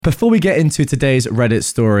Before we get into today's Reddit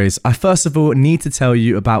stories, I first of all need to tell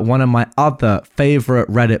you about one of my other favorite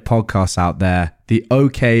Reddit podcasts out there, the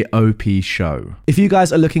OKOP Show. If you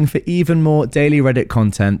guys are looking for even more daily Reddit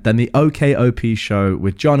content, then the OKOP Show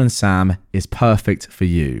with John and Sam is perfect for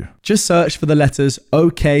you. Just search for the letters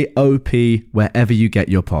OKOP wherever you get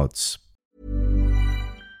your pods.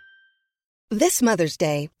 This Mother's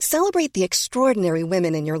Day, celebrate the extraordinary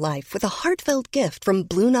women in your life with a heartfelt gift from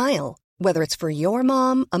Blue Nile. Whether it's for your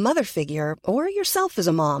mom, a mother figure, or yourself as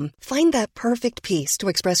a mom, find that perfect piece to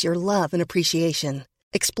express your love and appreciation.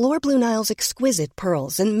 Explore Blue Nile's exquisite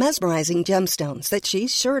pearls and mesmerizing gemstones that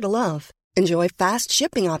she's sure to love. Enjoy fast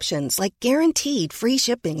shipping options like guaranteed free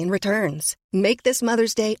shipping and returns. Make this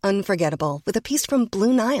Mother's Day unforgettable with a piece from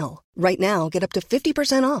Blue Nile. Right now, get up to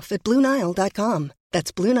 50% off at BlueNile.com.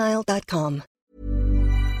 That's BlueNile.com.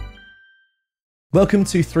 Welcome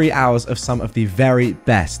to 3 hours of some of the very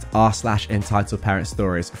best r/Entitled Parents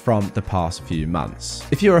stories from the past few months.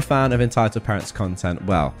 If you're a fan of Entitled Parents content,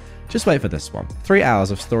 well, just wait for this one. 3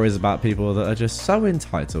 hours of stories about people that are just so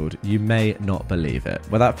entitled, you may not believe it.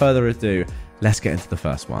 Without further ado, let's get into the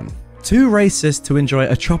first one. Too racist to enjoy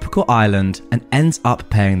a tropical island and ends up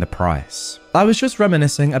paying the price. I was just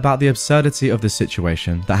reminiscing about the absurdity of this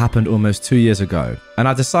situation that happened almost 2 years ago, and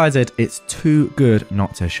I decided it's too good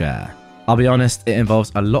not to share. I'll be honest, it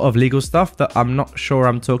involves a lot of legal stuff that I'm not sure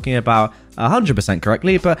I'm talking about 100%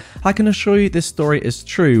 correctly, but I can assure you this story is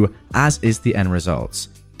true, as is the end result.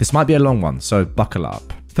 This might be a long one, so buckle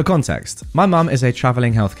up. For context, my mum is a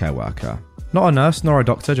travelling healthcare worker. Not a nurse nor a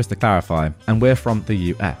doctor, just to clarify, and we're from the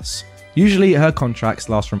US. Usually her contracts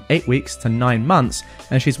last from 8 weeks to 9 months,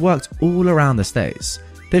 and she's worked all around the States.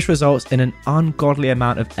 This results in an ungodly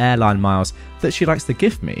amount of airline miles that she likes to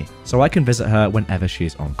gift me, so I can visit her whenever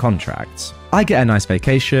she's on contract. I get a nice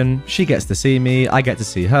vacation, she gets to see me, I get to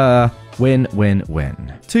see her. Win, win,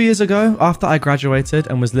 win. 2 years ago, after I graduated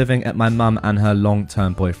and was living at my mum and her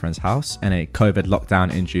long-term boyfriend's house in a COVID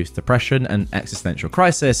lockdown-induced depression and existential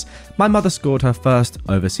crisis, my mother scored her first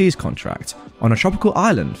overseas contract on a tropical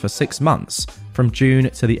island for 6 months, from June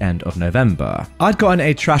to the end of November. I'd gotten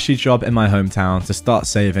a trashy job in my hometown to start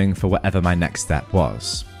saving for whatever my next step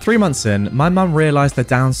was. 3 months in, my mum realised the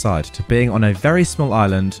downside to being on a very small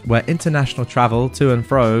island where international travel to and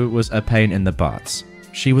fro was a pain in the butt.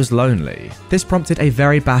 She was lonely. This prompted a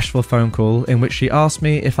very bashful phone call in which she asked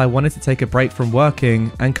me if I wanted to take a break from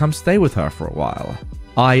working and come stay with her for a while.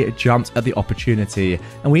 I jumped at the opportunity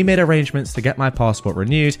and we made arrangements to get my passport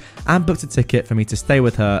renewed and booked a ticket for me to stay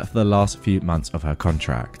with her for the last few months of her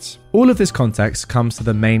contract. All of this context comes to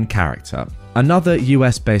the main character, another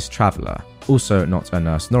US-based traveller, also not a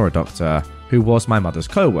nurse nor a doctor, who was my mother's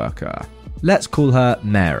co-worker. Let's call her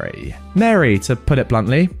Mary. Mary, to put it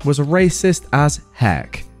bluntly, was racist as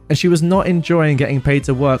heck, and she was not enjoying getting paid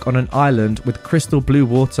to work on an island with crystal blue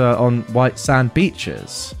water on white sand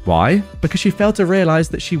beaches. Why? Because she failed to realise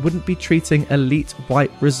that she wouldn't be treating elite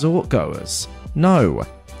white resort goers. No.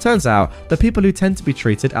 Turns out, the people who tend to be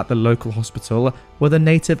treated at the local hospital were the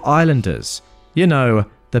native islanders. You know,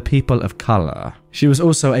 the people of colour. She was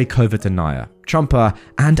also a COVID denier, Trumper,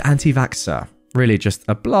 and anti-vaxxer. Really just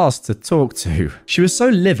a blast to talk to. She was so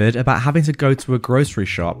livid about having to go to a grocery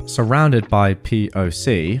shop surrounded by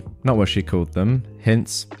POC, not what she called them,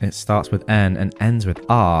 hints, it starts with N and ends with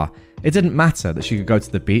R. It didn't matter that she could go to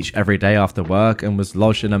the beach every day after work and was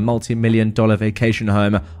lodged in a multi-million-dollar vacation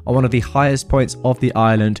home on one of the highest points of the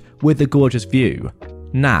island with a gorgeous view.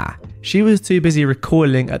 Nah, she was too busy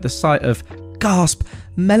recoiling at the sight of, gasp,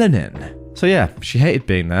 melanin. So yeah, she hated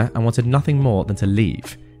being there and wanted nothing more than to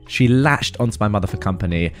leave. She latched onto my mother for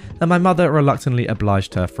company, and my mother reluctantly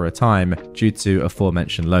obliged her for a time due to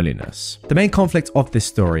aforementioned loneliness. The main conflict of this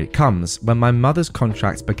story comes when my mother's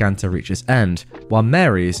contract began to reach its end, while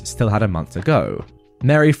Mary's still had a month to go.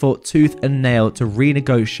 Mary fought tooth and nail to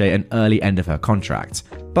renegotiate an early end of her contract,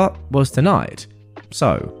 but was denied.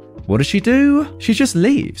 So, what does she do? She just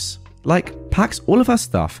leaves. Packs all of her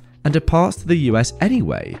stuff and departs to the US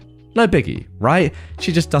anyway. No biggie, right?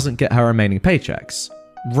 She just doesn't get her remaining paychecks.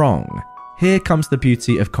 Wrong. Here comes the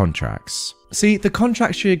beauty of contracts. See, the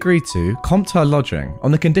contract she agreed to comped her lodging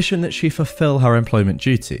on the condition that she fulfill her employment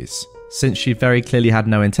duties. Since she very clearly had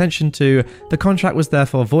no intention to, the contract was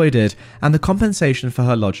therefore voided and the compensation for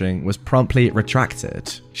her lodging was promptly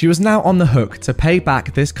retracted. She was now on the hook to pay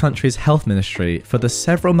back this country's health ministry for the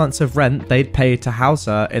several months of rent they'd paid to house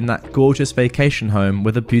her in that gorgeous vacation home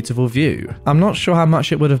with a beautiful view. I'm not sure how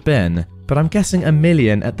much it would have been, but I'm guessing $1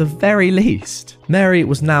 million at the very least. Mary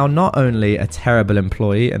was now not only a terrible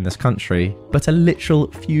employee in this country, but a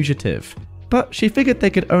literal fugitive. but she figured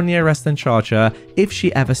they could only arrest and charge her if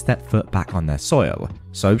she ever stepped foot back on their soil,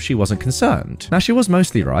 so she wasn't concerned. Now, she was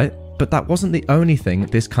mostly right, but that wasn't the only thing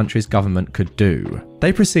this country's government could do.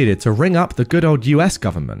 They proceeded to ring up the good old US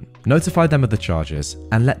government, notify them of the charges,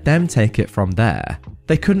 and let them take it from there.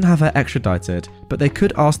 They couldn't have her extradited, but they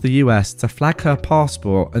could ask the US to flag her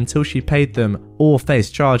passport until she paid them or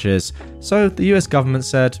faced charges, so the US government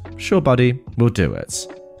said, "Sure buddy, we'll do it."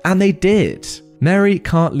 And they did. Mary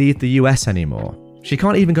can't leave the US anymore. She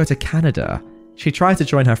can't even go to Canada. She tried to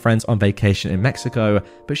join her friends on vacation in Mexico,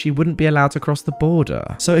 but she wouldn't be allowed to cross the border.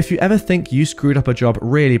 So if you ever think you screwed up a job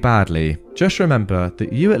really badly, just remember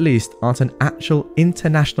that you at least aren't an actual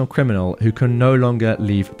international criminal who can no longer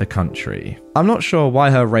leave the country. I'm not sure why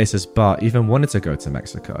her racist butt even wanted to go to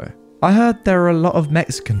Mexico. I heard there are a lot of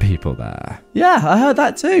Mexican people there. Yeah, I heard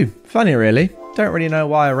that too. Funny really. Don't really know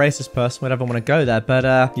why a racist person would ever want to go there, but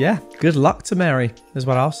yeah, good luck to Mary, is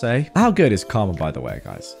what I'll say. How good is karma, by the way,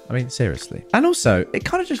 guys? I mean, seriously. And also, it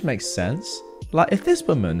kind of just makes sense. Like, if this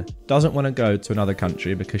woman doesn't want to go to another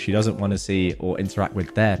country because she doesn't want to see or interact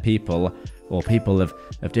with their people, or people of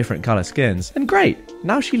different colour skins, then great,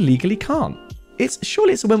 now she legally can't.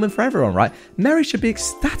 Surely it's a win-win for everyone, right? Mary should be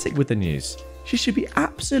ecstatic with the news. She should be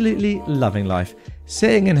absolutely loving life,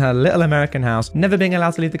 sitting in her little American house, never being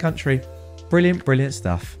allowed to leave the country. Brilliant, brilliant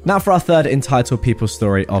stuff. Now for our third entitled people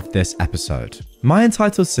story of this episode. My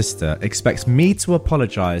entitled sister expects me to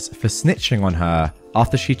apologise for snitching on her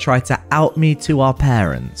after she tried to out me to our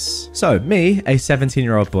parents. So me, a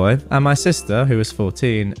 17-year-old boy, and my sister, who is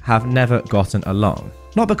 14, have never gotten along.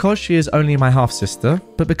 Not because she is only my half-sister,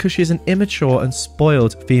 but because she is an immature and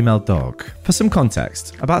spoiled female dog. For some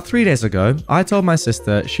context, about 3 days ago, I told my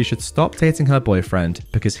sister she should stop dating her boyfriend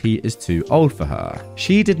because he is too old for her.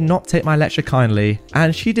 She did not take my lecture kindly,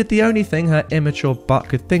 and she did the only thing her immature butt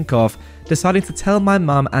could think of, deciding to tell my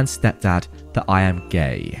mum and stepdad that I am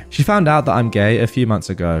gay. She found out that I'm gay a few months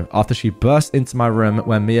ago after she burst into my room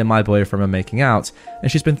when me and my boyfriend were making out,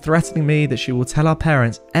 and she's been threatening me that she will tell our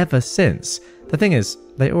parents ever since. The thing is,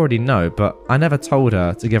 they already know, but I never told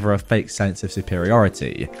her to give her a fake sense of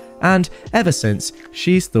superiority. And ever since,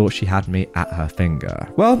 she's thought she had me at her finger.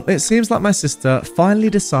 Well, it seems like my sister finally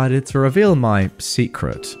decided to reveal my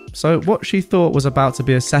secret. So what she thought was about to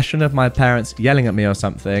be a session of my parents yelling at me or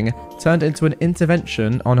something turned into an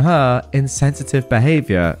intervention on her insensitive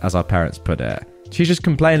behaviour, as our parents put it. She just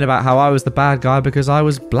complained about how I was the bad guy because I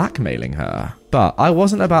was blackmailing her. But I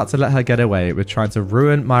wasn't about to let her get away with trying to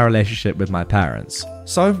ruin my relationship with my parents.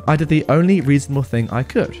 So I did the only reasonable thing I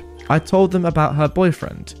could. I told them about her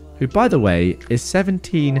boyfriend, who by the way is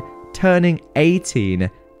 17 turning 18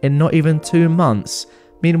 in not even 2 months.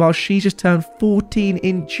 Meanwhile, she just turned 14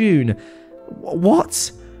 in June.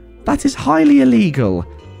 What? That is highly illegal.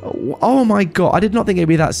 Oh my god, I did not think it'd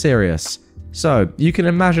be that serious. So, you can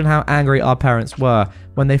imagine how angry our parents were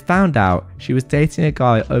when they found out she was dating a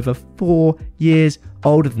guy over 4 years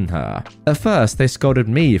older than her. At first, they scolded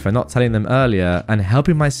me for not telling them earlier and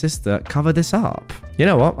helping my sister cover this up. You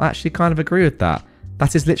know what? I actually kind of agree with that.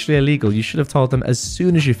 That is literally illegal. You should have told them as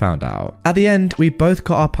soon as you found out. At the end, we both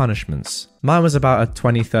got our punishments. Mine was about a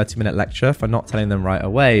 20-30 minute lecture for not telling them right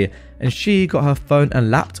away, and she got her phone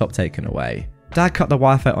and laptop taken away. Dad cut the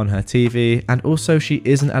Wi-Fi on her TV, and also she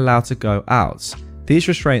isn't allowed to go out. These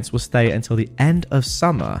restraints will stay until the end of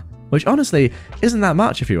summer, which honestly isn't that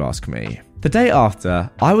much if you ask me. The day after,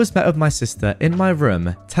 I was met with my sister in my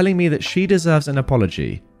room telling me that she deserves an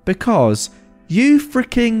apology because you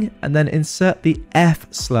freaking, and then insert the F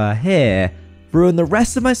slur here, ruined the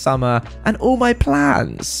rest of my summer and all my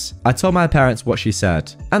plans. I told my parents what she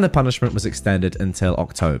said, and the punishment was extended until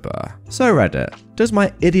October. So Reddit, does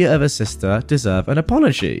my idiot of a sister deserve an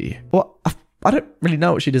apology? Well, I don't really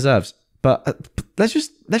know what she deserves, but let's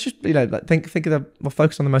just think of we'll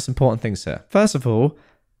focus on the most important things here. First of all,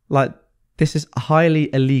 this is highly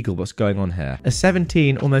illegal what's going on here. A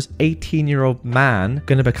 17, almost 18-year-old man,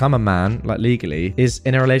 gonna become a man, legally, is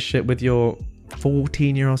in a relationship with your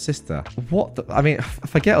 14-year-old sister.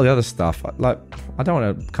 Forget all the other stuff. I don't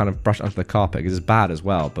want to kind of brush it under the carpet because it's bad as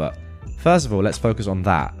well, but first of all, let's focus on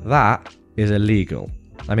that. That is illegal.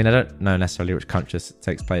 I don't know necessarily which country this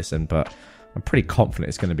takes place in, but I'm pretty confident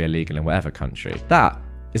it's going to be illegal in whatever country. That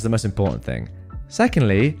is the most important thing.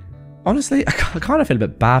 Secondly, honestly, I kind of feel a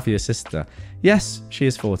bit bad for your sister. Yes, she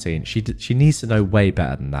is 14. She needs to know way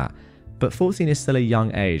better than that. But 14 is still a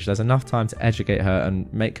young age. There's enough time to educate her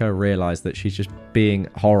and make her realise that she's just being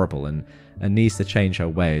horrible and needs to change her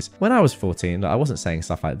ways. When I was 14, I wasn't saying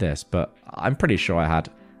stuff like this, but I'm pretty sure I had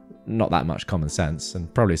not that much common sense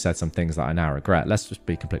and probably said some things that I now regret. Let's just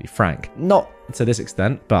be completely frank. Not to this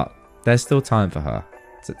extent, but there's still time for her.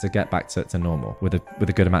 to get back to normal with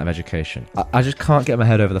a good amount of education. I just can't get my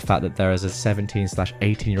head over the fact that there is a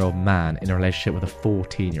 17/18-year-old man in a relationship with a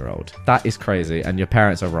 14-year-old. That is crazy, and your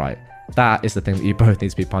parents are right. That is the thing that you both need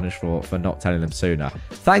to be punished for not telling them sooner.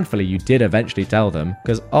 Thankfully, you did eventually tell them,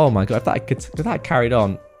 because, oh my God, if that carried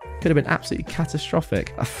on, could have been absolutely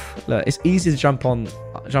catastrophic. Look, it's easy to jump on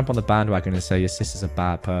the bandwagon and say your sister's a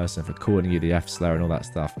bad person for calling you the F slur and all that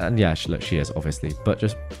stuff. And yeah, she is, obviously. But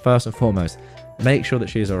just first and foremost, make sure that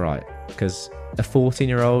she's all right. Because a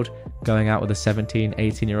 14-year-old going out with a 17,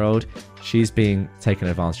 18-year-old, she's being taken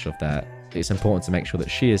advantage of there. It's important to make sure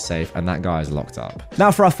that she is safe and that guy is locked up.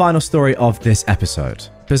 Now for our final story of this episode.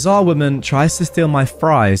 Bizarre woman tries to steal my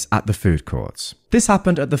fries at the food court. This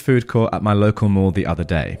happened at the food court at my local mall the other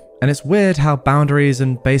day. And it's weird how boundaries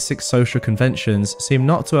and basic social conventions seem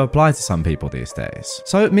not to apply to some people these days.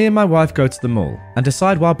 So me and my wife go to the mall and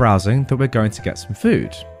decide while browsing that we're going to get some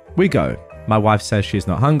food. We go. My wife says she's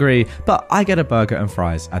not hungry, but I get a burger and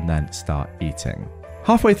fries and then start eating.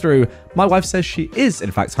 Halfway through, my wife says she is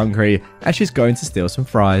in fact hungry and she's going to steal some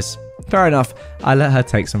fries. Fair enough, I let her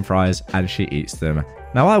take some fries and she eats them.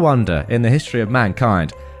 Now I wonder, in the history of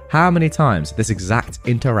mankind, how many times this exact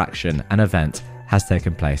interaction and event has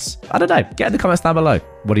taken place. I don't know, get in the comments down below.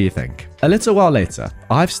 What do you think? A little while later,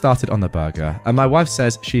 I've started on the burger and my wife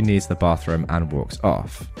says she needs the bathroom and walks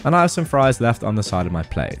off. And I have some fries left on the side of my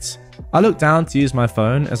plate. I look down to use my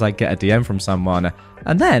phone as I get a DM from someone,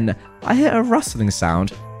 and then I hear a rustling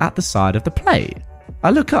sound at the side of the plate. I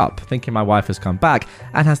look up, thinking my wife has come back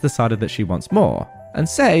and has decided that she wants more, and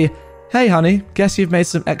say, "Hey honey, guess you've made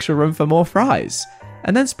some extra room for more fries."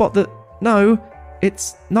 And then spot that, no,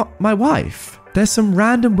 it's not my wife. There's some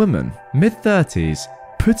random woman, mid-30s,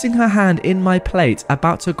 putting her hand in my plate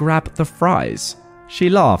about to grab the fries. She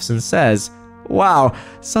laughs and says, "Wow,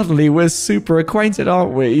 suddenly we're super acquainted,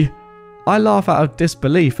 aren't we?" I laugh out of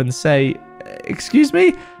disbelief and say, "Excuse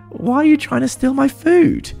me? Why are you trying to steal my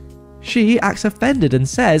food?" She acts offended and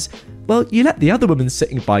says, "Well, you let the other woman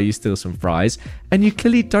sitting by you steal some fries, and you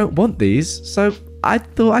clearly don't want these, so I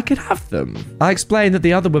thought I could have them." I explained that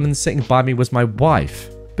the other woman sitting by me was my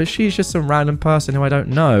wife, but she's just some random person who I don't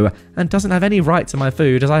know and doesn't have any right to my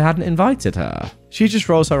food as I hadn't invited her. She just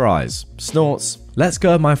rolls her eyes, snorts, lets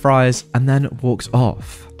go of my fries, and then walks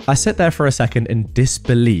off. I sit there for a second in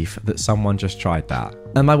disbelief that someone just tried that.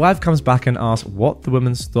 And my wife comes back and asks what the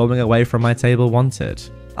woman storming away from my table wanted.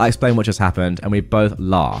 I explain what just happened and we both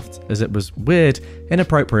laughed, as it was weird,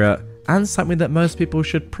 inappropriate, and something that most people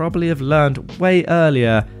should probably have learned way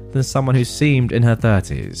earlier than someone who seemed in her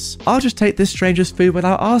 30s. I'll just take this stranger's food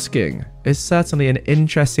without asking. It's certainly an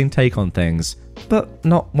interesting take on things, but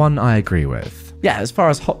not one I agree with. Yeah, as far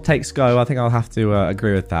as hot takes go, I think I'll have to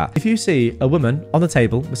agree with that. If you see a woman on the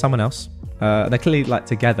table with someone else, they're clearly like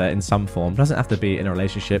together in some form, doesn't have to be in a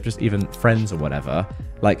relationship, just even friends or whatever,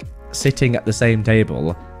 like sitting at the same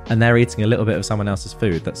table and they're eating a little bit of someone else's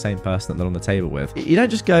food, that same person that they're on the table with. You don't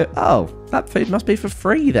just go, "Oh, that food must be for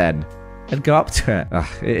free then," and go up to it.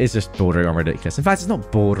 It is just bordering on ridiculous. In fact, it's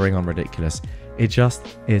not bordering on ridiculous. It just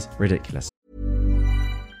is ridiculous.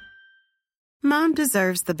 Mom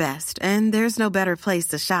deserves the best, and there's no better place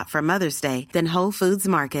to shop for Mother's Day than Whole Foods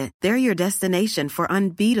Market. They're your destination for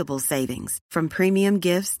unbeatable savings, from premium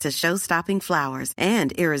gifts to show-stopping flowers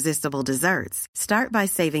and irresistible desserts. Start by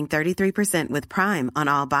saving 33% with Prime on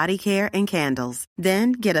all body care and candles.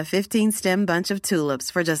 Then get a 15-stem bunch of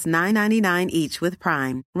tulips for just $9.99 each with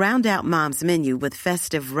Prime. Round out Mom's menu with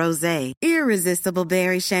festive rosé, irresistible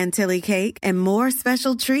berry chantilly cake, and more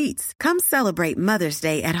special treats. Come celebrate Mother's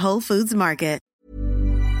Day at Whole Foods Market.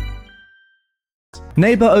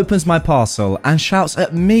 Neighbour opens my parcel and shouts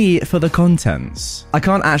at me for the contents. I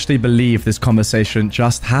can't actually believe this conversation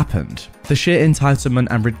just happened. The sheer entitlement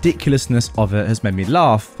and ridiculousness of it has made me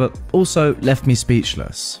laugh, but also left me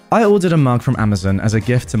speechless. I ordered a mug from Amazon as a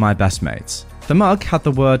gift to my best mate. The mug had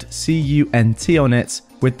the word CUNT on it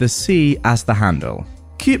with the C as the handle.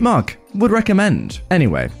 Cute mug. Would recommend.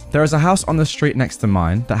 Anyway, there is a house on the street next to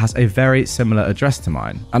mine that has a very similar address to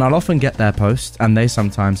mine, and I'll often get their post and they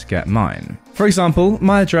sometimes get mine. For example,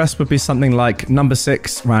 my address would be something like number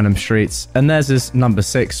 6 random streets and theirs is number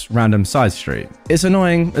 6 random side street. It's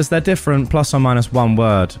annoying as they're different plus or minus one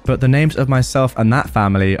word, but the names of myself and that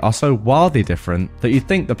family are so wildly different that you'd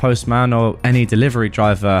think the postman or any delivery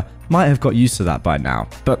driver might have got used to that by now,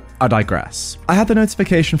 but I digress. I had the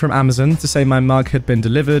notification from Amazon to say my mug had been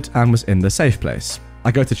delivered and was in the safe place.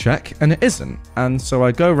 I go to check and it isn't, and so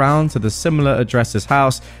I go round to the similar address's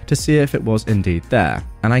house to see if it was indeed there,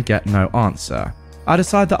 and I get no answer. I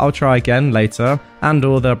decide that I'll try again later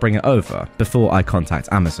and/or they'll bring it over before I contact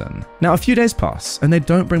Amazon. Now a few days pass and they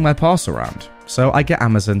don't bring my parcel round. so I get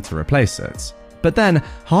Amazon to replace it. But then,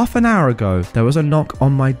 half an hour ago, there was a knock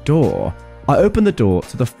on my door. I opened the door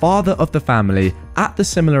to the father of the family at the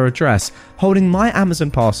similar address, holding my Amazon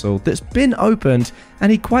parcel that's been opened,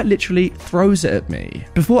 and he quite literally throws it at me.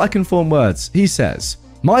 Before I can form words, he says,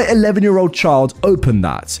 "My 11-year-old child opened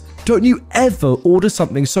that. Don't you ever order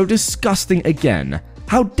something so disgusting again.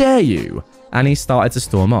 How dare you?" And he started to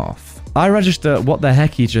storm off. I register what the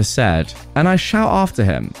heck he just said, and I shout after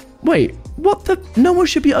him, "Wait, what the? No one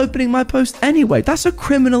should be opening my post anyway. That's a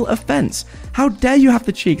criminal offense. How dare you have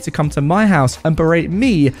the cheek to come to my house and berate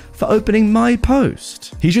me for opening my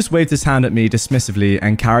post?" He just waved his hand at me dismissively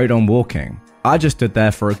and carried on walking. I just stood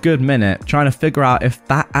there for a good minute trying to figure out if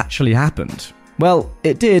that actually happened. Well,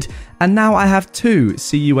 it did, and now I have 2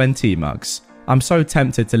 CUNT mugs. I'm so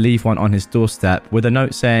tempted to leave one on his doorstep with a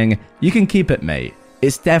note saying, "You can keep it, mate.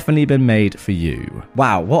 It's definitely been made for you."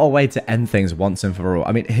 Wow, what a way to end things once and for all.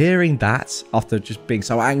 I mean, hearing that after just being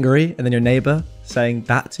so angry and then your neighbor saying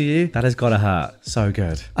that to you, that has got to hurt. So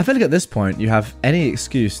good. I feel like at this point, you have any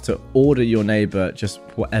excuse to order your neighbor just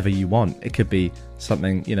whatever you want. It could be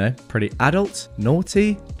something, pretty adult,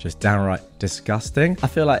 naughty, just downright disgusting. I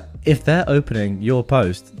feel like if they're opening your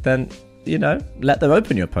post, then, let them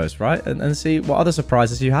open your post, right? And see what other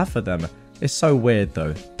surprises you have for them. It's so weird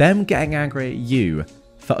though. Them getting angry at you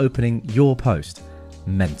for opening your post.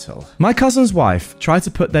 Mental. My cousin's wife tried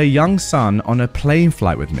to put their young son on a plane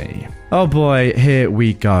flight with me. Oh boy, here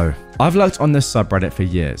we go. I've lurked on this subreddit for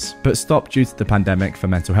years, but stopped due to the pandemic for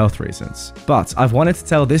mental health reasons. But I've wanted to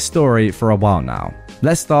tell this story for a while now.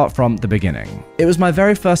 Let's start from the beginning. It was my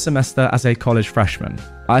very first semester as a college freshman.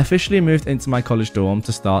 I officially moved into my college dorm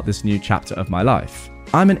to start this new chapter of my life.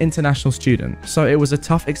 I'm an international student, so it was a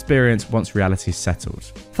tough experience once reality settled.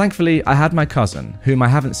 Thankfully, I had my cousin, whom I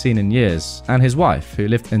haven't seen in years, and his wife, who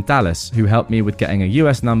lived in Dallas, who helped me with getting a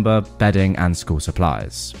US number, bedding, and school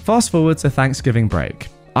supplies. Fast forward to Thanksgiving break.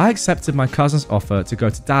 I accepted my cousin's offer to go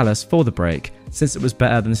to Dallas for the break, since it was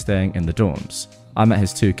better than staying in the dorms. I met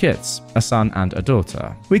his 2 kids, a son and a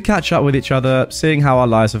daughter. We catch up with each other, seeing how our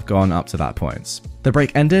lives have gone up to that point. The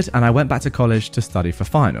break ended, and I went back to college to study for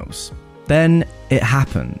finals. Then it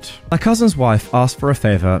happened. My cousin's wife asked for a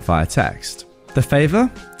favor via text. The favor?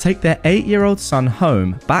 Take their 8-year-old son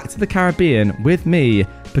home back to the Caribbean with me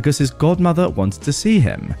because his godmother wanted to see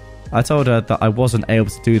him. I told her that I wasn't able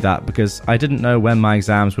to do that because I didn't know when my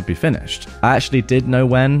exams would be finished. I actually did know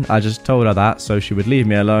when, I just told her that so she would leave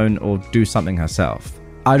me alone or do something herself.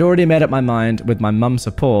 I'd already made up my mind with my mum's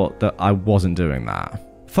support that I wasn't doing that.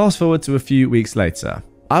 Fast forward to a few weeks later.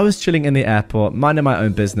 I was chilling in the airport, minding my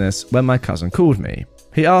own business, when my cousin called me.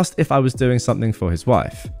 He asked if I was doing something for his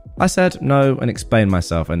wife. I said no and explained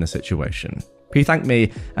myself in the situation. He thanked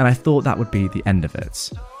me and I thought that would be the end of it.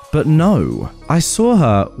 But no, I saw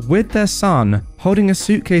her with their son holding a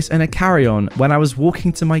suitcase and a carry-on when I was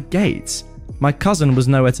walking to my gate. My cousin was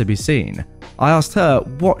nowhere to be seen. I asked her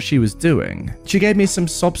what she was doing. She gave me some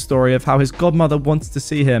sob story of how his godmother wanted to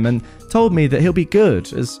see him and told me that he'll be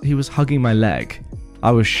good as he was hugging my leg.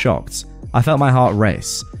 I was shocked. I felt my heart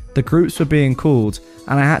race. The groups were being called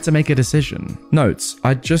and I had to make a decision. Note,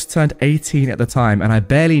 I'd just turned 18 at the time and I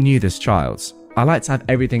barely knew this child. I like to have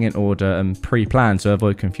everything in order and pre-planned to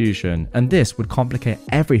avoid confusion, and this would complicate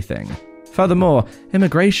everything. Furthermore,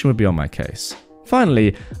 immigration would be on my case.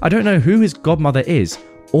 Finally, I don't know who his godmother is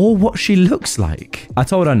or what she looks like. I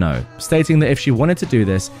told her no, stating that if she wanted to do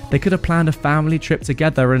this, they could have planned a family trip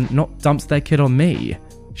together and not dumped their kid on me.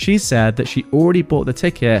 She said that she already bought the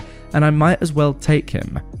ticket and I might as well take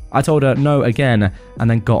him. I told her no again and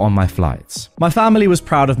then got on my flight. My family was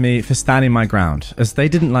proud of me for standing my ground, as they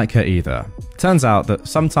didn't like her either. Turns out that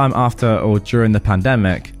sometime after or during the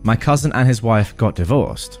pandemic, my cousin and his wife got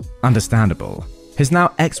divorced. Understandable. His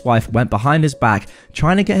now ex-wife went behind his back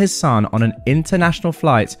trying to get his son on an international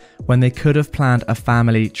flight when they could have planned a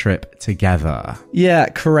family trip together. Yeah,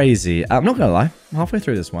 crazy. I'm not gonna lie, halfway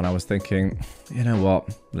through this one I was thinking, you know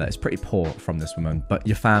what, it's pretty poor from this woman, but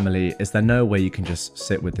your family, is there no way you can just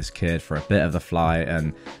sit with this kid for a bit of the flight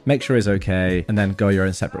and make sure he's okay and then go your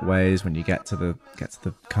own separate ways when you get to the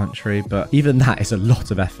country? But even that is a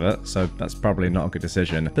lot of effort, so that's probably not a good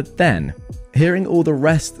decision. But then, hearing all the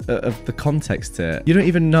rest of the context here, you don't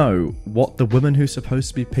even know what the woman who's supposed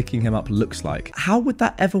to be picking him up looks like. How would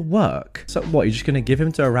that ever work? So what, you're just going to give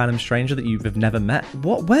him to a random stranger that you've never met?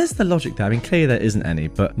 Where's the logic there? I mean, clearly there isn't any,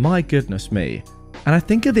 but my goodness me. And I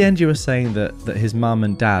think at the end you were saying that his mum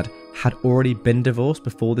and dad had already been divorced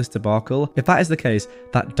before this debacle. If that is the case,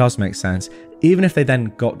 that does make sense. Even if they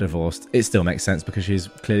then got divorced, it still makes sense because she's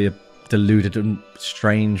clearly a deluded and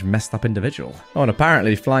strange, messed up individual. Oh, and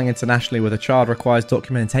apparently flying internationally with a child requires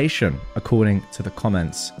documentation, according to the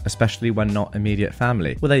comments, especially when not immediate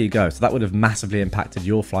family. Well, there you go. So that would have massively impacted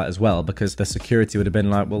your flight as well, because the security would have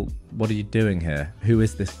been like, well, what are you doing here? Who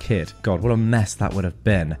is this kid? God, what a mess that would have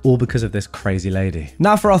been. All because of this crazy lady.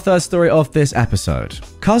 Now for our third story of this episode.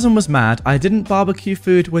 Cousin was mad I didn't barbecue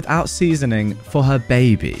food without seasoning for her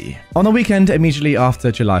baby. On the weekend immediately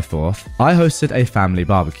after July 4th, I hosted a family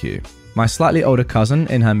barbecue. My slightly older cousin,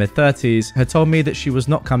 in her mid-30s, had told me that she was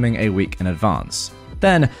not coming a week in advance.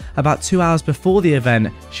 Then, about 2 hours before the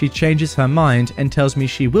event, she changes her mind and tells me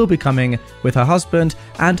she will be coming with her husband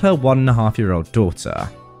and her 1.5-year-old daughter.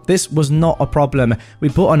 This was not a problem. We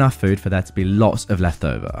bought enough food for there to be lots of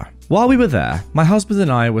leftover. While we were there, my husband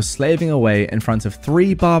and I were slaving away in front of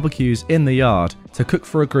 3 barbecues in the yard to cook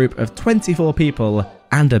for a group of 24 people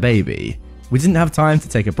and a baby. We didn't have time to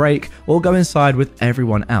take a break or go inside with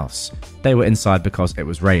everyone else. They were inside because it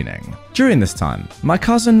was raining. During this time, my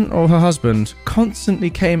cousin or her husband constantly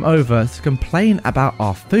came over to complain about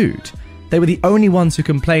our food. They were the only ones who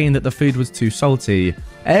complained that the food was too salty.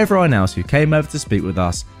 Everyone else who came over to speak with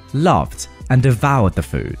us loved and devoured the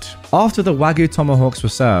food. After the Wagyu tomahawks were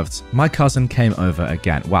served, my cousin came over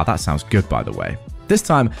again. Wow, that sounds good, by the way. This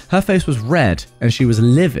time, her face was red and she was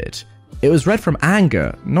livid. It was red from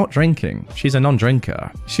anger, not drinking. She's a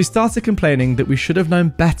non-drinker. She started complaining that we should have known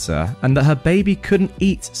better and that her baby couldn't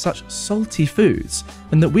eat such salty foods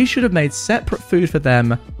and that we should have made separate food for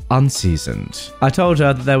them, unseasoned. I told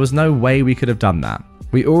her that there was no way we could have done that.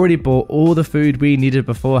 We already bought all the food we needed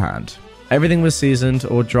beforehand. Everything was seasoned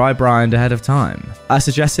or dry brined ahead of time. I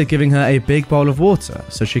suggested giving her a big bowl of water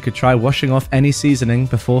so she could try washing off any seasoning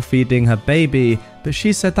before feeding her baby, but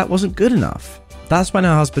she said that wasn't good enough. That's when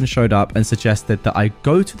her husband showed up and suggested that I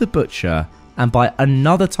go to the butcher and buy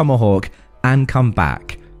another tomahawk and come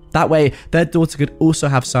back. That way, their daughter could also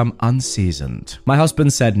have some unseasoned. My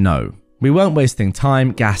husband said no. We weren't wasting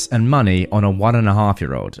time, gas, and money on a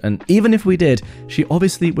 1.5-year-old, and even if we did, she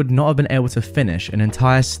obviously would not have been able to finish an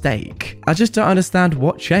entire steak. I just don't understand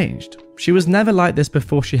what changed. She was never like this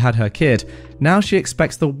before she had her kid. Now she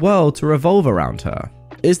expects the world to revolve around her.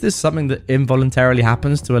 Is this something that involuntarily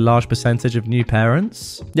happens to a large percentage of new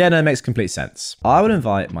parents? Yeah, no, it makes complete sense. I would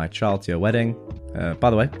invite my child to your wedding.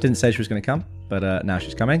 By the way, didn't say she was going to come, but now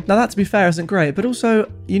she's coming. Now that, to be fair, isn't great, but also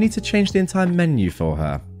you need to change the entire menu for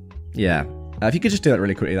her. Yeah. If you could just do that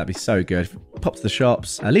really quickly, that'd be so good. Pop to the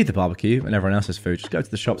shops, leave the barbecue and everyone else's food. Just go to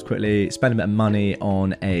the shops quickly, spend a bit of money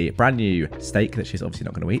on a brand new steak that she's obviously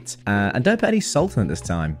not going to eat. And don't put any salt in it this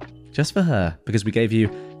time. Just for her, because we gave you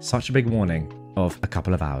such a big warning of a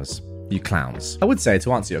couple of hours. You clowns. I would say,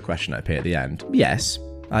 to answer your question up here at the end, yes,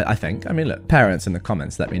 I think. I mean, look, parents in the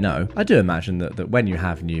comments, let me know. I do imagine that when you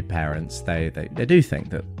have new parents, they do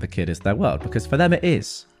think that the kid is their world, because for them it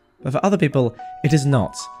is. But for other people, it is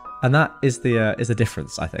not. And that is the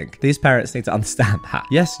difference, I think. These parents need to understand that.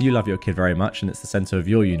 Yes, you love your kid very much and it's the center of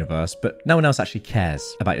your universe, but no one else actually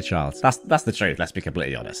cares about your child. That's the truth, let's be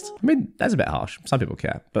completely honest. I mean, that's a bit harsh. Some people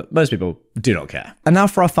care, but most people do not care. And now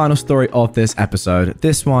for our final story of this episode.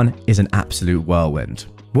 This one is an absolute whirlwind.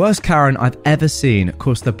 Worst Karen I've ever seen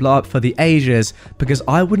caused the blow up for the ages because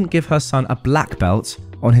I wouldn't give her son a black belt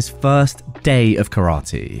on his first day of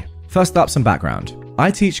karate. First up, some background. I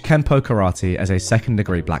teach Kenpo Karate as a 2nd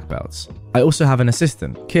degree black belt. I also have an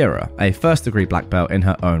assistant, Kira, a 1st degree black belt in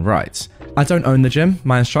her own right. I don't own the gym,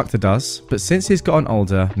 my instructor does, but since he's gotten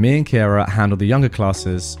older, me and Kira handle the younger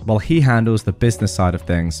classes while he handles the business side of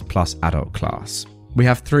things plus adult class. We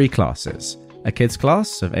have 3 classes, a kids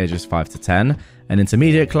class of ages 5 to 10, an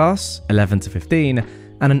intermediate class, 11 to 15,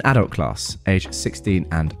 and an adult class, age 16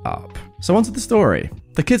 and up. So on to the story.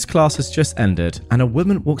 The kids class has just ended and a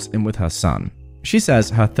woman walks in with her son. She says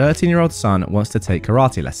her 13-year-old son wants to take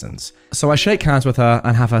karate lessons. So I shake hands with her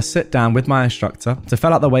and have her sit down with my instructor to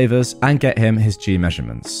fill out the waivers and get him his G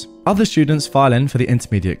measurements. Other students file in for the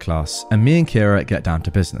intermediate class and me and Kira get down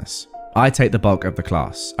to business. I take the bulk of the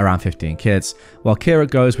class, around 15 kids, while Kira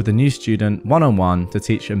goes with the new student one-on-one to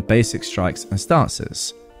teach him basic strikes and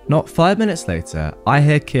stances. Not 5 minutes later, I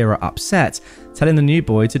hear Kira upset, telling the new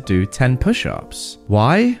boy to do 10 push-ups.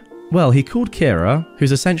 Why? Well, he called Kira,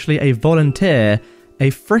 who's essentially a volunteer, a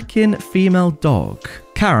frickin' female dog.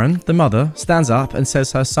 Karen, the mother, stands up and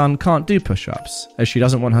says her son can't do push-ups, as she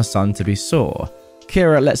doesn't want her son to be sore.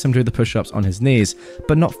 Kira lets him do the push-ups on his knees,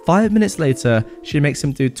 but not 5 minutes later, she makes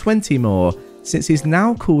him do 20 more, since he's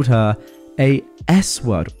now called her a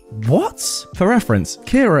S-word. What? For reference,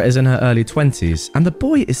 Kira is in her early 20s and the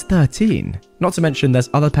boy is 13. Not to mention there's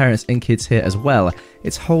other parents and kids here as well.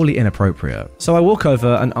 It's wholly inappropriate. So I walk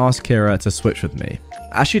over and ask Kira to switch with me.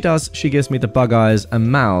 As she does, she gives me the bug eyes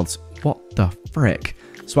and mouths, "What the frick?"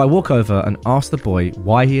 So I walk over and ask the boy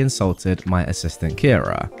why he insulted my assistant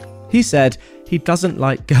Kira. He said he doesn't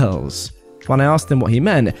like girls. When I asked him what he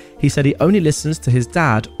meant, he said he only listens to his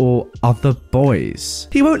dad or other boys.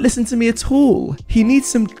 "He won't listen to me at all. He needs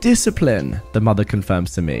some discipline," the mother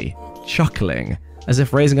confirms to me, chuckling, as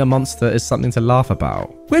if raising a monster is something to laugh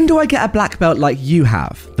about. "When do I get a black belt like you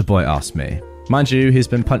have?" the boy asked me. Mind you, he's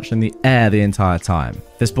been punched in the air the entire time.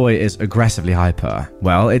 This boy is aggressively hyper.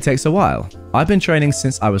 Well, it takes a while. I've been training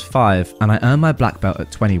since I was 5 and I earned my black belt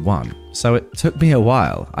at 21. So it took me a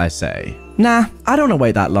while, I say. "Nah, I don't want to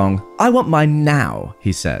wait that long. I want mine now,"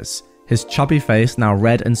 he says, his chubby face now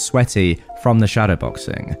red and sweaty from the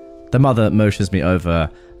shadowboxing. The mother motions me over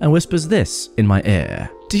and whispers this in my ear.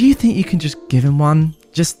 "Do you think you can just give him one?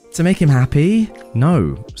 Just to make him happy?"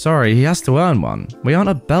 "No, sorry, he has to earn one. We aren't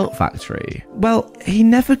a belt factory." "Well, he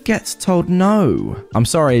never gets told no." "I'm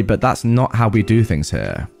sorry, but that's not how we do things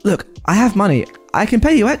here." "Look, I have money. I can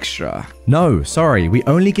pay you extra." "No, sorry, we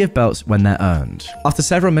only give belts when they're earned." After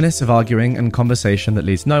several minutes of arguing and conversation that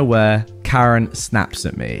leads nowhere, Karen snaps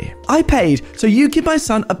at me. "I paid, so you give my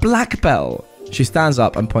son a black belt." She stands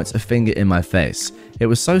up and points a finger in my face. It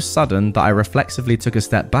was so sudden that I reflexively took a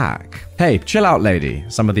step back. "Hey, chill out, lady,"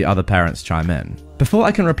 some of the other parents chime in. Before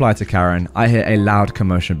I can reply to Karen, I hear a loud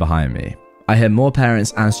commotion behind me. I hear more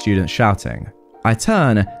parents and students shouting. I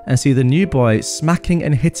turn and see the new boy smacking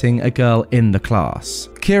and hitting a girl in the class.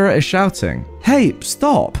 Kira is shouting, "Hey,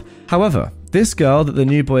 stop!" However, this girl that the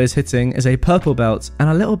new boy is hitting is a purple belt and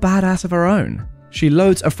a little badass of her own. She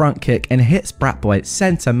loads a front kick and hits Brat Boy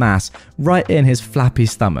center mass right in his flappy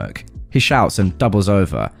stomach. He shouts and doubles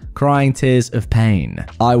over, crying tears of pain.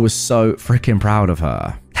 I was so freaking proud of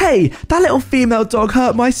her. "Hey, that little female dog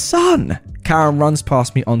hurt my son!" Karen runs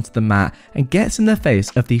past me onto the mat and gets in the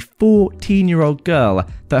face of the 14-year-old girl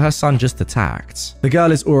that her son just attacked. The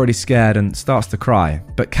girl is already scared and starts to cry,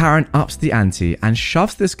 but Karen ups the ante and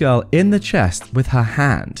shoves this girl in the chest with her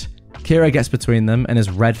hand. Kira gets between them and is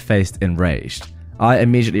red-faced enraged. I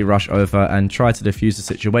immediately rush over and try to defuse the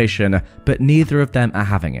situation, but neither of them are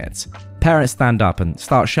having it. Parents stand up and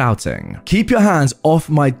start shouting, "Keep your hands off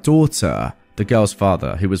my daughter!" The girl's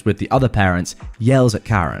father, who was with the other parents, yells at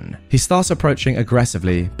Karen. He starts approaching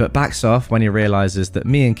aggressively, but backs off when he realizes that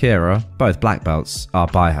me and Kira, both black belts, are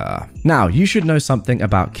by her. Now, you should know something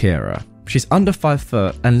about Kira. She's under 5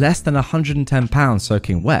 foot and less than 110 pounds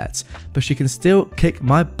soaking wet, but she can still kick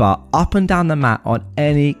my butt up and down the mat on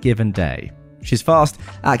any given day. She's fast,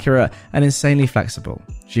 accurate, and insanely flexible.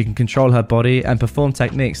 She can control her body and perform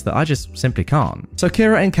techniques that I just simply can't. So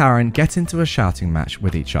Kira and Karen get into a shouting match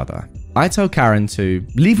with each other. I tell Karen to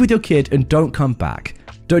leave with your kid and don't come back.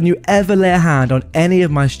 Don't you ever lay a hand on any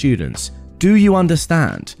of my students. Do you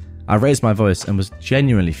understand? I raised my voice and was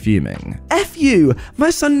genuinely fuming. "F you!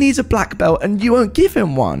 My son needs a black belt and you won't give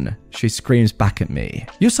him one!" She screams back at me.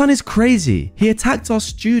 "Your son is crazy. He attacked our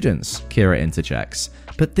students," Kira interjects.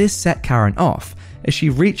 But this set Karen off as she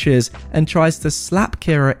reaches and tries to slap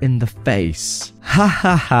Kira in the face. Ha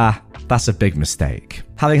ha ha, that's a big mistake.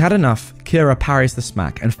 Having had enough, Kira parries the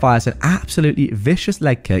smack and fires an absolutely vicious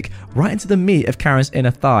leg kick right into the meat of Karen's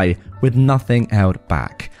inner thigh with nothing held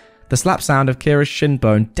back. The slap sound of Kira's shin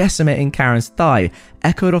bone decimating Karen's thigh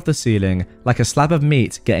echoed off the ceiling like a slab of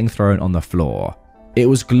meat getting thrown on the floor. It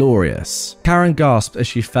was glorious. Karen gasped as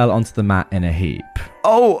she fell onto the mat in a heap.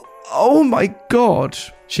 Oh my god.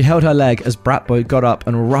 She held her leg as Brat Boy got up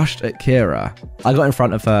and rushed at Kira. I got in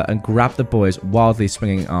front of her and grabbed the boy's wildly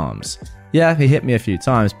swinging arms. Yeah, he hit me a few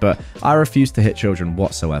times, but I refused to hit children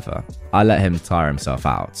whatsoever. I let him tire himself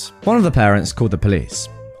out. One of the parents called the police.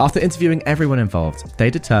 After interviewing everyone involved, they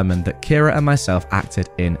determined that Kira and myself acted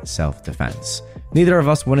in self-defense. Neither of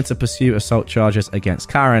us wanted to pursue assault charges against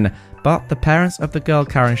Karen, but the parents of the girl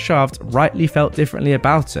Karen shoved rightly felt differently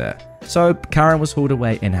about it. So Karen was hauled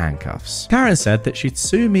away in handcuffs. Karen said that she'd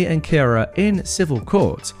sue me and Kira in civil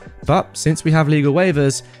court, but since we have legal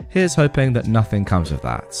waivers, here's hoping that nothing comes of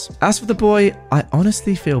that. As for the boy, I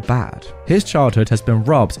honestly feel bad. His childhood has been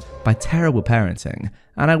robbed by terrible parenting,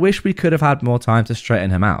 and I wish we could have had more time to straighten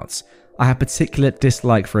him out. I have particular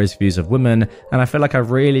dislike for his views of women, and I feel like I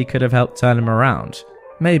really could have helped turn him around.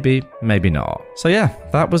 Maybe, maybe not. So yeah,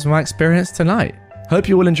 that was my experience tonight. Hope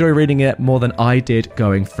you will enjoy reading it more than I did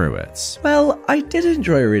going through it. Well, I did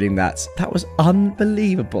enjoy reading that. That was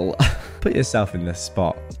unbelievable. Put yourself in this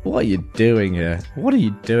spot. What are you doing here? What are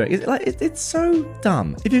you doing? It's so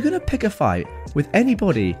dumb. If you're going to pick a fight with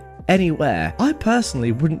anybody, anywhere, I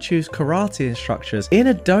personally wouldn't choose karate instructors in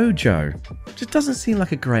a dojo. It just doesn't seem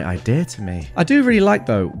like a great idea to me. I do really like,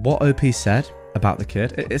 though, what OP said. about the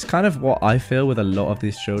kid. It's kind of what I feel with a lot of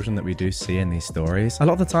these children that we do see in these stories. A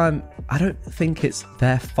lot of the time, I don't think it's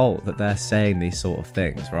their fault that they're saying these sort of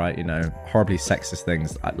things, right? You know, horribly sexist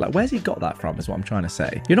things. Like, where's he got that from is what I'm trying to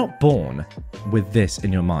say. You're not born with this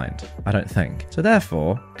in your mind, I don't think. So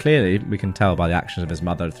therefore, clearly, we can tell by the actions of his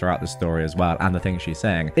mother throughout the story as well, and the things she's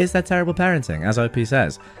saying, is there terrible parenting? As OP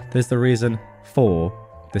says, there's the reason for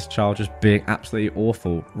this child just being absolutely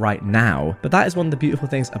awful right now. But that is one of the beautiful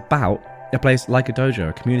things about a place like a dojo,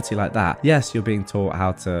 a community like that. Yes, you're being taught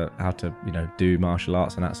how to do martial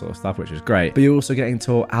arts and that sort of stuff, which is great. But you're also getting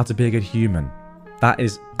taught how to be a good human. That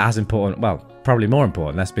is as important, well, probably more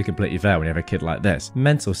important, let's be completely fair, when you have a kid like this.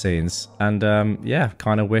 Mental scenes. And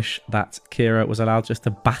kind of wish that Kira was allowed just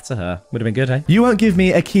to batter her. Would have been good, eh? You won't give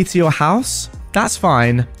me a key to your house? That's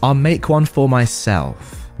fine. I'll make one for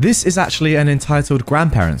myself. This is actually an entitled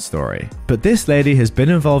grandparent story, but this lady has been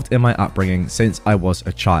involved in my upbringing since I was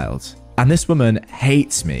a child. And this woman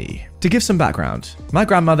hates me. To give some background, my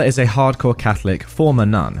grandmother is a hardcore Catholic former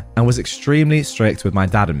nun and was extremely strict with my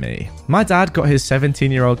dad and me. My dad got his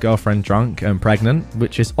 17-year-old girlfriend drunk and pregnant,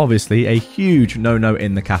 which is obviously a huge no-no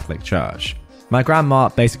in the Catholic Church. My grandma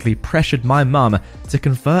basically pressured my mum to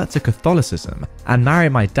convert to Catholicism and marry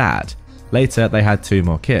my dad. Later, they had 2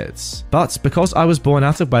 more kids. But because I was born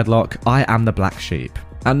out of wedlock, I am the black sheep.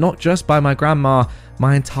 And not just by my grandma,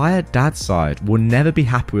 my entire dad's side will never be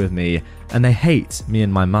happy with me, and they hate me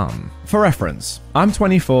and my mum. For reference, I'm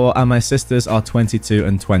 24 and my sisters are 22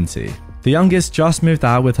 and 20. The youngest just moved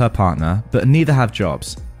out with her partner, but neither have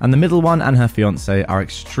jobs. And the middle one and her fiance are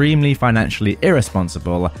extremely financially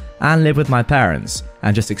irresponsible and live with my parents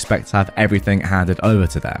and just expect to have everything handed over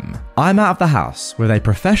to them. I'm out of the house with a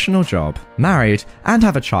professional job, married, and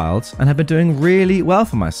have a child, and have been doing really well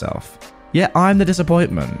for myself. Yet I'm the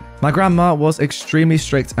disappointment. My grandma was extremely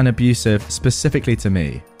strict and abusive, specifically to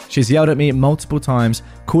me. She's yelled at me multiple times,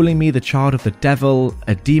 calling me the child of the devil,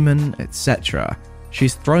 a demon, etc.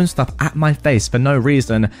 She's thrown stuff at my face for no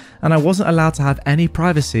reason, and I wasn't allowed to have any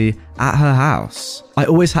privacy at her house. I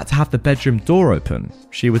always had to have the bedroom door open.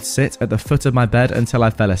 She would sit at the foot of my bed until I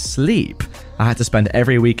fell asleep. I had to spend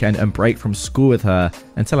every weekend and break from school with her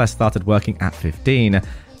until I started working at 15,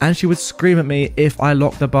 and she would scream at me if I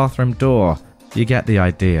locked the bathroom door. You get the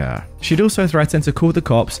idea. She'd also threaten to call the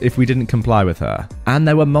cops if we didn't comply with her, and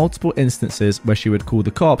there were multiple instances where she would call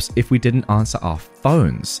the cops if we didn't answer our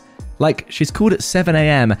phones. Like, she's called at 7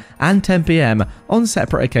 a.m. and 10 p.m. on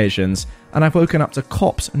separate occasions, and I've woken up to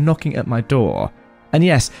cops knocking at my door. And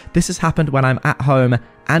yes, this has happened when I'm at home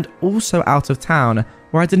and also out of town,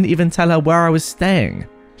 where I didn't even tell her where I was staying.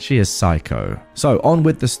 She is psycho. So, on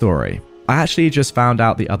with the story. I actually just found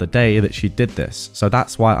out the other day that she did this, so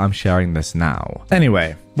that's why I'm sharing this now.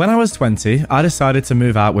 Anyway, when I was 20, I decided to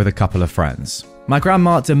move out with a couple of friends. My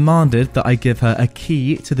grandma demanded that I give her a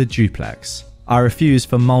key to the duplex. I refused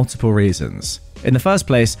for multiple reasons. In the first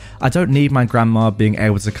place, I don't need my grandma being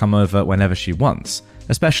able to come over whenever she wants,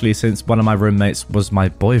 especially since one of my roommates was my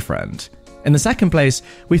boyfriend. In the second place,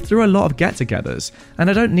 we threw a lot of get-togethers, and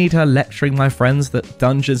I don't need her lecturing my friends that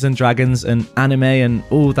Dungeons and Dragons and anime and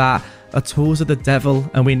all that are tools of the devil,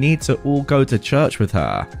 and we need to all go to church with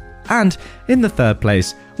her. And in the third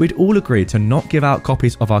place, we'd all agreed to not give out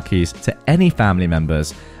copies of our keys to any family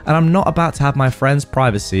members, and I'm not about to have my friends'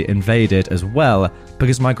 privacy invaded as well,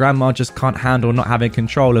 because my grandma just can't handle not having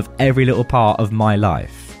control of every little part of my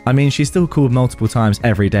life. I mean, she still called multiple times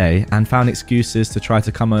every day and found excuses to try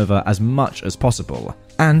to come over as much as possible.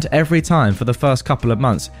 And every time for the first couple of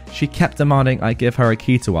months, she kept demanding I give her a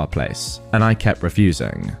key to our place, and I kept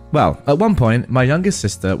refusing. Well, at one point, my youngest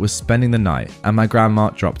sister was spending the night and my grandma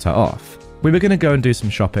dropped her off. We were going to go and do some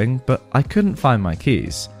shopping, but I couldn't find my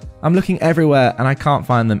keys. I'm looking everywhere and I can't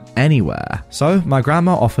find them anywhere. So my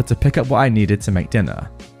grandma offered to pick up what I needed to make dinner.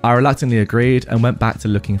 I reluctantly agreed and went back to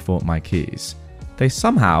looking for my keys. They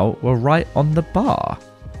somehow were right on the bar.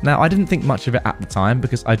 Now, I didn't think much of it at the time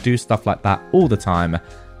because I do stuff like that all the time,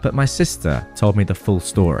 but my sister told me the full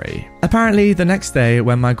story. Apparently, the next day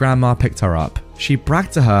when my grandma picked her up, she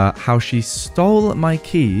bragged to her how she stole my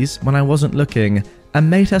keys when I wasn't looking and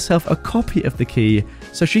made herself a copy of the key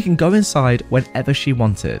so she can go inside whenever she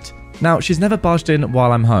wanted. Now, she's never barged in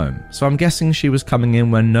while I'm home, so I'm guessing she was coming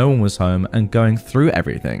in when no one was home and going through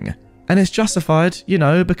everything. And it's justified, you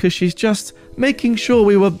know, because she's just making sure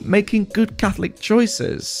we were making good Catholic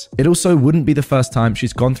choices. It also wouldn't be the first time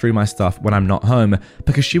she's gone through my stuff when I'm not home,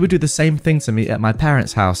 because she would do the same thing to me at my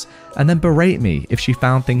parents' house and then berate me if she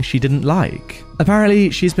found things she didn't like. Apparently,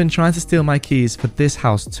 she's been trying to steal my keys for this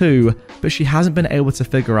house too, but she hasn't been able to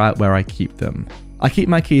figure out where I keep them. I keep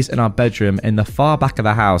my keys in our bedroom in the far back of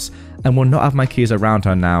the house and will not have my keys around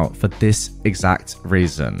her now for this exact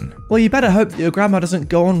reason. Well, you better hope that your grandma doesn't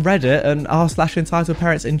go on Reddit and r/entitled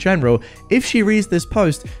parents in general. If she reads this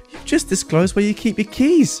post, you just disclose where you keep your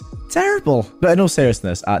keys. Terrible. But in all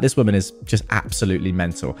seriousness, this woman is just absolutely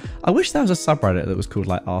mental. I wish there was a subreddit that was called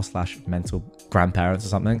like r/mental grandparents or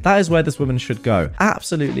something. That is where this woman should go.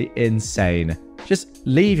 Absolutely insane. Just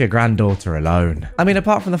leave your granddaughter alone. I mean,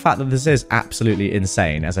 apart from the fact that this is absolutely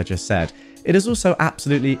insane, as I just said, it is also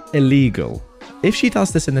absolutely illegal. If she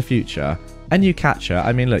does this in the future and you catch her,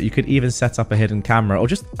 I mean, look, you could even set up a hidden camera or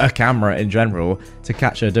just a camera in general to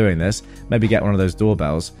catch her doing this. Maybe get one of those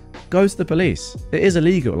doorbells. Go to the police. It is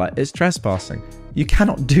illegal. Like, it's trespassing. You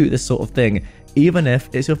cannot do this sort of thing, even if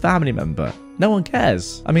it's your family member. No one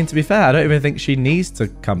cares. I mean, to be fair, I don't even think she needs to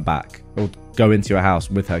come back or go into your house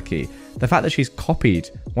with her key. The fact that she's copied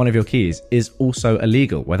one of your keys is also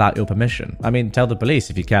illegal without your permission. I mean, tell the police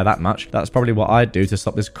if you care that much. That's probably what I'd do to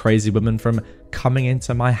stop this crazy woman from coming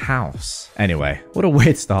into my house. Anyway, what a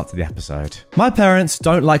weird start to the episode. My parents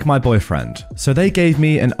don't like my boyfriend, so they gave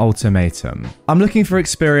me an ultimatum. I'm looking for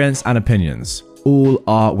experience and opinions. All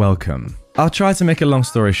are welcome. I'll try to make a long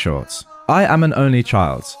story short. I am an only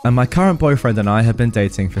child, and my current boyfriend and I have been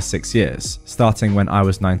dating for 6 years, starting when I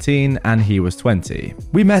was 19 and he was 20.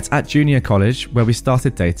 We met at junior college where we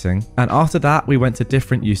started dating, and after that we went to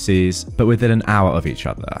different UCs, but within an hour of each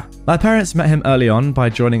other. My parents met him early on by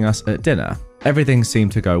joining us at dinner. Everything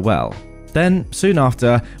seemed to go well. Then, soon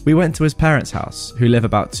after, we went to his parents' house, who live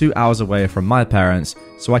about 2 hours away from my parents,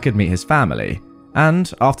 so I could meet his family.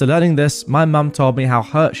 And after learning this, my mum told me how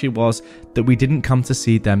hurt she was that we didn't come to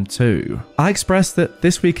see them too. I expressed that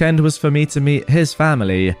this weekend was for me to meet his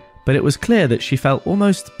family, but it was clear that she felt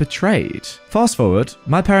almost betrayed. Fast forward,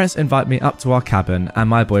 my parents invite me up to our cabin and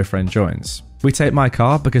my boyfriend joins. We take my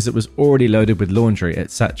car because it was already loaded with laundry,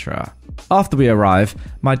 etc. After we arrive,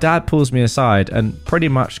 my dad pulls me aside and pretty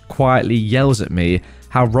much quietly yells at me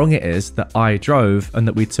how wrong it is that I drove and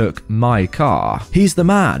that we took my car. He's the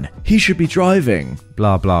man. He should be driving.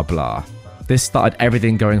 Blah, blah, blah. This started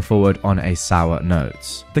everything going forward on a sour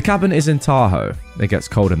note. The cabin is in Tahoe. It gets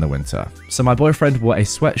cold in the winter. So my boyfriend wore a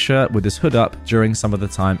sweatshirt with his hood up during some of the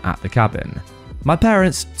time at the cabin. My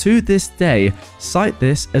parents, to this day, cite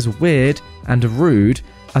this as weird and rude,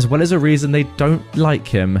 as well as a reason they don't like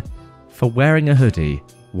him for wearing a hoodie.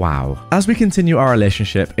 Wow. As we continue our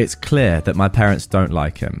relationship, it's clear that my parents don't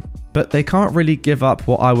like him, but they can't really give up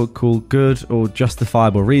what I would call good or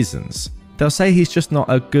justifiable reasons. They'll say he's just not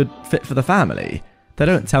a good fit for the family. They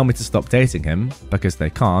don't tell me to stop dating him, because they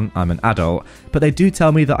can't, I'm an adult, but they do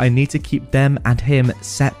tell me that I need to keep them and him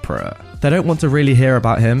separate. They don't want to really hear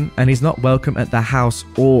about him, and he's not welcome at their house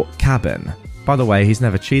or cabin. By the way, he's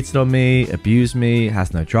never cheated on me, abused me,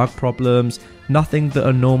 has no drug problems, nothing that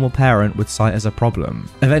a normal parent would cite as a problem.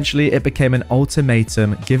 Eventually, it became an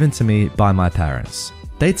ultimatum given to me by my parents.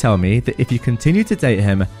 They tell me that if you continue to date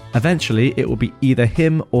him, eventually it will be either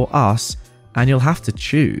him or us, and you'll have to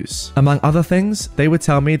choose. Among other things, they would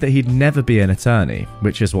tell me that he'd never be an attorney,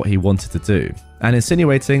 which is what he wanted to do, and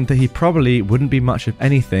insinuating that he probably wouldn't be much of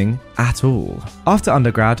anything at all. After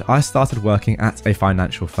undergrad, I started working at a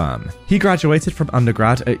financial firm. He graduated from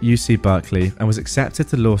undergrad at UC Berkeley and was accepted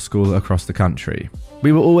to law school across the country.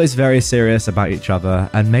 We were always very serious about each other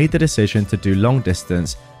and made the decision to do long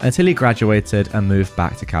distance until he graduated and moved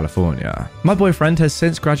back to California. My boyfriend has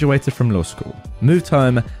since graduated from law school, moved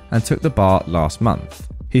home and took the bar last month.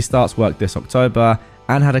 He starts work this October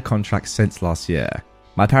and had a contract since last year.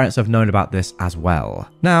 My parents have known about this as well.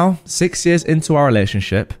 Now, 6 years into our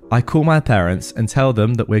relationship, I call my parents and tell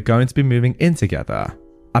them that we're going to be moving in together.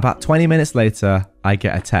 About 20 minutes later, I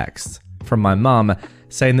get a text from my mum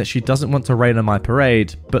saying that she doesn't want to rain on my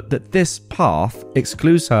parade, but that this path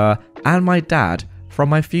excludes her and my dad from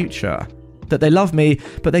my future. That they love me,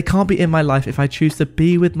 but they can't be in my life if I choose to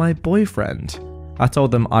be with my boyfriend. I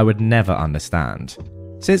told them I would never understand.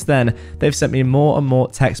 Since then, they've sent me more and more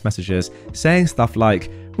text messages saying stuff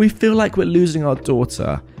like, "We feel like we're losing our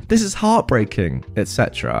daughter. This is heartbreaking,"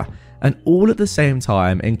 etc. And all at the same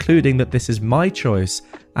time, including that this is my choice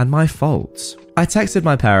and my fault. I texted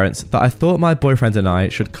my parents that I thought my boyfriend and I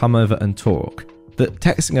should come over and talk. That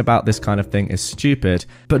texting about this kind of thing is stupid,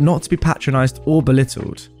 but not to be patronised or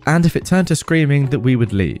belittled. And if it turned to screaming, that we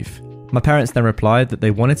would leave. My parents then replied that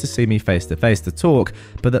they wanted to see me face to face to talk,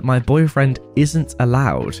 but that my boyfriend isn't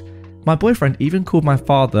allowed. My boyfriend even called my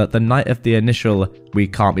father the night of the initial "we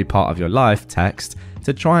can't be part of your life" text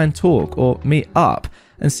to try and talk or meet up,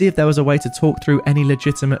 and see if there was a way to talk through any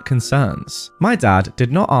legitimate concerns. My dad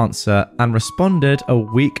did not answer and responded a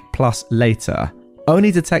week plus later,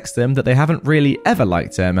 only to text him that they haven't really ever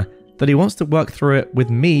liked him, that he wants to work through it with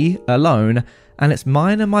me alone, and it's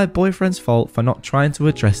mine and my boyfriend's fault for not trying to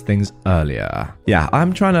address things earlier. Yeah,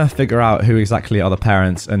 I'm trying to figure out who exactly are the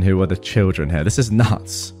parents and who are the children here. This is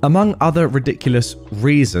nuts. Among other ridiculous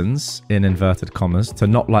reasons, in inverted commas, to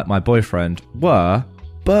not like my boyfriend were,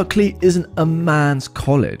 Berkeley isn't a man's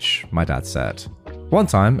college, my dad said. One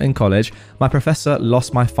time in college, my professor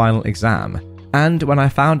lost my final exam. And when I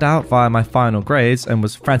found out via my final grades and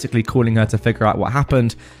was frantically calling her to figure out what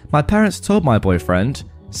happened, my parents told my boyfriend,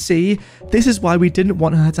 "See, this is why we didn't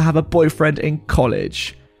want her to have a boyfriend in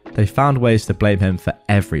college." They found ways to blame him for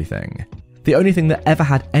everything. The only thing that ever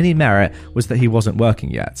had any merit was that he wasn't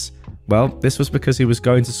working yet. Well, this was because he was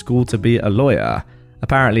going to school to be a lawyer.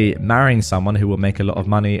 Apparently, marrying someone who will make a lot of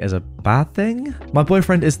money is a bad thing? My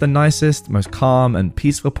boyfriend is the nicest, most calm and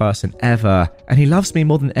peaceful person ever, and he loves me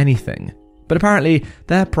more than anything. But apparently,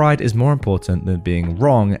 their pride is more important than being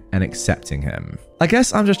wrong and accepting him. I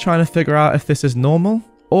guess I'm just trying to figure out if this is normal,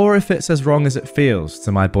 or if it's as wrong as it feels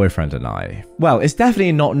to my boyfriend and I. Well, it's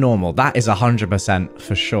definitely not normal. That is 100%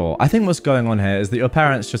 for sure. I think what's going on here is that your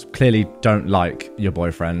parents just clearly don't like your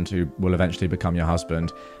boyfriend, who will eventually become your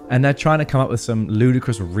husband, and they're trying to come up with some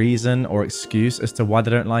ludicrous reason or excuse as to why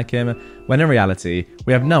they don't like him, when in reality,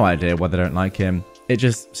 we have no idea why they don't like him. It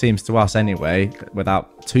just seems to us anyway,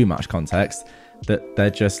 without too much context, that they're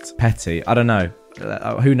just petty. I don't know.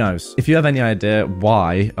 Who knows? If you have any idea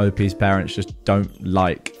why OP's parents just don't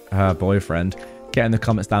like her boyfriend, get in the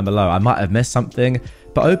comments down below. I might have missed something,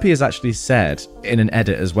 but OP has actually said in an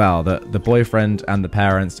edit as well that the boyfriend and the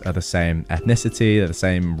parents are the same ethnicity, they're the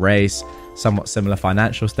same race, somewhat similar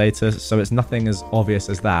financial status, so it's nothing as obvious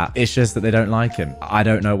as that. It's just that they don't like him. I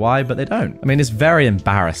don't know why, but they don't. I mean, it's very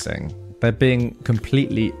embarrassing. They're being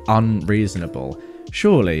completely unreasonable.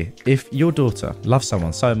 Surely, if your daughter loves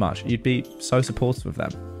someone so much, you'd be so supportive of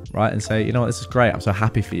them, right? And say, you know what, this is great. I'm so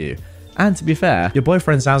happy for you. And to be fair, your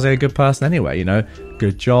boyfriend sounds like a good person anyway, you know?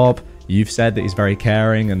 Good job. You've said that he's very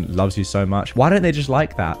caring and loves you so much. Why don't they just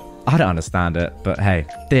like that? I don't understand it, but hey,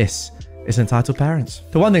 this is Entitled Parents.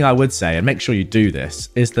 The one thing I would say, and make sure you do this,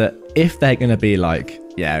 is that if they're going to be like,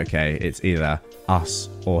 yeah, okay, it's either us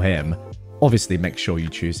or him, obviously make sure you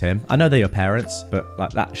choose him. I know they're your parents, but like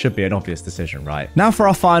that should be an obvious decision, right? Now for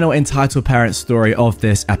our final Entitled Parents story of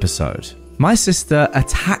this episode. My sister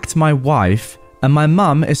attacked my wife, and my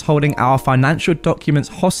mum is holding our financial documents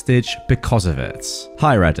hostage because of it.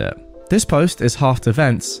 Hi Reddit. This post is half to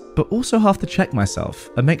vent, but also half to check myself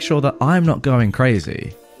and make sure that I'm not going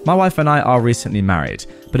crazy. My wife and I are recently married,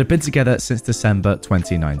 but have been together since December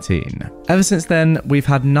 2019. Ever since then, we've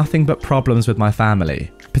had nothing but problems with my family,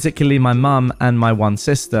 particularly my mum and my one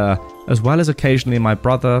sister, as well as occasionally my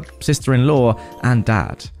brother, sister-in-law, and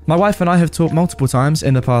dad. My wife and I have talked multiple times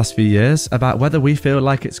in the past few years about whether we feel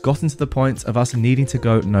like it's gotten to the point of us needing to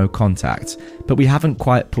go no contact, but we haven't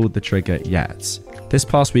quite pulled the trigger yet. This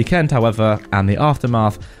past weekend, however, and the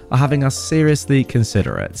aftermath are having us seriously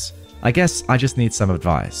consider it. I guess I just need some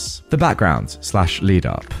advice. The background/lead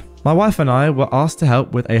up. My wife and I were asked to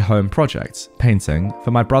help with a home project, painting, for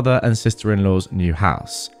my brother and sister-in-law's new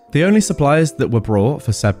house. The only supplies that were brought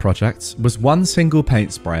for said project was one single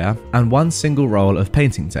paint sprayer and one single roll of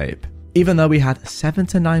painting tape, even though we had 7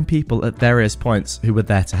 to 9 people at various points who were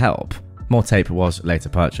there to help. More tape was later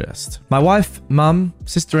purchased. My wife, mum,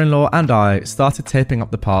 sister-in-law and I started taping up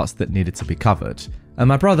the parts that needed to be covered, and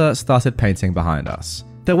my brother started painting behind us.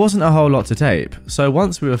 There wasn't a whole lot to tape, so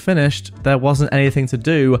once we were finished, there wasn't anything to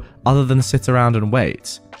do other than sit around and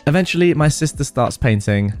wait. Eventually, my sister starts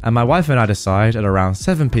painting, and my wife and I decide at around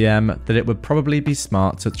 7 PM that it would probably be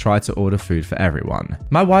smart to try to order food for everyone.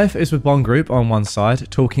 My wife is with one group on one side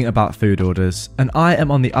talking about food orders, and I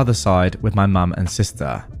am on the other side with my mum and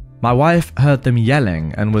sister. My wife heard them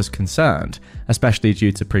yelling and was concerned, especially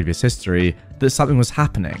due to previous history, that something was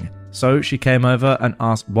happening, so she came over and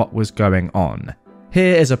asked what was going on.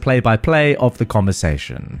 Here is a play-by-play of the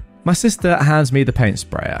conversation. My sister hands me the paint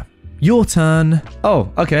sprayer. Your turn. Oh,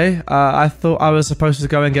 okay. I thought I was supposed to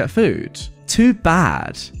go and get food. Too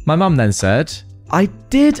bad. My mum then said, I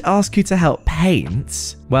did ask you to help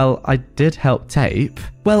paint. Well, I did help tape.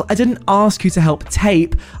 Well, I didn't ask you to help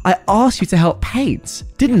tape. I asked you to help paint,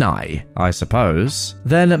 didn't I? I suppose.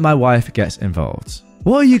 Then my wife gets involved.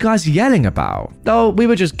 What are you guys yelling about? Oh, we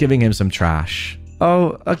were just giving him some trash.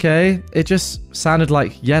 Oh, okay. It just sounded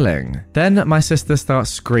like yelling. Then my sister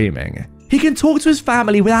starts screaming. He can talk to his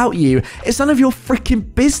family without you. It's none of your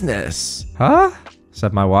freaking business. Huh?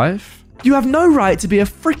 Said my wife. You have no right to be a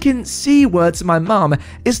freaking C-word to my mum.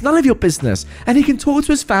 It's none of your business, and he can talk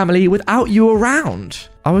to his family without you around.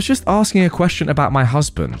 I was just asking a question about my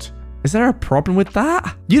husband. Is there a problem with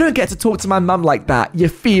that? You don't get to talk to my mum like that, you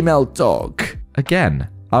female dog. Again,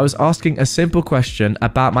 I was asking a simple question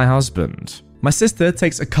about my husband. My sister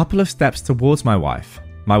takes a couple of steps towards my wife.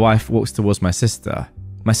 My wife walks towards my sister.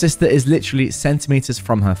 My sister is literally centimeters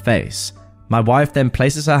from her face. My wife then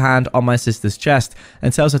places her hand on my sister's chest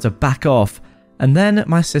and tells her to back off, and then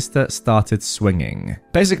my sister started swinging.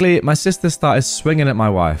 Basically, my sister started swinging at my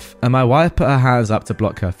wife, and my wife put her hands up to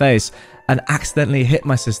block her face and accidentally hit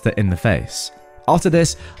my sister in the face. After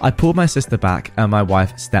this, I pulled my sister back and my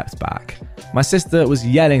wife stepped back. My sister was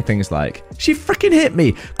yelling things like, "She freaking hit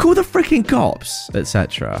me! Call the freaking cops!"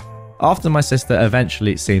 etc. After my sister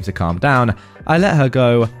eventually seemed to calm down, I let her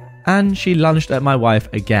go, and she lunged at my wife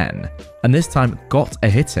again, and this time got a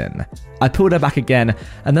hit in. I pulled her back again,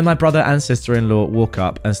 and then my brother and sister-in-law walk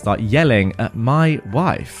up and start yelling at my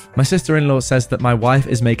wife. My sister-in-law says that my wife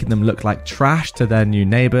is making them look like trash to their new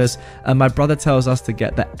neighbors, and my brother tells us to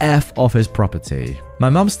get the F off his property.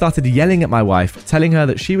 My mum started yelling at my wife, telling her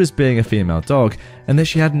that she was being a female dog, and that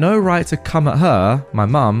she had no right to come at her, my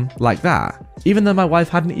mum, like that, even though my wife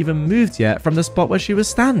hadn't even moved yet from the spot where she was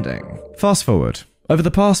standing. Fast forward. Over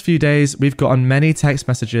the past few days, we've gotten many text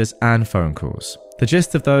messages and phone calls. The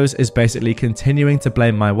gist of those is basically continuing to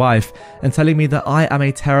blame my wife and telling me that I am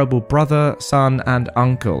a terrible brother, son, and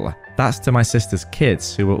uncle. That's to my sister's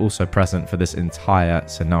kids, who were also present for this entire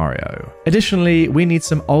scenario. Additionally, we need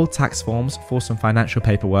some old tax forms for some financial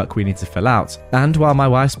paperwork we need to fill out. And while my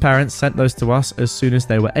wife's parents sent those to us as soon as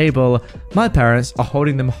they were able, my parents are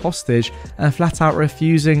holding them hostage and flat out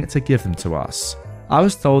refusing to give them to us. I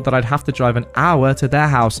was told that I'd have to drive an hour to their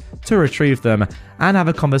house to retrieve them and have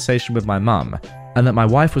a conversation with my mum, and that my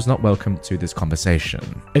wife was not welcome to this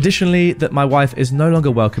conversation. Additionally, that my wife is no longer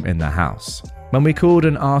welcome in their house. When we called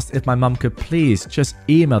and asked if my mum could please just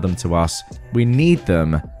email them to us, we need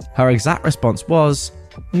them, her exact response was,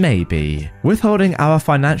 maybe. Withholding our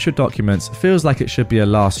financial documents feels like it should be a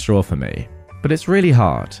last straw for me, but it's really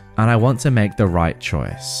hard, and I want to make the right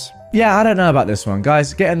choice. Yeah, I don't know about this one.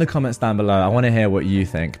 Guys, get in the comments down below. I want to hear what you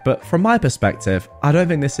think. But from my perspective, I don't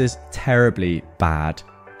think this is terribly bad.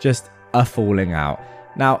 Just a falling out.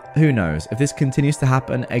 Now, who knows? If this continues to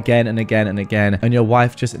happen again and again and again, and your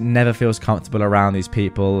wife just never feels comfortable around these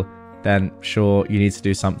people, then sure, you need to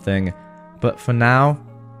do something. But for now,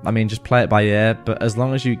 I mean, just play it by ear. But as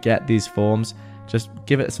long as you get these forms, just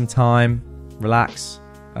give it some time, relax,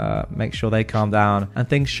 make sure they calm down, and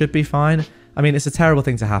things should be fine. I mean, it's a terrible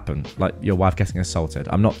thing to happen, like your wife getting assaulted.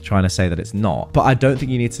 I'm not trying to say that it's not, but I don't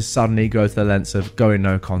think you need to suddenly go to the lengths of going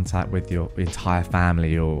no contact with your entire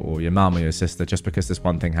family or your mum or your sister just because this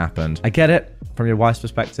one thing happened. I get it from your wife's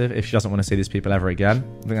perspective. If she doesn't want to see these people ever again,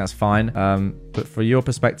 I think that's fine. But for your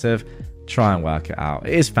perspective, try and work it out.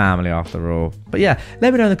 It is family after all. But yeah,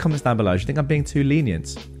 let me know in the comments down below. Do you think I'm being too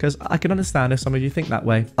lenient? Because I can understand if some of you think that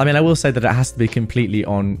way. I mean, I will say that it has to be completely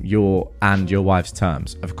on your and your wife's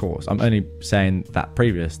terms, of course. I'm only saying that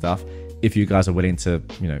previous stuff if you guys are willing to,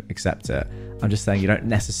 accept it. I'm just saying you don't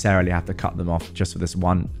necessarily have to cut them off just for this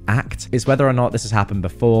one act. It's whether or not this has happened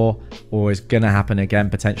before or is going to happen again,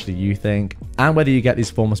 potentially, you think, and whether you get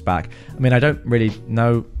these forms back. I mean, I don't really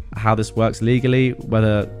know how this works legally,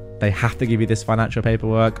 whether they have to give you this financial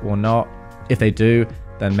paperwork or not. If they do,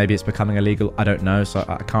 then maybe it's becoming illegal. I don't know, so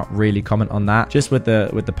I can't really comment on that. Just with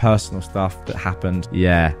the personal stuff that happened,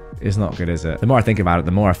 yeah, it's not good, is it? The more I think about it,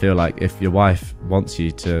 the more I feel like if your wife wants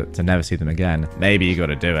you to never see them again, maybe you got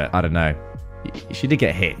to do it. I don't know. She did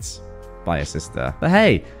get hit by her sister, but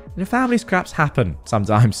hey, family scraps happen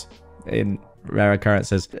sometimes in rare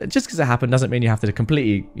occurrences. Just because it happened doesn't mean you have to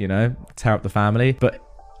completely, tear up the family. But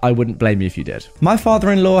I wouldn't blame you if you did. My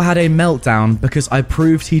father-in-law had a meltdown because I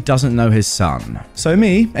proved he doesn't know his son. So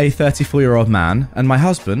me, a 34-year-old man, and my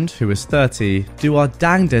husband, who is 30, do our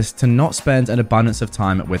dangdest to not spend an abundance of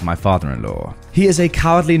time with my father-in-law. He is a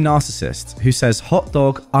cowardly narcissist who says hot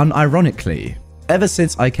dog unironically. Ever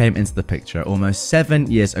since I came into the picture almost 7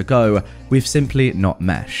 years ago, we've simply not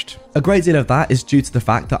meshed. A great deal of that is due to the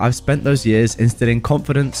fact that I've spent those years instilling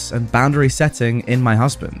confidence and boundary setting in my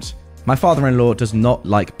husband. My father-in-law does not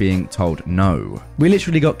like being told no. We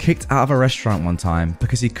literally got kicked out of a restaurant one time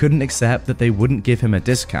because he couldn't accept that they wouldn't give him a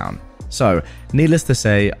discount. So, needless to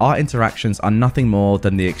say, our interactions are nothing more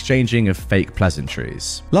than the exchanging of fake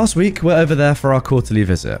pleasantries. Last week, we're over there for our quarterly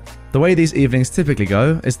visit. The way these evenings typically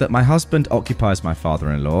go is that my husband occupies my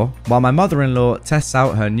father-in-law, while my mother-in-law tests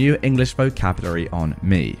out her new English vocabulary on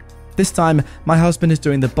me. This time, my husband is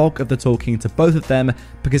doing the bulk of the talking to both of them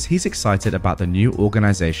because he's excited about the new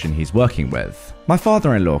organization he's working with. My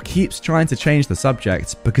father-in-law keeps trying to change the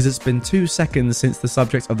subject because it's been 2 seconds since the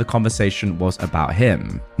subject of the conversation was about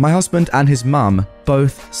him. My husband and his mum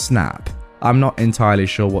both snap. I'm not entirely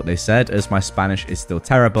sure what they said as my Spanish is still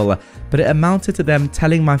terrible, but it amounted to them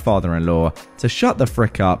telling my father-in-law to shut the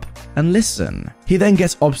frick up and listen. He then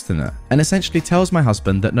gets obstinate and essentially tells my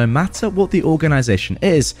husband that no matter what the organization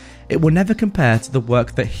is, it will never compare to the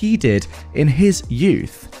work that he did in his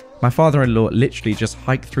youth. My father-in-law literally just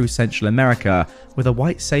hiked through Central America with a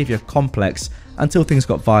white savior complex until things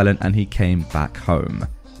got violent and he came back home.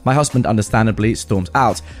 My husband understandably storms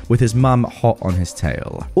out with his mum hot on his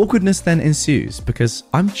tail. Awkwardness then ensues because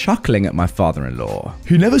I'm chuckling at my father-in-law.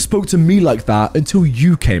 "He never spoke to me like that until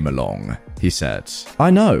you came along," he said. "I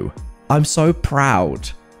know. I'm so proud,"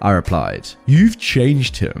 I replied. "You've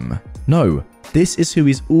changed him." "No, this is who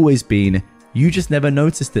he's always been. You just never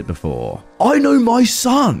noticed it before." "I know my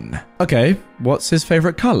son." "Okay, what's his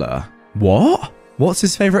favorite color?" "What? What's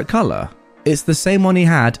his favorite color?" "It's the same one he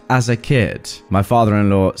had as a kid." My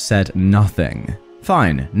father-in-law said nothing.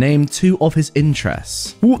 "Fine, name 2 of his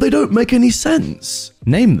interests." "Well, they don't make any sense."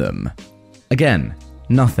 "Name them." Again,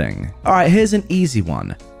 nothing. "Alright, here's an easy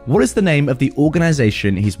one. What is the name of the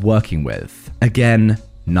organization he's working with?" Again,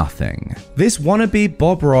 nothing. This wannabe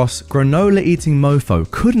Bob Ross granola-eating mofo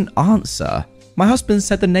couldn't answer. My husband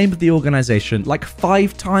said the name of the organization like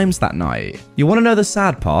 5 times that night. "You want to know the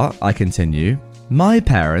sad part?" I continue. "My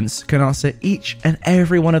parents can answer each and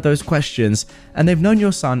every one of those questions, and they've known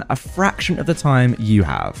your son a fraction of the time you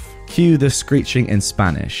have." Cue the screeching in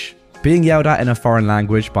Spanish. Being yelled at in a foreign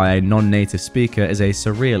language by a non-native speaker is a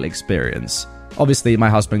surreal experience. Obviously, my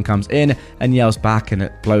husband comes in and yells back and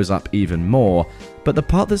it blows up even more, but the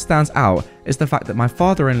part that stands out is the fact that my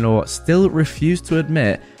father-in-law still refused to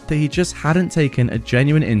admit that he just hadn't taken a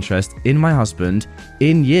genuine interest in my husband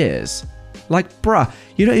in years. Like, bruh,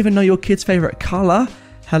 you don't even know your kid's favorite color?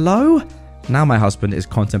 Hello? Now my husband is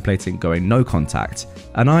contemplating going no contact,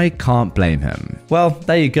 and I can't blame him. Well,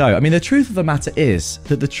 there you go. I mean, the truth of the matter is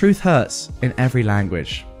that the truth hurts in every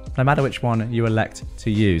language, no matter which one you elect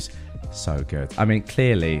to use. So good. I mean,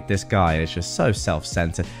 clearly, this guy is just so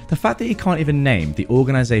self-centered. The fact that he can't even name the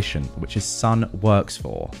organization which his son works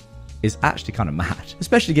for is actually kind of mad,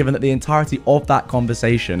 especially given that the entirety of that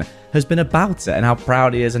conversation has been about it and how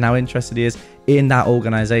proud he is and how interested he is in that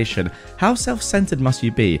organization. How self-centered must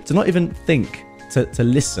you be to not even think to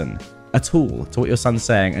listen at all to what your son's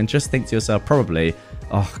saying and just think to yourself probably,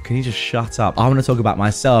 "Oh, can you just shut up? I want to talk about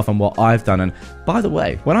myself and what I've done." And by the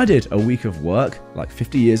way, when I did a week of work, like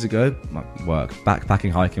 50 years ago,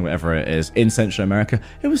 backpacking, hiking, whatever it is, in Central America,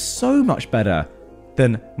 it was so much better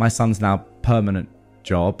than my son's now permanent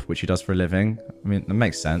job, which he does for a living. I mean, that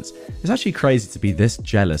makes sense. It's actually crazy to be this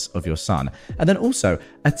jealous of your son and then also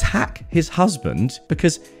attack his husband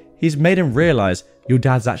because he's made him realize your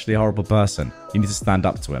dad's actually a horrible person. You need to stand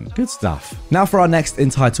up to him. Good stuff. Now for our next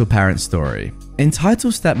entitled parent story.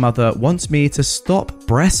 Entitled stepmother wants me to stop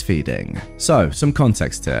breastfeeding. So, some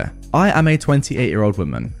context here. I am a 28-year-old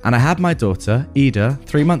woman and I had my daughter, Ida,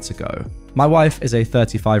 3 months ago. My wife is a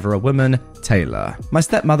 35-year-old woman, Taylor. My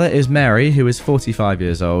stepmother is Mary, who is 45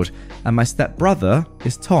 years old, and my stepbrother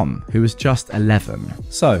is Tom, who is just 11.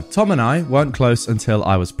 So, Tom and I weren't close until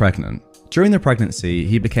I was pregnant. During the pregnancy,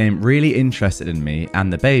 he became really interested in me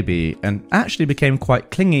and the baby, and actually became quite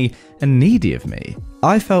clingy and needy of me.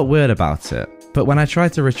 I felt weird about it. But when I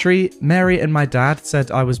tried to retreat, Mary and my dad said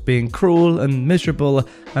I was being cruel and miserable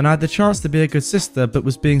and I had the chance to be a good sister but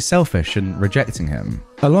was being selfish and rejecting him.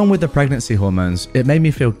 Along with the pregnancy hormones, it made me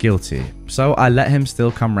feel guilty, so I let him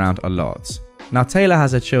still come round a lot. Now Taylor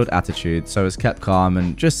has a chilled attitude, so has kept calm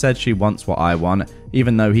and just said she wants what I want,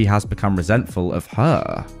 even though he has become resentful of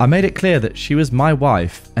her. I made it clear that she was my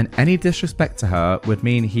wife and any disrespect to her would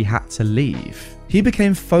mean he had to leave. He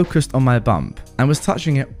became focused on my bump and was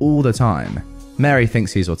touching it all the time. Mary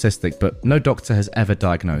thinks he's autistic, but no doctor has ever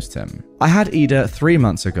diagnosed him. I had Ida 3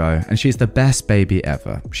 months ago, and she's the best baby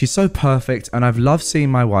ever. She's so perfect, and I've loved seeing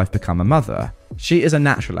my wife become a mother. She is a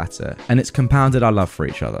natural at it, and it's compounded our love for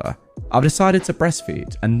each other. I've decided to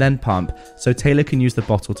breastfeed and then pump, so Taylor can use the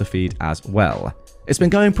bottle to feed as well. It's been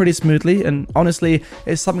going pretty smoothly, and honestly,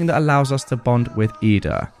 it's something that allows us to bond with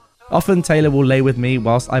Ida. Often Taylor will lay with me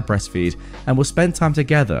whilst I breastfeed and we'll spend time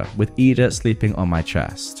together with Ida sleeping on my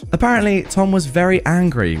chest. Apparently, Tom was very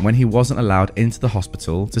angry when he wasn't allowed into the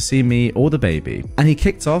hospital to see me or the baby, and he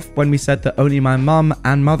kicked off when we said that only my mum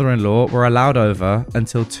and mother-in-law were allowed over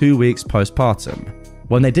until 2 weeks postpartum.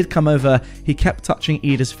 When they did come over, he kept touching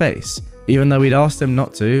Ida's face, even though we'd asked him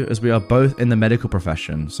not to, as we are both in the medical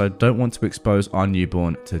profession, so don't want to expose our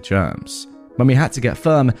newborn to germs. When we had to get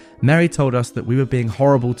firm, Mary told us that we were being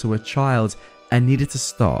horrible to a child and needed to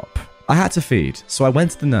stop. I had to feed, so I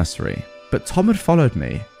went to the nursery, but Tom had followed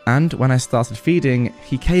me, and when I started feeding,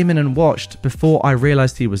 he came in and watched before I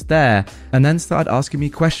realized he was there, and then started asking me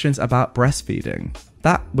questions about breastfeeding.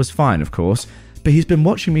 That was fine, of course, but he's been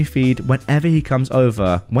watching me feed whenever he comes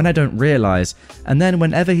over, when I don't realize, and then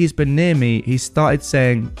whenever he's been near me, he started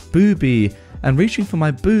saying "booby" and reaching for my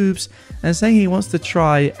boobs and saying he wants to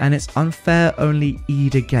try, and it's unfair, only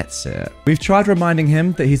Ida gets it. We've tried reminding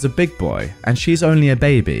him that he's a big boy and she's only a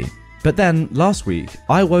baby. But then, last week,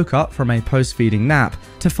 I woke up from a post-feeding nap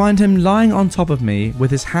to find him lying on top of me with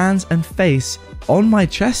his hands and face on my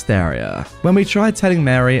chest area. When we tried telling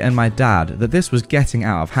Mary and my dad that this was getting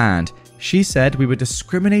out of hand, she said we were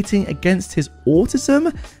discriminating against his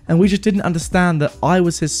autism and we just didn't understand that I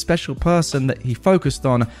was his special person that he focused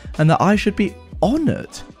on and that I should be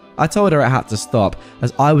honored. I told her I had to stop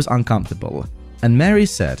as I was uncomfortable. And Mary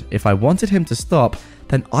said if I wanted him to stop,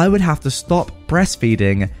 then I would have to stop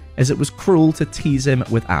breastfeeding as it was cruel to tease him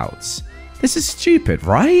without. This is stupid,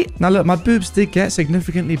 right? Now look, my boobs did get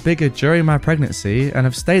significantly bigger during my pregnancy and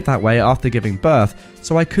have stayed that way after giving birth,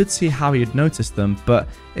 so I could see how he'd noticed them, but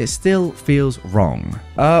it still feels wrong.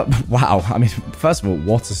 Wow, I mean, first of all,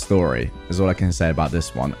 what a story is all I can say about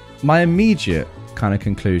this one. My immediate kind of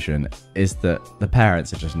conclusion is that the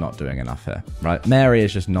parents are just not doing enough here, right? Mary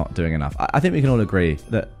is just not doing enough. I think we can all agree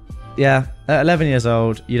that yeah, at 11 years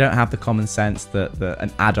old, you don't have the common sense that an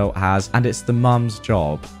adult has, and it's the mum's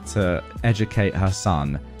job to educate her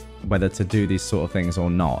son whether to do these sort of things or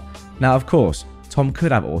not. Now, of course, Tom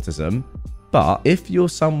could have autism, but if you're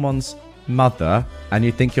someone's mother and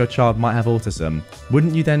you think your child might have autism,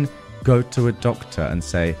 wouldn't you then go to a doctor and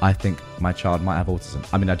say, I think my child might have autism?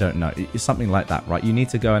 I mean, I don't know. It's something like that, right? You need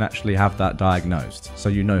to go and actually have that diagnosed so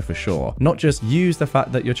you know for sure. Not just use the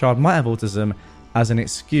fact that your child might have autism as an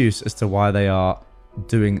excuse as to why they are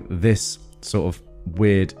doing this sort of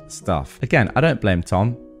weird stuff. Again, I don't blame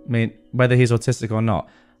Tom. I mean, whether he's autistic or not,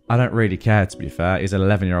 I don't really care, to be fair. He's an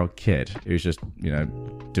 11-year-old kid who's just,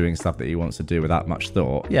 doing stuff that he wants to do without much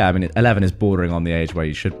thought. Yeah, I mean, 11 is bordering on the age where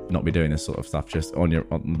you should not be doing this sort of stuff just on the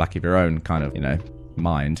back of your own kind of,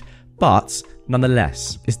 mind. But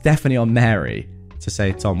nonetheless, it's definitely on Mary to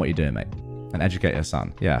say, Tom, what are you doing, mate? And educate her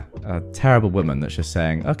son. Yeah, a terrible woman that's just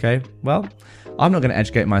saying, okay, well, I'm not going to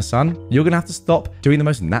educate my son. You're going to have to stop doing the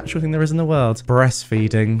most natural thing there is in the world,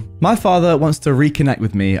 breastfeeding. My father wants to reconnect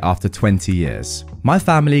with me after 20 years. My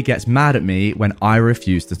family gets mad at me when I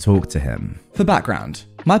refuse to talk to him. For background,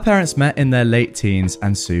 my parents met in their late teens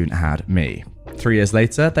and soon had me. 3 years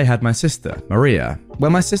later, they had my sister, Maria.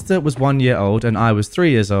 When my sister was 1 year old and I was 3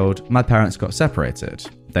 years old, my parents got separated.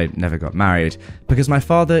 They never got married because my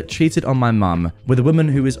father cheated on my mum with a woman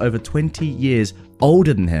who is over 20 years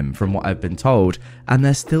older than him from what I've been told, and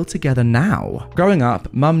they're still together now. Growing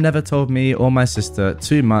up, mum never told me or my sister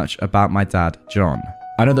too much about my dad, John.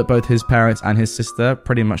 I know that both his parents and his sister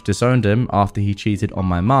pretty much disowned him after he cheated on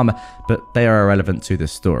my mum, but they are irrelevant to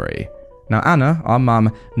this story. Now Anna, our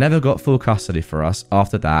mum, never got full custody for us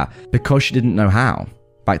after that because she didn't know how.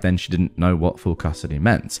 Back then she didn't know what full custody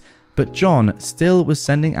meant. But John still was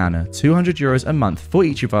sending Anna €200 a month for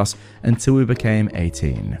each of us until we became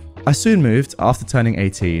 18. I soon moved after turning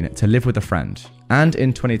 18 to live with a friend, and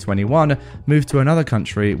in 2021 moved to another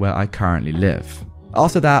country where I currently live.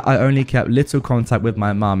 After that, I only kept little contact with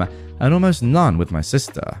my mum and almost none with my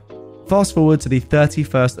sister. Fast forward to the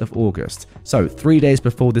 31st of August, so 3 days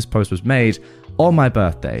before this post was made, on my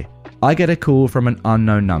birthday, I get a call from an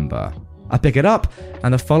unknown number. I pick it up,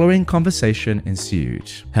 and the following conversation ensued.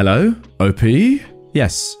 Hello? OP?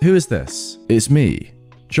 Yes, who is this? It's me,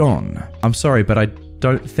 John. I'm sorry, but I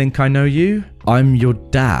don't think I know you. I'm your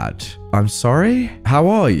dad. I'm sorry? How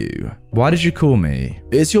are you? Why did you call me?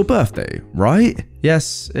 It's your birthday, right?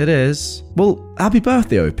 Yes, it is. Well, happy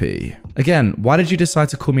birthday, OP. Again, why did you decide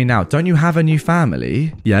to call me now? Don't you have a new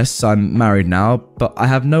family? Yes, I'm married now, but I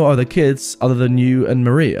have no other kids other than you and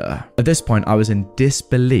Maria. At this point, I was in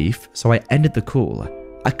disbelief, so I ended the call.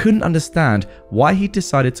 I couldn't understand why he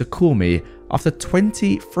decided to call me after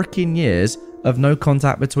 20 freaking years of no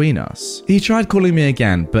contact between us. He tried calling me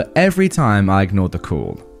again, but every time I ignored the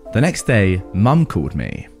call. The next day, Mum called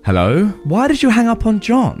me. Hello? Why did you hang up on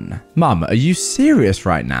John? Mum, are you serious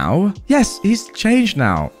right now? Yes, he's changed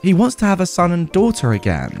now. He wants to have a son and daughter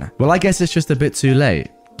again. Well, I guess it's just a bit too late,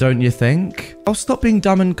 don't you think? Oh, stop being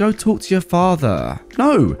dumb and go talk to your father.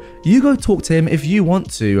 No, you go talk to him if you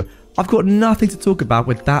want to. I've got nothing to talk about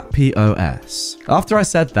with that POS. After I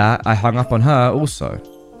said that, I hung up on her also.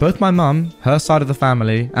 Both my mum, her side of the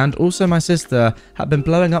family, and also my sister have been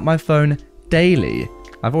blowing up my phone daily.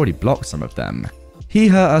 I've already blocked some of them. He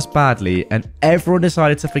hurt us badly and everyone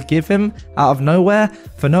decided to forgive him out of nowhere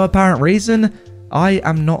for no apparent reason. I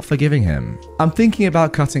am not forgiving him. I'm thinking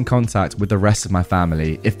about cutting contact with the rest of my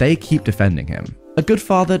family if they keep defending him. A good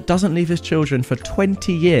father doesn't leave his children for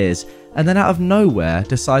 20 years and then out of nowhere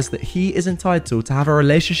decides that he is entitled to have a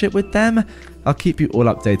relationship with them. I'll keep you all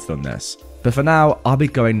updated on this. But for now, I'll be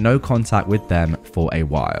going no contact with them for a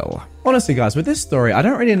while. Honestly, guys, with this story, I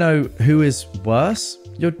don't really know who is worse.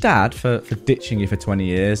 Your dad for ditching you for 20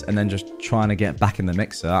 years and then just trying to get back in the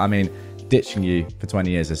mixer. I mean, ditching you for 20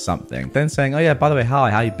 years is something. Then saying, oh yeah, by the way, hi,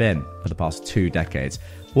 how you been for the past 2 decades?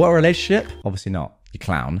 What a relationship? Obviously not, you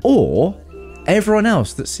clown. Or everyone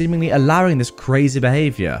else that's seemingly allowing this crazy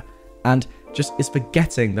behavior and just is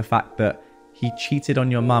forgetting the fact that he cheated on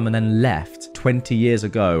your mum and then left 20 years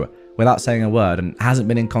ago without saying a word and hasn't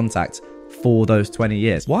been in contact for those 20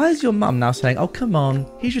 years. Why is your mum now saying, oh, come on,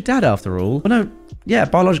 he's your dad after all? Well, no, yeah,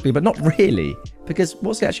 biologically, but not really. Because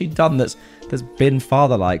what's he actually done that's been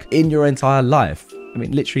father-like in your entire life? I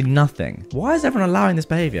mean, literally nothing. Why is everyone allowing this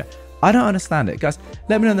behavior? I don't understand it. Guys,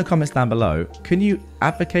 let me know in the comments down below. Can you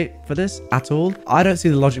advocate for this at all? I don't see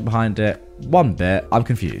the logic behind it one bit. I'm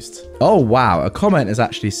confused. Oh, wow. A comment has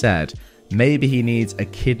actually said, maybe he needs a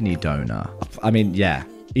kidney donor. I mean, yeah,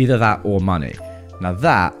 either that or money. Now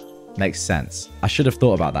that makes sense. I should have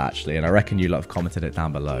thought about that actually, and I reckon you lot have commented it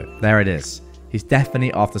down below. There it is. He's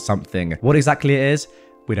definitely after something. What exactly it is,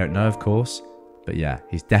 we don't know, of course. But yeah,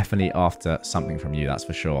 he's definitely after something from you, that's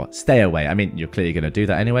for sure. Stay away. I mean, you're clearly going to do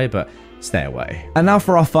that anyway, but stay away. And now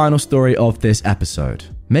for our final story of this episode.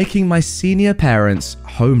 Making my senior parents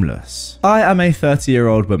homeless. I am a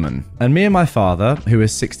 30-year-old woman, and me and my father, who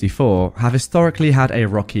is 64, have historically had a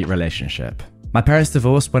rocky relationship. My parents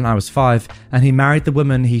divorced when I was 5, and he married the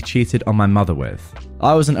woman he cheated on my mother with.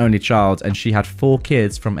 I was an only child, and she had 4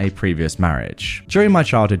 kids from a previous marriage. During my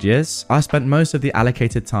childhood years, I spent most of the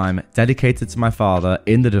allocated time dedicated to my father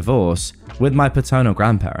in the divorce with my paternal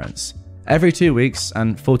grandparents. Every 2 weeks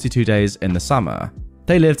and 42 days in the summer,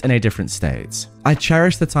 they lived in a different state. I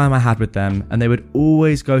cherished the time I had with them, and they would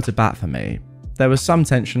always go to bat for me. There was some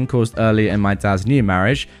tension caused early in my dad's new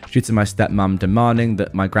marriage due to my stepmom demanding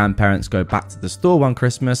that my grandparents go back to the store one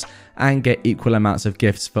Christmas and get equal amounts of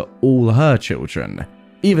gifts for all her children,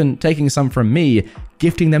 even taking some from me,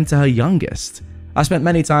 gifting them to her youngest. I spent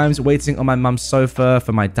many times waiting on my mum's sofa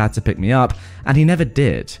for my dad to pick me up, and he never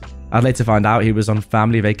did. I'd later find out he was on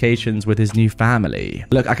family vacations with his new family.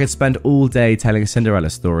 Look, I could spend all day telling Cinderella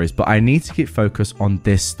stories, but I need to keep focus on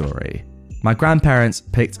this story. My grandparents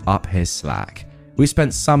picked up his slack. We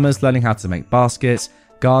spent summers learning how to make baskets,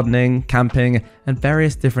 gardening, camping, and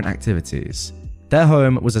various different activities. Their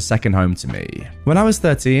home was a second home to me. When I was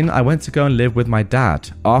 13, I went to go and live with my dad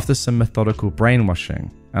after some methodical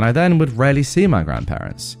brainwashing, and I then would rarely see my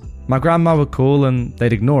grandparents. My grandma would call and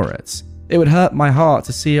they'd ignore it. It would hurt my heart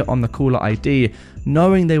to see it on the caller ID,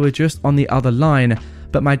 knowing they were just on the other line,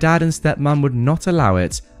 but my dad and stepmom would not allow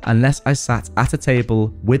it unless I sat at a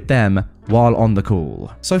table with them while on the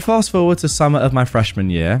call. So fast forward to summer of my freshman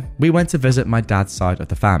year, we went to visit my dad's side of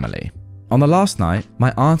the family. On the last night,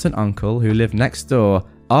 my aunt and uncle who lived next door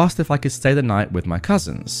asked if I could stay the night with my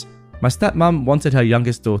cousins. My stepmom wanted her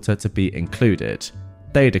youngest daughter to be included.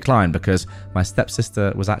 They declined because my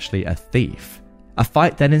stepsister was actually a thief. A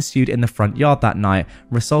fight then ensued in the front yard that night,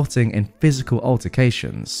 resulting in physical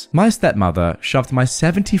altercations. My stepmother shoved my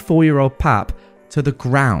 74-year-old pap to the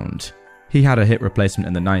ground. He had a hip replacement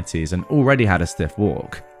in the 90s and already had a stiff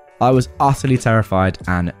walk. I was utterly terrified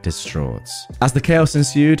and distraught. As the chaos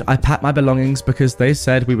ensued, I packed my belongings because they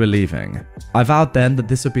said we were leaving. I vowed then that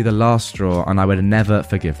this would be the last straw and I would never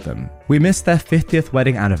forgive them. We missed their 50th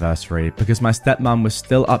wedding anniversary because my stepmom was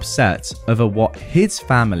still upset over what his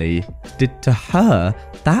family did to her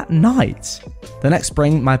that night. The next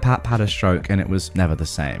spring, my pap had a stroke and it was never the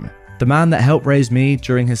same. The man that helped raise me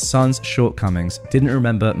during his son's shortcomings didn't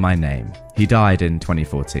remember my name. He died in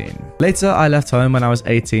 2014. Later, I left home when I was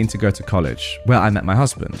 18 to go to college, where I met my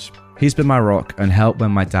husband. He's been my rock and helped when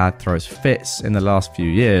my dad throws fits in the last few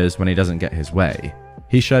years when he doesn't get his way.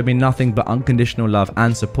 He showed me nothing but unconditional love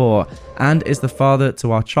and support, and is the father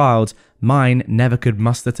to our child mine never could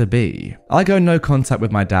muster to be. I go no contact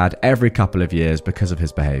with my dad every couple of years because of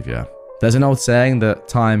his behavior. There's an old saying that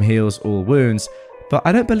time heals all wounds, but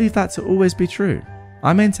I don't believe that to always be true.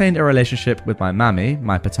 I maintained a relationship with my mammy,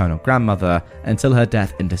 my paternal grandmother, until her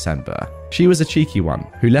death in December. She was a cheeky one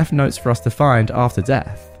who left notes for us to find after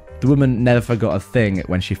death. The woman never forgot a thing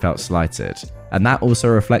when she felt slighted, and that also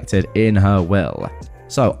reflected in her will.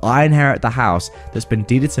 So I inherit the house that's been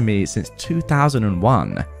deeded to me since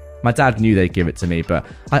 2001. My dad knew they'd give it to me, but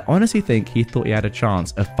I honestly think he thought he had a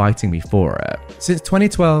chance of fighting me for it. Since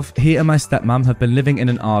 2012, he and my stepmom have been living in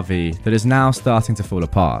an RV that is now starting to fall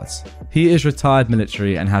apart. He is retired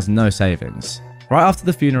military and has no savings. Right after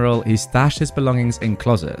the funeral, he stashed his belongings in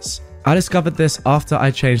closets. I discovered this after I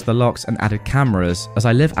changed the locks and added cameras, as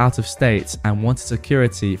I live out of state and wanted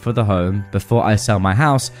security for the home before I sell my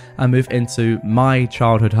house and move into my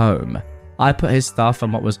childhood home. I put his stuff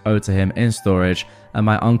and what was owed to him in storage, and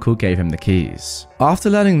my uncle gave him the keys. After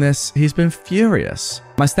learning this, he's been furious.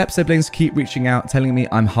 My step-siblings keep reaching out telling me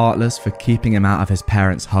I'm heartless for keeping him out of his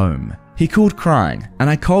parents' home. He called crying, and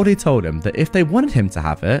I coldly told him that if they wanted him to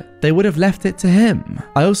have it, they would have left it to him.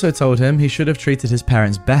 I also told him he should have treated his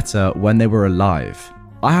parents better when they were alive.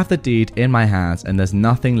 I have the deed in my hands and there's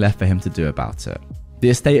nothing left for him to do about it. The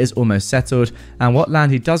estate is almost settled, and what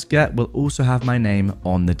land he does get will also have my name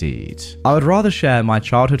on the deed. I would rather share my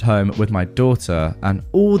childhood home with my daughter and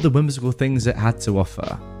all the whimsical things it had to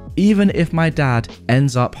offer, even if my dad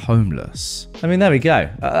ends up homeless. I mean, there we go.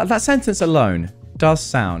 That sentence alone does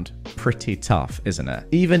sound pretty tough, isn't it?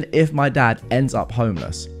 Even if my dad ends up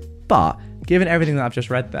homeless. But given everything that I've just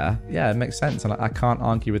read there, yeah, it makes sense, and I can't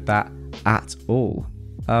argue with that at all.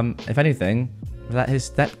 If anything, let his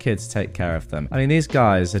stepkids take care of them. I mean, these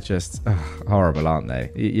guys are just horrible, aren't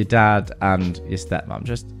they? Your dad and your stepmom.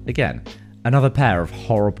 Just, again, another pair of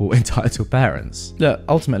horrible entitled parents. Look,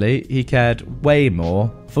 ultimately, he cared way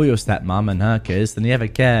more for your stepmom and her kids than he ever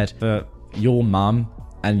cared for your mum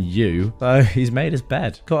and you. So he's made his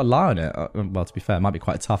bed. Got to lie on it. Well, to be fair, it might be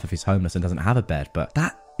quite tough if he's homeless and doesn't have a bed, but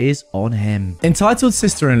that is on him. Entitled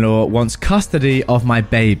sister-in-law wants custody of my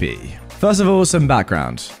baby. First of all, some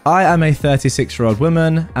background. I am a 36-year-old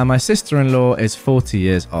woman and my sister-in-law is 40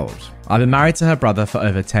 years old. I've been married to her brother for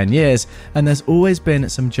over 10 years and there's always been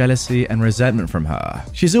some jealousy and resentment from her.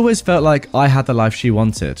 She's always felt like I had the life she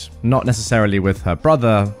wanted, not necessarily with her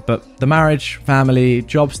brother, but the marriage, family,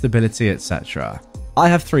 job stability, etc. I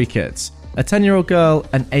have 3 kids, a 10-year-old girl,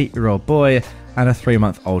 an 8-year-old boy, and a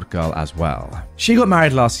 3-month-old girl as well. She got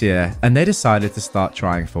married last year and they decided to start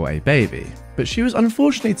trying for a baby. But she was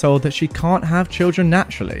unfortunately told that she can't have children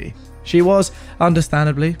naturally. She was,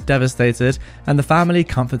 understandably, devastated, and the family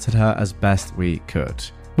comforted her as best we could.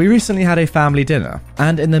 We recently had a family dinner,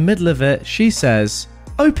 and in the middle of it, she says,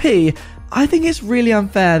 "OP, I think it's really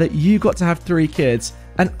unfair that you got to have 3 kids,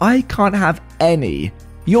 and I can't have any.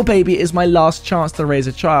 Your baby is my last chance to raise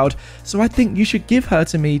a child, so I think you should give her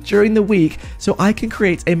to me during the week so I can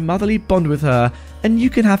create a motherly bond with her and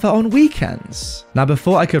you can have her on weekends." Now,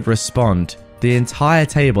 before I could respond, the entire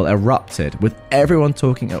table erupted with everyone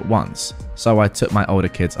talking at once, so I took my older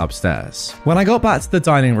kids upstairs. When I got back to the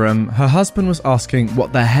dining room, her husband was asking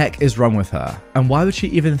what the heck is wrong with her and why would she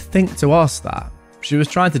even think to ask that. She was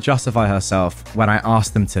trying to justify herself when I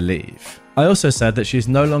asked them to leave. I also said that she's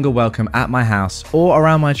no longer welcome at my house or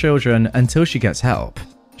around my children until she gets help.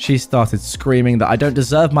 She started screaming that I don't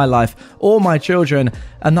deserve my life or my children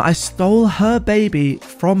and that I stole her baby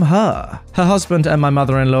from her. Her husband and my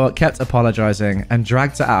mother-in-law kept apologizing and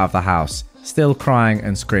dragged her out of the house, still crying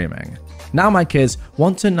and screaming. Now my kids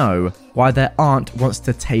want to know why their aunt wants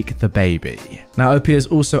to take the baby. Now OP has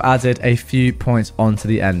also added a few points onto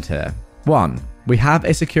the end here. 1. We have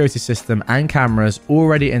a security system and cameras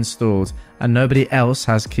already installed and nobody else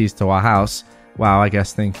has keys to our house. Wow, I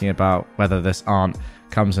guess thinking about whether this aunt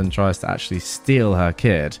comes and tries to actually steal her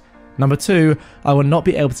kid. Number 2, I will not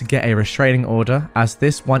be able to get a restraining order as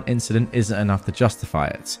this one incident isn't enough to justify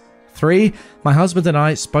it. 3, my husband and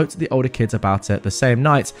I spoke to the older kids about it the same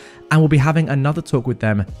night and will be having another talk with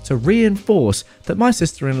them to reinforce that my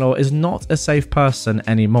sister-in-law is not a safe person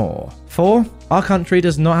anymore. 4, our country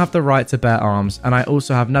does not have the right to bear arms and I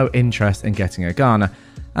also have no interest in getting a gun.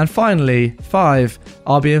 And finally, 5,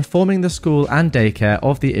 I'll be informing the school and daycare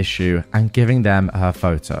of the issue and giving them her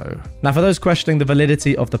photo. Now, for those questioning the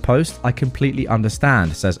validity of the post, I completely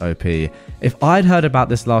understand, says OP. If I'd heard about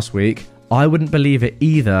this last week, I wouldn't believe it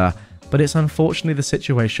either, but it's unfortunately the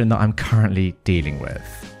situation that I'm currently dealing with.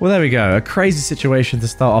 Well, there we go, a crazy situation to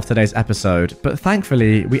start off today's episode, but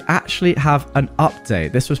thankfully, we actually have an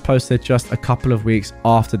update. This was posted just a couple of weeks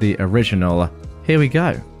after the original. Here we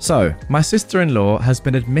go. So, my sister-in-law has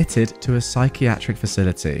been admitted to a psychiatric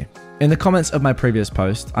facility. In the comments of my previous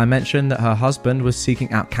post, I mentioned that her husband was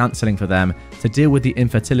seeking out counselling for them to deal with the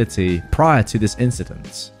infertility prior to this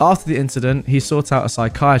incident. After the incident, he sought out a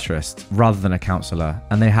psychiatrist rather than a counsellor,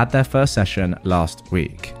 and they had their first session last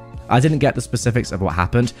week. I didn't get the specifics of what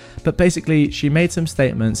happened, but basically she made some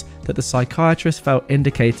statements that the psychiatrist felt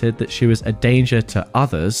indicated that she was a danger to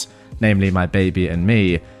others, namely my baby and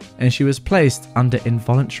me, and she was placed under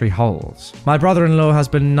involuntary hold. My brother-in-law has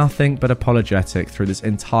been nothing but apologetic through this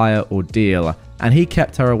entire ordeal, and he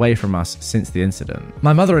kept her away from us since the incident.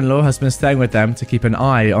 My mother-in-law has been staying with them to keep an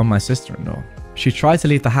eye on my sister-in-law. She tried to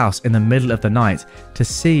leave the house in the middle of the night to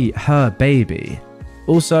see her baby.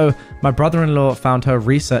 Also, my brother-in-law found her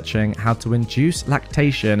researching how to induce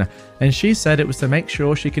lactation, and she said it was to make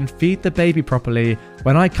sure she can feed the baby properly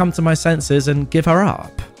when I come to my senses and give her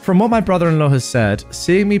up. From what my brother-in-law has said,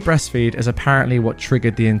 seeing me breastfeed is apparently what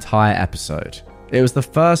triggered the entire episode. It was the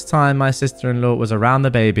first time my sister-in-law was around the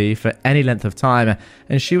baby for any length of time,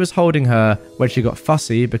 and she was holding her when she got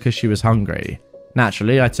fussy because she was hungry.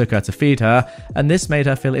 Naturally, I took her to feed her, and this made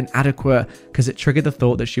her feel inadequate because it triggered the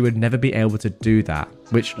thought that she would never be able to do that,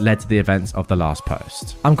 which led to the events of the last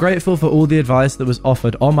post. I'm grateful for all the advice that was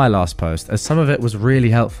offered on my last post, as some of it was really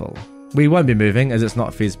helpful. We won't be moving as it's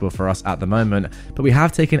not feasible for us at the moment, but we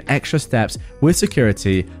have taken extra steps with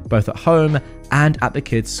security both at home and at the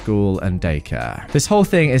kids' school and daycare. This whole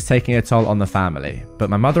thing is taking a toll on the family, but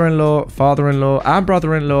my mother-in-law, father-in-law, and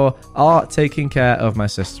brother-in-law are taking care of my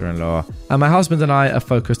sister-in-law, and my husband and I are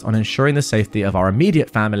focused on ensuring the safety of our immediate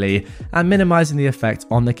family and minimizing the effect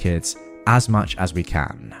on the kids as much as we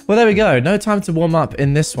can. Well, there we go. No time to warm up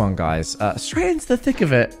in this one, guys. Straight into the thick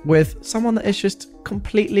of it with someone that is just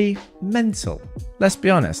completely mental. Let's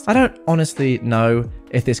be honest. I don't honestly know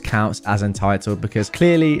if this counts as entitled because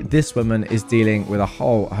clearly this woman is dealing with a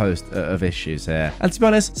whole host of issues here. And to be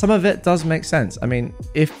honest, some of it does make sense. I mean,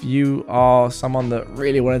 if you are someone that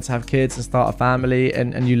really wanted to have kids and start a family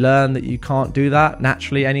and you learn that you can't do that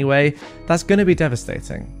naturally anyway, that's going to be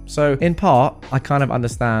devastating. So in part, I kind of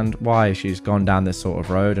understand why she's gone down this sort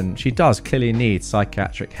of road, and she does clearly need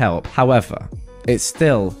psychiatric help. However, it's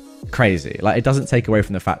still crazy. Like, it doesn't take away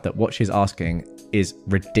from the fact that what she's asking is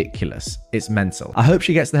ridiculous. It's mental. I hope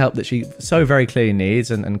she gets the help that she so very clearly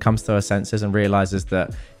needs and comes to her senses and realizes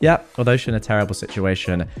that, yeah, although she's in a terrible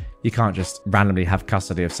situation, you can't just randomly have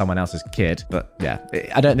custody of someone else's kid. But yeah,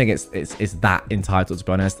 I don't think it's that entitled, to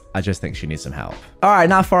be honest. I just think she needs some help. All right,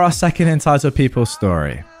 now for our second entitled people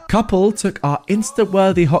story. Couple took our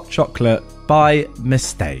Insta-worthy hot chocolate by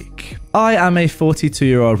mistake. I am a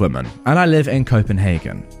 42-year-old woman and I live in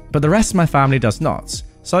Copenhagen, but the rest of my family does not.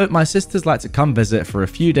 So my sisters like to come visit for a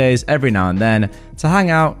few days every now and then to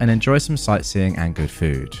hang out and enjoy some sightseeing and good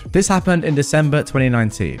food. This happened in December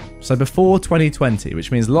 2019, so before 2020,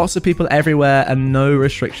 which means lots of people everywhere and no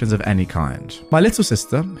restrictions of any kind. My little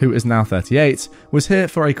sister, who is now 38, was here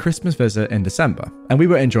for a Christmas visit in December, and we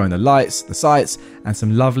were enjoying the lights, the sights, and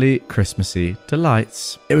some lovely Christmassy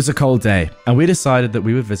delights. It was a cold day, and we decided that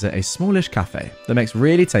we would visit a smallish cafe that makes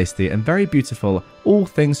really tasty and very beautiful all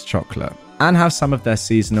things chocolate, and have some of their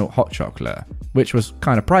seasonal hot chocolate, which was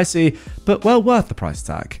kind of pricey, but well worth the price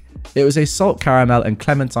tag. It was a salt caramel and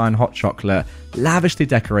clementine hot chocolate, lavishly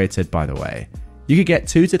decorated, by the way. You could get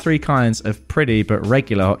 2 to 3 kinds of pretty but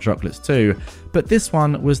regular hot chocolates too, but this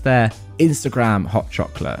one was their Instagram hot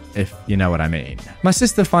chocolate, if you know what I mean. My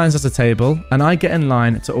sister finds us a table, and I get in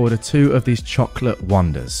line to order 2 of these chocolate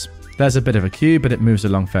wonders. There's a bit of a queue, but it moves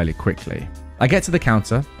along fairly quickly. I get to the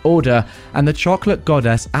counter, order, and the chocolate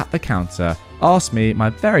goddess at the counter asks me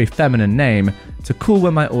my very feminine name to call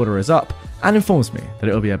when my order is up and informs me that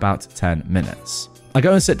it will be about 10 minutes. I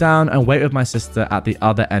go and sit down and wait with my sister at the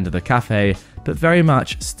other end of the cafe, but very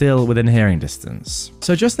much still within hearing distance.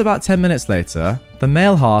 So just about 10 minutes later, the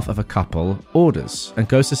male half of a couple orders and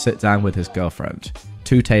goes to sit down with his girlfriend,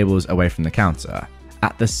 2 tables away from the counter,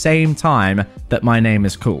 at the same time that my name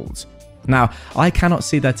is called. Now, I cannot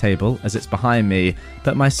see their table as it's behind me,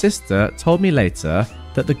 but my sister told me later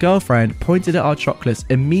that the girlfriend pointed at our chocolates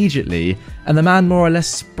immediately and the man more or less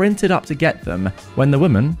sprinted up to get them when the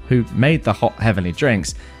woman, who made the hot heavenly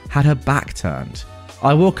drinks, had her back turned.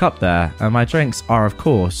 I walk up there and my drinks are, of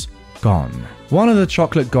course, gone. One of the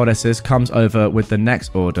chocolate goddesses comes over with the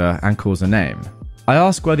next order and calls a name. I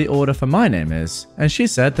ask where the order for my name is, and she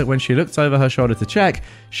said that when she looked over her shoulder to check,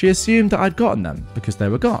 she assumed that I'd gotten them because they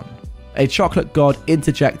were gone. A chocolate god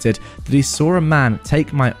interjected that he saw a man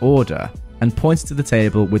take my order and pointed to the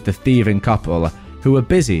table with the thieving couple, who were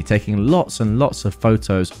busy taking lots and lots of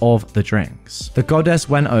photos of the drinks. The goddess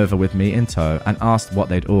went over with me in tow and asked what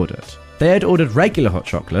they'd ordered. They had ordered regular hot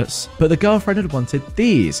chocolates, but the girlfriend had wanted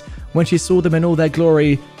these when she saw them in all their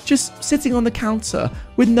glory, just sitting on the counter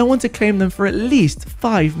with no one to claim them for at least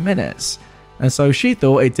 5 minutes. And so she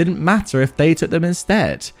thought it didn't matter if they took them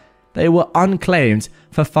instead. They were unclaimed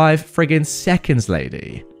for 5 friggin' seconds,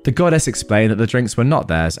 lady. The goddess explained that the drinks were not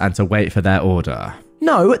theirs and to wait for their order.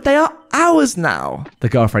 No, they are hours now, the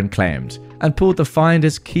girlfriend claimed, and pulled the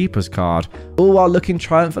finders keepers card, all while looking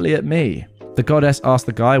triumphantly at me. The goddess asked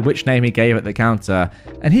the guy which name he gave at the counter,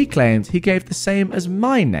 and he claimed he gave the same as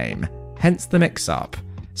my name, hence the mix-up.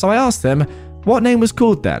 So I asked him, what name was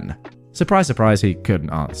called then? Surprise, surprise, he couldn't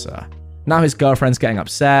answer. Now his girlfriend's getting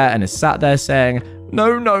upset and is sat there saying,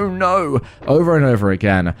 no, no, no, over and over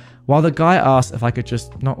again, while the guy asked if I could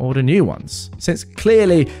just not order new ones, since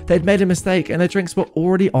clearly they'd made a mistake and the drinks were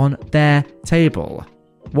already on their table.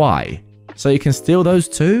 Why? So you can steal those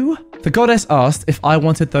too? The goddess asked if I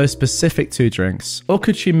wanted those specific 2 drinks, or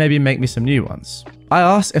could she maybe make me some new ones? I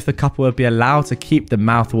asked if the couple would be allowed to keep the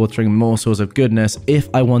mouth-watering morsels of goodness if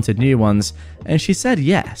I wanted new ones, and she said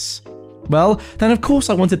yes. Well, then of course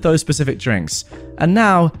I wanted those specific drinks, and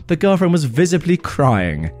now the girlfriend was visibly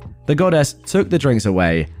crying. The goddess took the drinks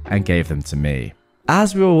away and gave them to me.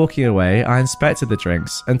 As we were walking away, I inspected the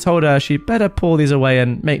drinks and told her she better pour these away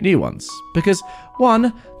and make new ones, because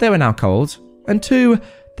 1, they were now cold, and 2,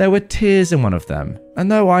 there were tears in one of them, and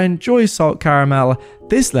though I enjoy salt caramel,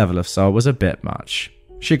 this level of salt was a bit much.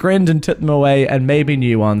 She grinned and took them away and made me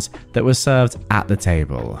new ones that were served at the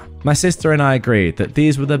table. My sister and I agreed that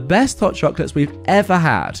these were the best hot chocolates we've ever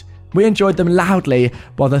had. We enjoyed them loudly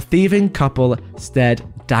while the thieving couple stared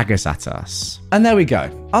daggers at us. And there we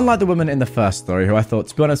go. Unlike the woman in the first story, who I thought,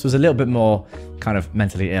 to be honest, was a little bit more kind of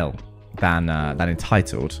mentally ill than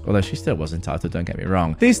entitled, although she still was entitled, don't get me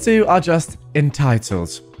wrong. These two are just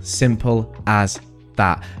entitled. Simple as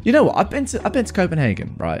that. You know what? I've been to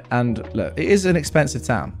Copenhagen, right? And look, it is an expensive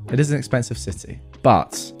town. It is an expensive city.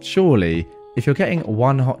 But surely, if you're getting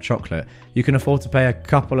 1 hot chocolate, you can afford to pay a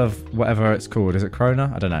couple of whatever it's called. Is it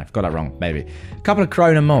krona? I don't know. I've got that wrong. Maybe. A couple of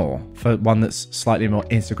krona more for one that's slightly more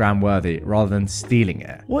Instagram worthy rather than stealing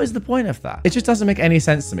it. What is the point of that? It just doesn't make any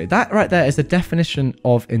sense to me. That right there is the definition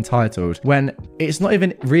of entitled, when it's not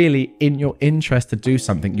even really in your interest to do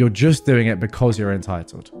something. You're just doing it because you're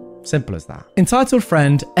entitled. Simple as that. Entitled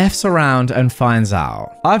friend F's around and finds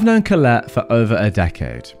out. I've known Colette for over a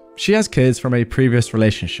decade. She has kids from a previous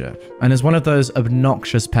relationship and is one of those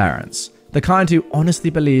obnoxious parents. The kind who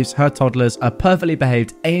honestly believes her toddlers are perfectly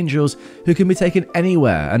behaved angels who can be taken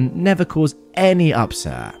anywhere and never cause any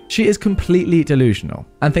upset. She is completely delusional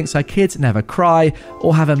and thinks her kids never cry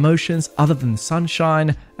or have emotions other than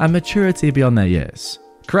sunshine and maturity beyond their years.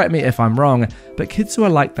 Correct me if I'm wrong, but kids who are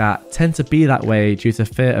like that tend to be that way due to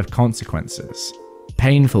fear of consequences.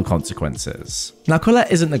 Painful consequences. Now,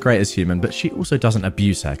 Colette isn't the greatest human, but she also doesn't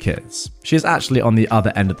abuse her kids. She is actually on the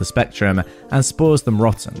other end of the spectrum and spoils them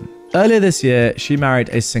rotten. Earlier this year, she married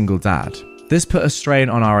a single dad. This put a strain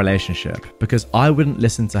on our relationship because I wouldn't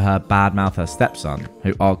listen to her badmouth her stepson,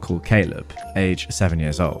 who I'll call Caleb, age 7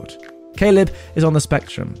 years old. Caleb is on the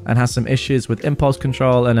spectrum and has some issues with impulse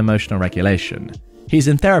control and emotional regulation. He's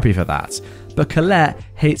in therapy for that, but Colette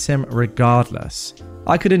hates him regardless.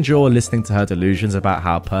 I could endure listening to her delusions about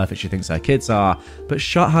how perfect she thinks her kids are, but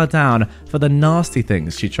shut her down for the nasty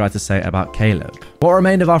things she tried to say about Caleb. What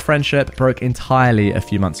remained of our friendship broke entirely a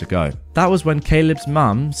few months ago. That was when Caleb's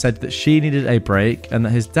mum said that she needed a break and that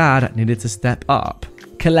his dad needed to step up.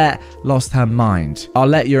 Colette lost her mind. I'll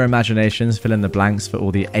let your imaginations fill in the blanks for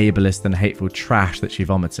all the ableist and hateful trash that she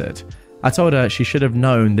vomited. I told her she should have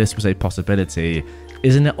known this was a possibility.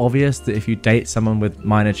 Isn't it obvious that if you date someone with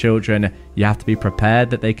minor children, you have to be prepared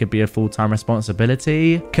that they could be a full-time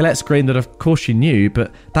responsibility? Colette screamed that of course she knew,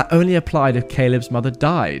 but that only applied if Caleb's mother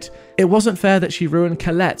died. It wasn't fair that she ruined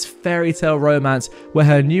Colette's fairy tale romance where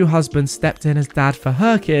her new husband stepped in as dad for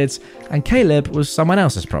her kids and Caleb was someone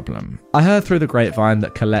else's problem. I heard through the grapevine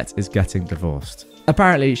that Colette is getting divorced.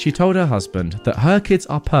 Apparently, she told her husband that her kids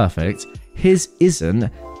are perfect, his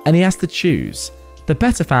isn't, and he has to choose. The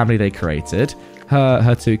better family they created,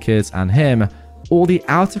 her 2 kids and him, or the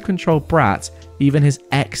out-of-control brat even his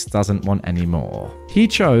ex doesn't want anymore. He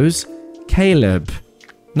chose Caleb.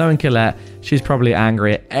 Knowing Colette, she's probably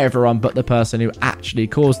angry at everyone but the person who actually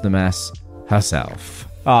caused the mess, herself.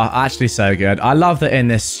 Oh, actually so good. I love that in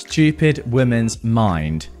this stupid woman's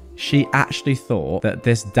mind, she actually thought that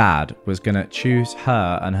this dad was going to choose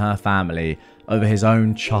her and her family over his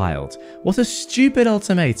own child. What a stupid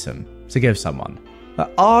ultimatum to give someone.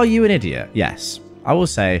 Are you an idiot? Yes. I will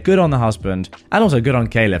say good on the husband and also good on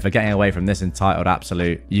Caleb for getting away from this entitled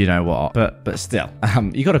absolute you know what. But still,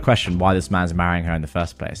 you got to question why this man's marrying her in the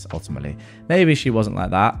first place, ultimately. Maybe she wasn't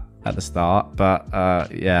like that at the start, but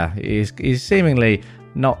yeah, he's seemingly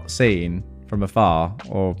not seen from afar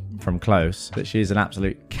or from close that she's an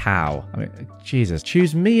absolute cow. I mean, Jesus,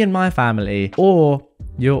 choose me and my family or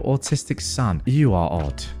Your autistic son. You are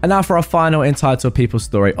odd. And now for our final entitled people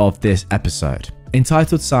story of this episode.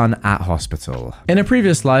 Entitled Son at Hospital. In a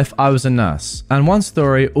previous life, I was a nurse, and one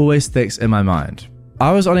story always sticks in my mind.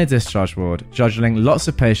 I was on a discharge ward, juggling lots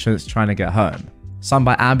of patients trying to get home. Some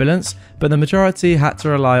by ambulance, but the majority had to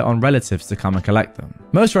rely on relatives to come and collect them.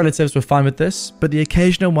 Most relatives were fine with this, but the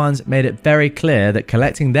occasional ones made it very clear that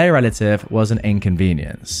collecting their relative was an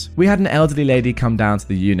inconvenience. We had an elderly lady come down to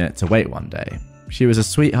the unit to wait one day. She was a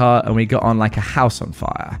sweetheart and we got on like a house on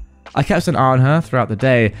fire. I kept an eye on her throughout the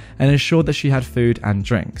day and ensured that she had food and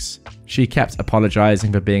drinks. She kept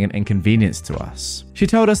apologizing for being an inconvenience to us. She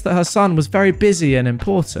told us that her son was very busy and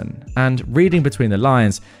important, and reading between the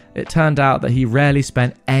lines, it turned out that he rarely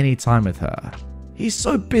spent any time with her. "He's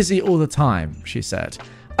so busy all the time," she said.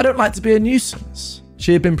 "I don't like to be a nuisance."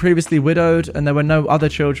 She had been previously widowed and there were no other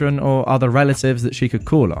children or other relatives that she could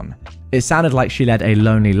call on. It sounded like she led a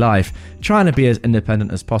lonely life, trying to be as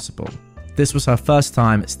independent as possible. This was her first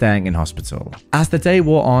time staying in hospital. As the day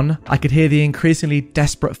wore on, I could hear the increasingly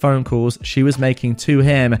desperate phone calls she was making to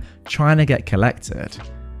him, trying to get collected.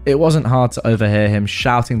 It wasn't hard to overhear him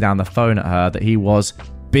shouting down the phone at her that he was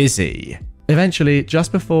busy. Eventually,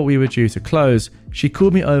 just before we were due to close, she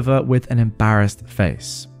called me over with an embarrassed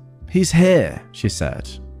face. "He's here," she said.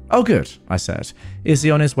 "Oh good," I said. "Is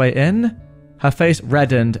he on his way in?" Her face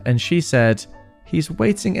reddened and she said, "He's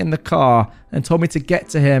waiting in the car and told me to get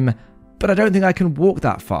to him, but I don't think I can walk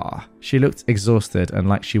that far." She looked exhausted and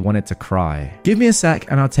like she wanted to cry. "Give me a sec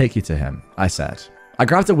and I'll take you to him," I said. I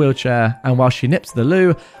grabbed a wheelchair and while she nipped to the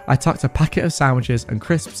loo, I tucked a packet of sandwiches and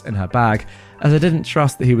crisps in her bag as I didn't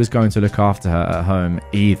trust that he was going to look after her at home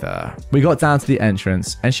either. We got down to the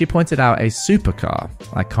entrance and she pointed out a supercar.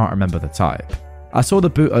 I can't remember the type. I saw the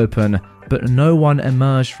boot open, but no one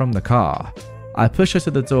emerged from the car. I pushed her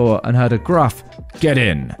to the door and heard a gruff, "Get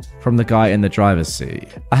in," from the guy in the driver's seat.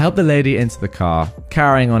 I helped the lady into the car,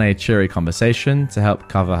 carrying on a cheery conversation to help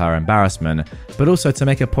cover her embarrassment, but also to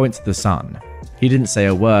make a point to the son. He didn't say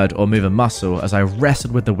a word or move a muscle as I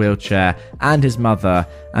wrestled with the wheelchair and his mother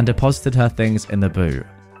and deposited her things in the boot.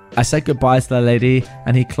 I said goodbye to the lady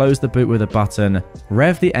and he closed the boot with a button,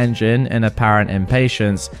 revved the engine in apparent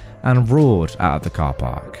impatience, and roared out of the car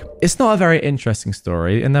park. It's not a very interesting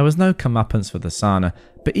story and there was no comeuppance for the son,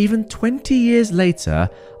 but even 20 years later,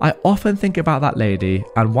 I often think about that lady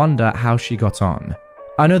and wonder how she got on.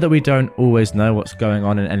 I know that we don't always know what's going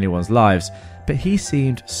on in anyone's lives, but he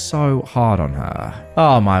seemed so hard on her.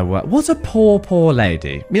 Oh my word, what a poor, poor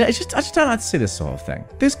lady. I mean, I just don't like to see this sort of thing.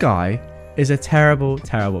 This guy is a terrible,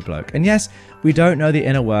 terrible bloke. And yes, we don't know the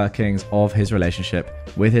inner workings of his relationship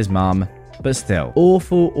with his mum, but still,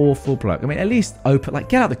 awful, awful bloke. I mean, at least open, like,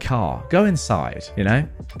 get out the car, go inside, you know?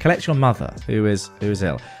 Collect your mother, who is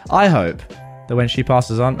ill. I hope that when she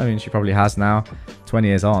passes on, I mean, she probably has now, 20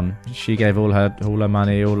 years on, she gave all her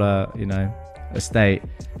money, all her, estate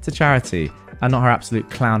to charity and not her absolute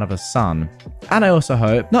clown of a son. And I also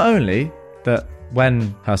hope, not only that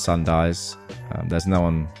when her son dies, there's no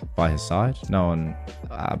one by his side, no one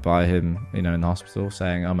by him, in the hospital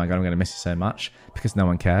saying, "Oh my God, I'm going to miss you so much," because no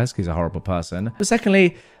one cares, because he's a horrible person. But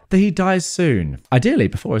secondly, that he dies soon, ideally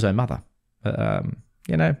before his own mother. But,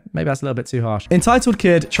 maybe that's a little bit too harsh. Entitled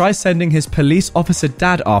kid tries sending his police officer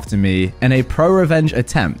dad after me in a pro-revenge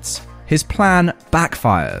attempt. His plan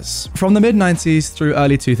backfires. From the mid-90s through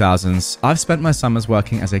early 2000s, I've spent my summers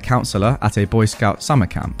working as a counsellor at a Boy Scout summer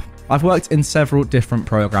camp. I've worked in several different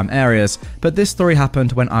program areas, but this story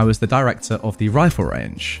happened when I was the director of the rifle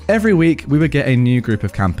range. Every week, we would get a new group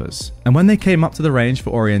of campers, and when they came up to the range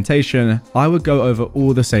for orientation, I would go over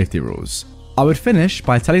all the safety rules. I would finish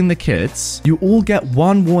by telling the kids, "You all get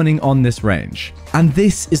one warning on this range, and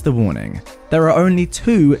this is the warning. There are only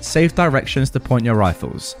 2 safe directions to point your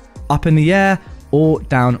rifles: up in the air or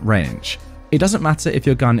down range. It doesn't matter if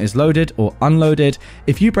your gun is loaded or unloaded.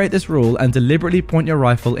 If you break this rule and deliberately point your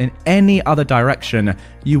rifle in any other direction,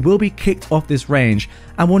 you will be kicked off this range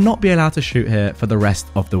and will not be allowed to shoot here for the rest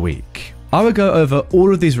of the week." I would go over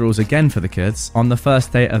all of these rules again for the kids on the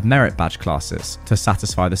first day of merit badge classes to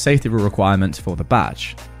satisfy the safety rule requirements for the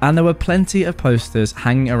badge. And there were plenty of posters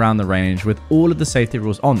hanging around the range with all of the safety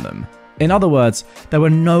rules on them. In other words, there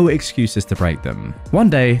were no excuses to break them. One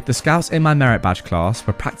day, the scouts in my merit badge class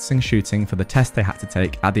were practicing shooting for the test they had to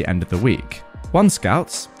take at the end of the week. One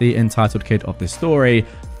scout, the entitled kid of this story,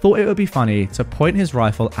 thought it would be funny to point his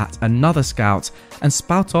rifle at another scout and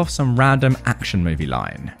spout off some random action movie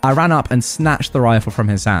line. I ran up and snatched the rifle from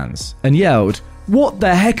his hands and yelled, "What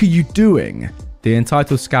the heck are you doing?" The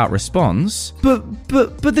entitled scout responds, But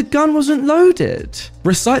the gun wasn't loaded."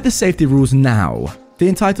 "Recite the safety rules now." The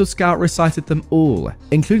entitled scout recited them all,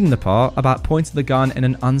 including the part about pointing the gun in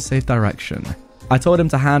an unsafe direction. I told him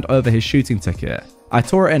to hand over his shooting ticket. I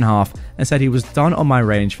tore it in half and said he was done on my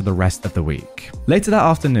range for the rest of the week. Later that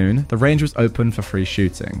afternoon, the range was open for free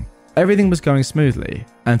shooting. Everything was going smoothly,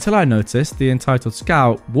 until I noticed the entitled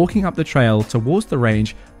scout walking up the trail towards the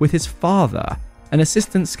range with his father, an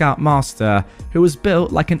assistant scout master who was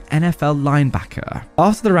built like an NFL linebacker.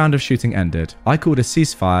 After the round of shooting ended, I called a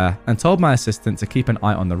ceasefire and told my assistant to keep an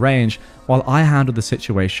eye on the range while I handled the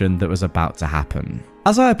situation that was about to happen.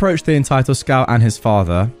 As I approached the entitled scout and his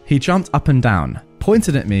father, he jumped up and down,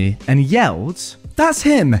 pointed at me and yelled, "That's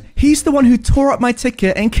him! He's the one who tore up my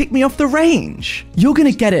ticket and kicked me off the range! You're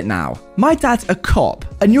gonna get it now. My dad's a cop,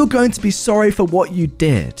 and you're going to be sorry for what you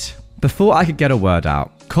did." Before I could get a word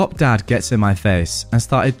out, Cop Dad gets in my face and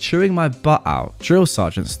started chewing my butt out, drill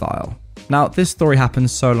sergeant style. Now, this story happened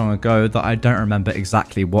so long ago that I don't remember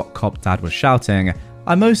exactly what Cop Dad was shouting.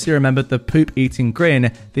 I mostly remembered the poop-eating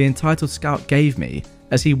grin the entitled scout gave me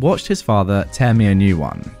as he watched his father tear me a new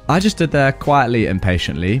one. I just stood there quietly and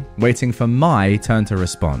patiently, waiting for my turn to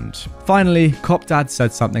respond. Finally, Cop Dad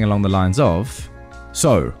said something along the lines of,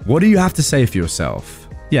 "So, what do you have to say for yourself?"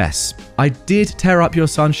 "Yes, I did tear up your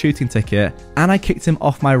son's shooting ticket and I kicked him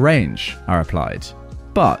off my range," I replied.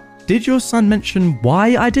 "But did your son mention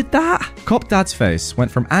why I did that?" Cop Dad's face went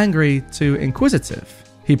from angry to inquisitive.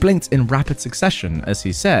 He blinked in rapid succession as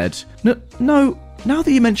he said, No, now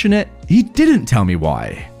that you mention it, he didn't tell me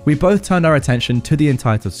why." We both turned our attention to the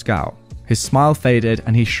entitled scout. His smile faded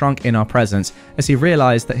and he shrunk in our presence as he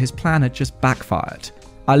realized that his plan had just backfired.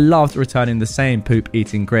 I loved returning the same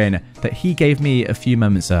poop-eating grin that he gave me a few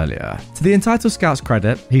moments earlier. To the entitled scout's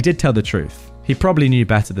credit, he did tell the truth. He probably knew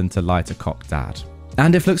better than to lie to Cop Dad.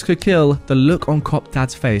 And if looks could kill, the look on Cop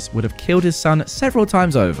Dad's face would have killed his son several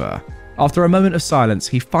times over. After a moment of silence,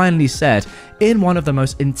 he finally said, in one of the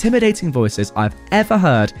most intimidating voices I've ever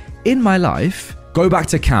heard in my life, "Go back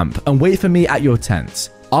to camp and wait for me at your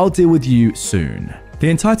tent. I'll deal with you soon." The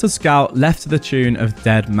entitled scout left to the tune of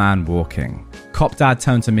Dead Man Walking. Cop Dad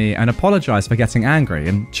turned to me and apologized for getting angry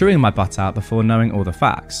and chewing my butt out before knowing all the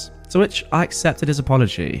facts, to which I accepted his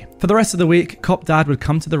apology. For the rest of the week, Cop Dad would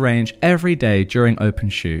come to the range every day during open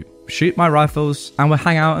shoot my rifles, and would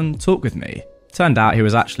hang out and talk with me. Turned out he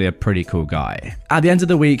was actually a pretty cool guy. At the end of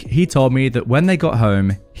the week, he told me that when they got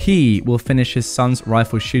home, he will finish his son's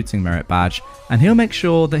rifle shooting merit badge, and he'll make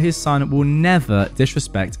sure that his son will never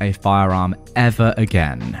disrespect a firearm ever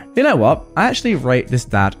again. You know what? I actually rate this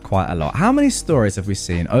dad quite a lot. How many stories have we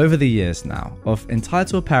seen over the years now of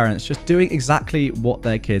entitled parents just doing exactly what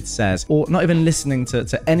their kid says, or not even listening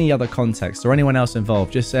to any other context or anyone else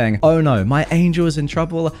involved, just saying, "Oh no, my angel is in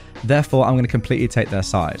trouble, therefore I'm going to completely take their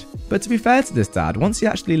side." But to be fair to this dad, once he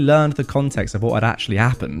actually learned the context of what had actually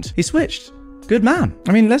happened, he switched. Good man.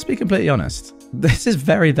 I mean, let's be completely honest. This is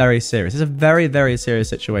very, very serious. It's a very, very serious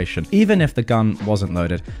situation. Even if the gun wasn't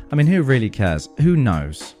loaded, I mean, who really cares? Who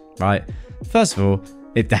knows, right? First of all,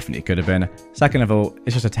 it definitely could have been. Second of all,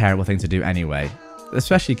 it's just a terrible thing to do anyway,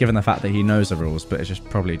 especially given the fact that he knows the rules, but is just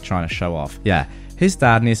probably trying to show off. Yeah, his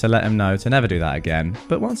dad needs to let him know to never do that again.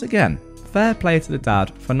 But once again, fair play to the dad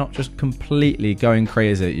for not just completely going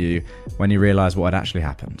crazy at you when you realise what had actually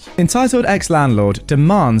happened. Entitled ex-landlord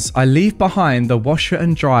demands I leave behind the washer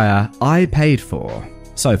and dryer I paid for.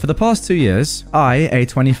 So for the past 2 years, I, a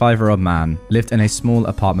 25-year-old man, lived in a small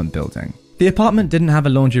apartment building. The apartment didn't have a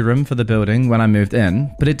laundry room for the building when I moved in,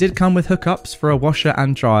 but it did come with hookups for a washer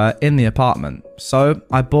and dryer in the apartment, so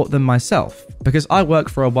I bought them myself, because I work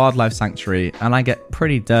for a wildlife sanctuary and I get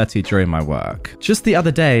pretty dirty during my work. Just the other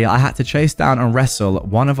day, I had to chase down and wrestle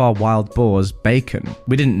one of our wild boars, Bacon.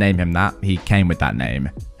 We didn't name him that, he came with that name,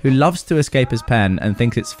 who loves to escape his pen and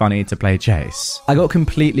thinks it's funny to play chase. I got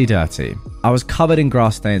completely dirty. I was covered in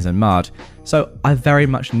grass stains and mud, so I very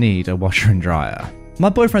much need a washer and dryer. My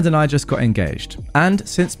boyfriend and I just got engaged, and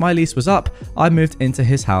since my lease was up, I moved into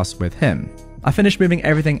his house with him. I finished moving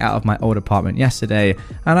everything out of my old apartment yesterday,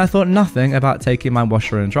 and I thought nothing about taking my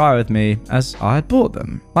washer and dryer with me as I had bought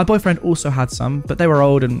them. My boyfriend also had some, but they were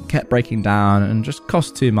old and kept breaking down and just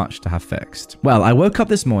cost too much to have fixed. Well, I woke up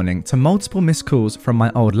this morning to multiple missed calls from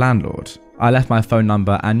my old landlord. I left my phone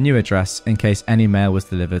number and new address in case any mail was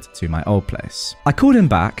delivered to my old place. I called him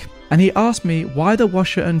back, and he asked me why the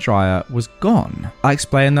washer and dryer was gone. I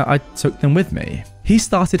explained that I took them with me. He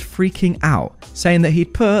started freaking out, saying that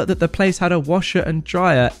he'd put that the place had a washer and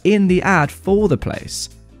dryer in the ad for the place.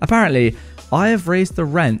 Apparently, I have raised the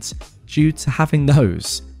rent due to having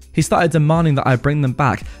those. He started demanding that I bring them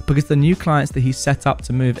back because the new clients that he set up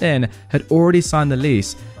to move in had already signed the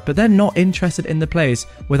lease, but they're not interested in the place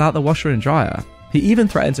without the washer and dryer. He even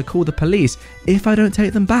threatened to call the police if I don't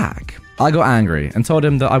take them back. I got angry and told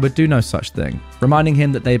him that I would do no such thing, reminding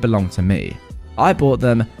him that they belonged to me. I bought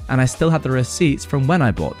them and I still had the receipts from when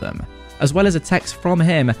I bought them, as well as a text from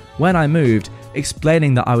him when I moved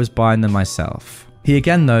explaining that I was buying them myself. He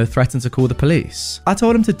again though threatened to call the police. I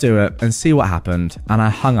told him to do it and see what happened, and I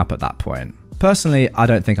hung up at that point. Personally, I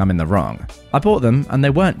don't think I'm in the wrong. I bought them and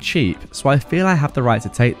they weren't cheap, so I feel I have the right to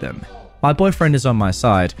take them. My boyfriend is on my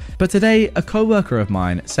side, but today a co-worker of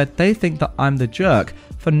mine said they think that I'm the jerk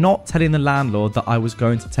for not telling the landlord that I was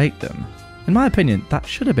going to take them. In my opinion, that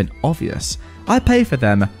should have been obvious. I pay for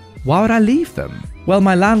them, why would I leave them? Well,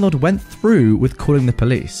 my landlord went through with calling the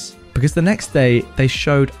police, because the next day they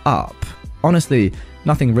showed up. Honestly,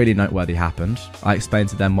 nothing really noteworthy happened. I explained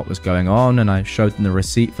to them what was going on and I showed them the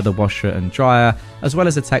receipt for the washer and dryer, as well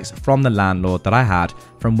as a text from the landlord that I had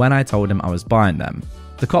from when I told him I was buying them.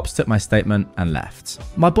 The cops took my statement and left.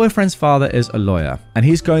 My boyfriend's father is a lawyer, and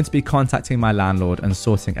he's going to be contacting my landlord and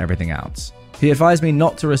sorting everything out. He advised me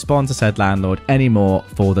not to respond to said landlord anymore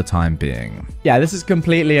for the time being. Yeah, this is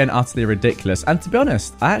completely and utterly ridiculous, and to be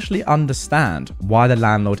honest, I actually understand why the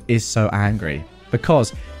landlord is so angry,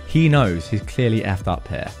 because he knows he's clearly effed up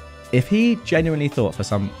here. If he genuinely thought for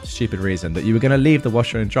some stupid reason that you were going to leave the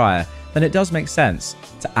washer and dryer, then it does make sense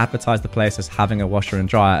to advertise the place as having a washer and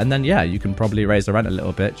dryer, and then yeah, you can probably raise the rent a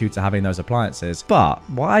little bit due to having those appliances. But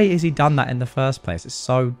why has he done that in the first place? It's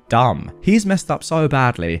so dumb. He's messed up so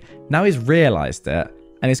badly, now he's realised it,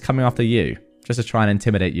 and he's coming after you, just to try and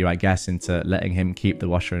intimidate you, I guess, into letting him keep the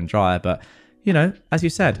washer and dryer. But, you know, as you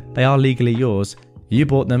said, they are legally yours. You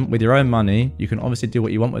bought them with your own money, you can obviously do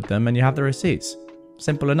what you want with them, and you have the receipts.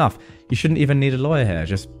 Simple enough. You shouldn't even need a lawyer here.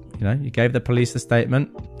 Just, you gave the police the statement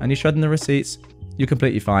and you showed them the receipts. You're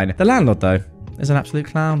completely fine. The landlord, though, is an absolute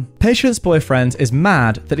clown. Patient's boyfriend is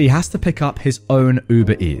mad that he has to pick up his own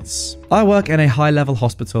Uber Eats. I work in a high-level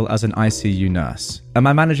hospital as an ICU nurse, and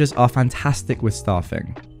my managers are fantastic with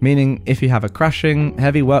staffing. Meaning, if you have a crashing,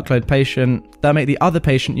 heavy workload patient, they'll make the other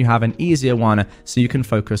patient you have an easier one so you can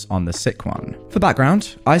focus on the sick one. For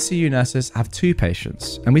background, ICU nurses have 2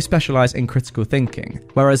 patients, and we specialize in critical thinking,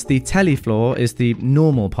 whereas the tele floor is the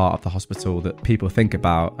normal part of the hospital that people think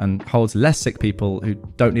about and holds less sick people who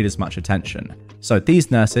don't need as much attention. So these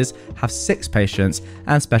nurses have 6 patients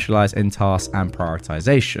and specialize in tasks and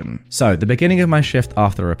prioritization. So the beginning of my shift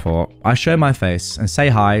after the report, I show my face and say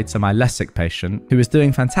hi to my less sick patient who is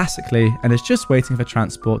doing fantastically and is just waiting for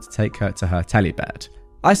transport to take her to her telebed.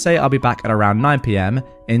 I say I'll be back at around 9 PM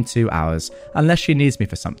in 2 hours, unless she needs me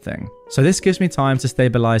for something. So this gives me time to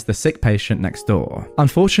stabilize the sick patient next door.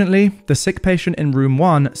 Unfortunately, the sick patient in room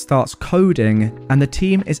 1 starts coding and the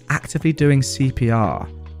team is actively doing CPR.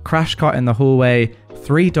 Crash cart in the hallway,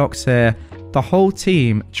 3 docs here, the whole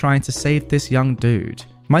team trying to save this young dude.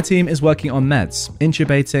 My team is working on meds,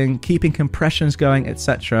 intubating, keeping compressions going,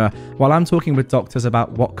 etc., while I'm talking with doctors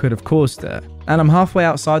about what could have caused it. And I'm halfway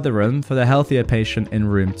outside the room for the healthier patient in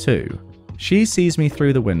room 2. She sees me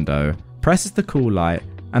through the window, presses the call light,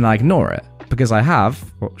 and I ignore it, because I have,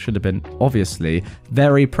 what should have been obviously,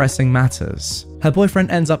 very pressing matters. Her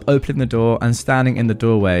boyfriend ends up opening the door and standing in the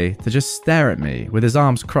doorway to just stare at me with his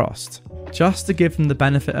arms crossed. Just to give him the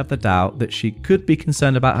benefit of the doubt that she could be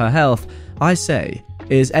concerned about her health, I say,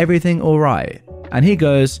 "Is everything alright?" And he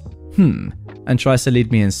goes, and tries to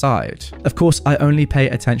lead me inside. Of course, I only pay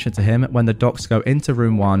attention to him when the docs go into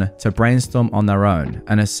room 1 to brainstorm on their own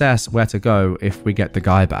and assess where to go if we get the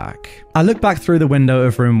guy back. I look back through the window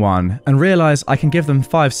of room 1 and realize I can give them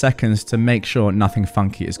 5 seconds to make sure nothing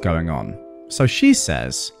funky is going on. So she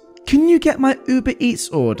says, "Can you get my Uber Eats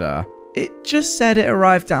order? It just said it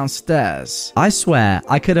arrived downstairs." I swear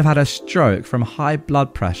I could have had a stroke from high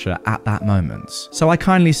blood pressure at that moment. So I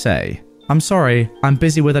kindly say, "I'm sorry, I'm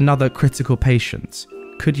busy with another critical patient.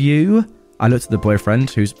 Could you?" I looked at the boyfriend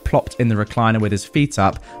who's plopped in the recliner with his feet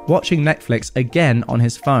up, watching Netflix again on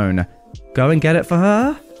his phone. "Go and get it for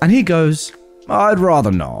her?" And he goes, "I'd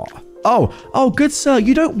rather not." Oh, good sir,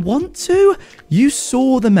 you don't want to? You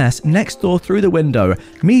saw the mess next door through the window,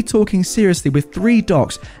 me talking seriously with 3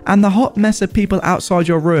 docs, and the hot mess of people outside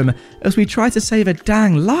your room as we try to save a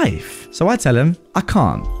dang life. So I tell him, I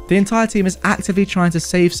can't. The entire team is actively trying to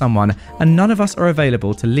save someone, and none of us are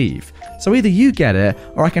available to leave. So either you get it,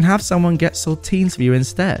 or I can have someone get saltines for you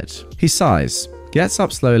instead. He sighs, gets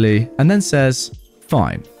up slowly, and then says,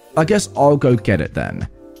 "Fine, I guess I'll go get it then."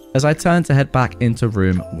 as I turn to head back into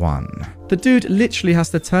room 1. The dude literally has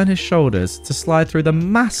to turn his shoulders to slide through the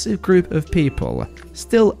massive group of people.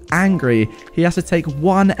 Still angry, he has to take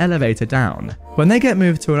one elevator down. When they get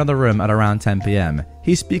moved to another room at around 10 p.m,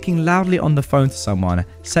 he's speaking loudly on the phone to someone,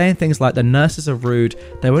 saying things like the nurses are rude,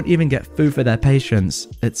 they won't even get food for their patients,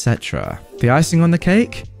 etc. The icing on the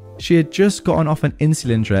cake? She had just gotten off an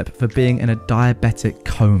insulin drip for being in a diabetic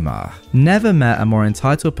coma. Never met a more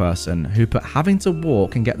entitled person who put having to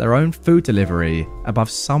walk and get their own food delivery above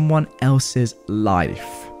someone else's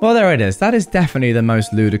life. Well, there it is. That is definitely the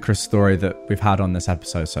most ludicrous story that we've had on this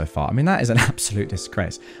episode so far. I mean, that is an absolute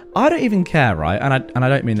disgrace. I don't even care, right? And I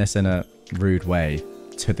don't mean this in a rude way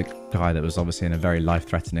to the guy that was obviously in a very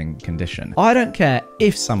life-threatening condition. I don't care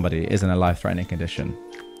if somebody is in a life-threatening condition.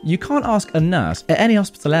 You can't ask a nurse at any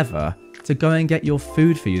hospital ever to go and get your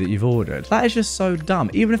food for you that you've ordered. That is just so dumb.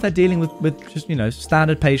 Even if they're dealing with just,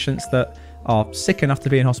 standard patients that are sick enough to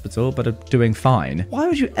be in hospital but are doing fine. Why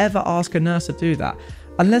would you ever ask a nurse to do that?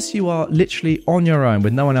 Unless you are literally on your own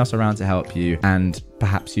with no one else around to help you, and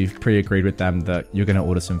perhaps you've pre-agreed with them that you're going to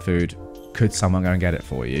order some food. Could someone go and get it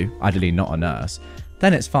for you? Ideally not a nurse.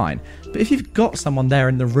 Then it's fine. But if you've got someone there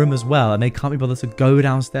in the room as well and they can't be bothered to go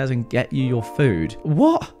downstairs and get you your food,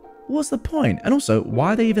 what's the point? And also,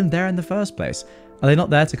 why are they even there in the first place? Are they not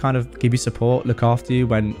there to kind of give you support, look after you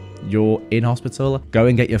when you're in hospital? Go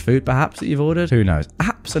and get your food perhaps that you've ordered? Who knows?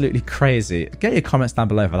 Absolutely crazy. Get your comments down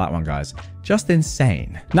below for that one, guys. Just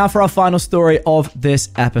insane. Now for our final story of this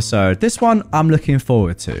episode. This one I'm looking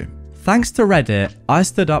forward to. Thanks to Reddit, I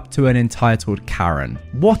stood up to an entitled Karen.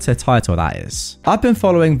 What a title that is. I've been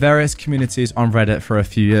following various communities on Reddit for a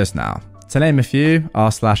few years now. To name a few,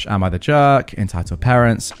 r/am I the jerk,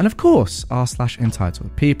 EntitledParents, and of course,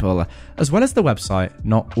 r/EntitledPeople, as well as the website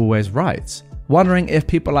Not Always Right. Wondering if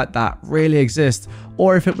people like that really exist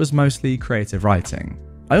or if it was mostly creative writing.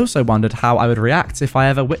 I also wondered how I would react if I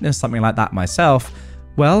ever witnessed something like that myself.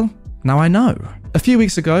 Well, now I know. A few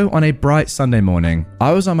weeks ago, on a bright Sunday morning,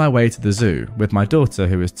 I was on my way to the zoo with my daughter,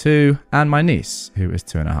 who is 2, and my niece, who is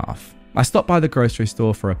 2.5. I stopped by the grocery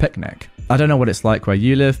store for a picnic. I don't know what it's like where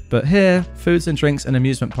you live, but here, foods and drinks and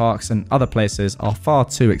amusement parks and other places are far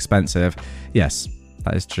too expensive. Yes,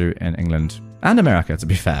 that is true in England and America, to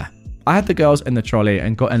be fair. I had the girls in the trolley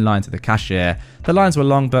and got in line to the cashier. The lines were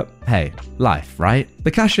long, but hey, life, right? The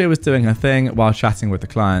cashier was doing her thing while chatting with the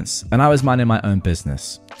clients, and I was minding my own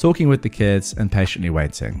business, talking with the kids and patiently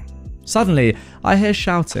waiting. Suddenly, I hear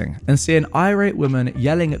shouting and see an irate woman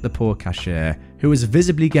yelling at the poor cashier, who was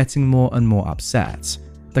visibly getting more and more upset.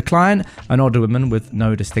 The client, an older woman with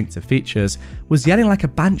no distinctive features, was yelling like a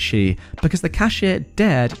banshee because the cashier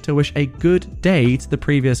dared to wish a good day to the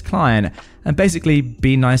previous client and basically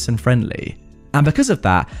be nice and friendly. And because of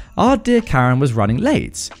that, our dear Karen was running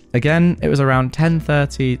late. Again, it was around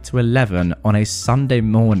 10:30 to 11 on a Sunday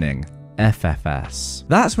morning. FFS.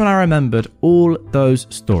 That's when I remembered all those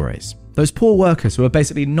stories. Those poor workers who are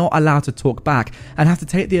basically not allowed to talk back and have to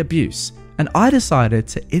take the abuse. And I decided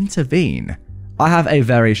to intervene. I have a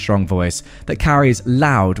very strong voice that carries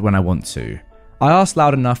loud when I want to. I asked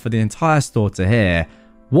loud enough for the entire store to hear,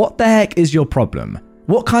 "What the heck is your problem?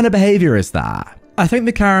 What kind of behavior is that?" I think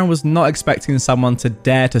the Karen was not expecting someone to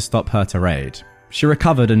dare to stop her tirade. She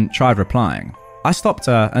recovered and tried replying. I stopped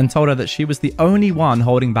her and told her that she was the only one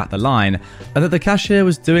holding back the line and that the cashier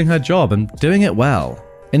was doing her job and doing it well.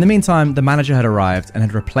 In the meantime, the manager had arrived and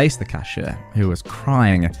had replaced the cashier, who was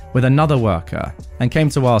crying, with another worker and came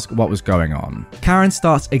to ask what was going on. Karen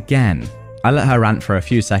starts again. I let her rant for a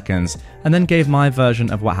few seconds and then gave my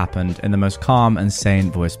version of what happened in the most calm and sane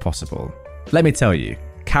voice possible. Let me tell you,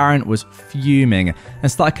 Karen was fuming and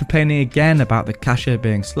started complaining again about the cashier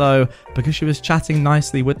being slow because she was chatting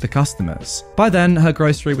nicely with the customers. By then, her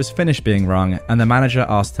grocery was finished being rung and the manager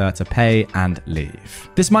asked her to pay and leave.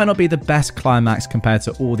 This might not be the best climax compared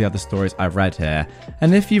to all the other stories I've read here,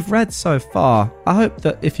 and if you've read so far, I hope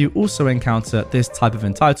that if you also encounter this type of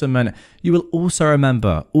entitlement, you will also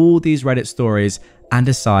remember all these Reddit stories and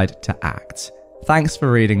decide to act. Thanks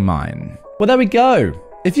for reading mine. Well, there we go.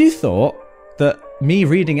 If you thought that me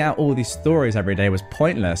reading out all these stories every day was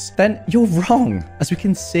pointless, then you're wrong, as we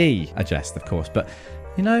can see. I jest, of course, but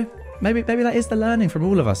maybe that is the learning from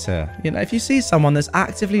all of us here. If you see someone that's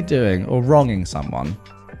actively doing or wronging someone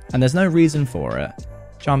and there's no reason for it,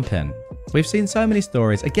 jump in. We've seen so many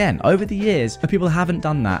stories, again, over the years, where people haven't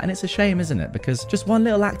done that, and it's a shame, isn't it? Because just one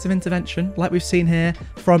little act of intervention, like we've seen here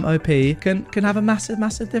from OP, can have a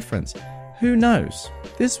massive difference. Who knows?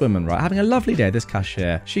 This woman, right, having a lovely day, this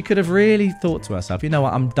cashier, she could have really thought to herself, you know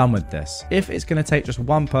what, I'm done with this. If it's going to take just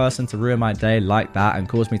one person to ruin my day like that and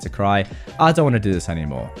cause me to cry, I don't want to do this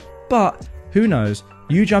anymore. But Who knows?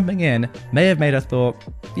 You jumping in may have made her thought,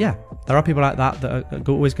 yeah, there are people like that are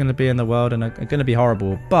always going to be in the world and are going to be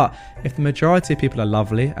horrible. But if the majority of people are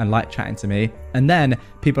lovely and like chatting to me, and then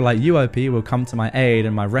people like you, OP, will come to my aid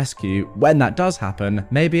and my rescue when that does happen,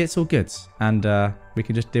 maybe it's all good. And we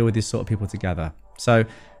can just deal with these sort of people together. So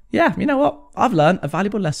yeah, you know what? I've learned a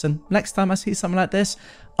valuable lesson. Next time I see something like this,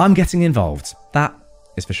 I'm getting involved. That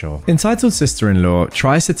is for sure. Entitled sister-in-law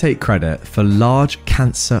tries to take credit for large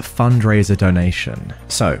cancer fundraiser donation.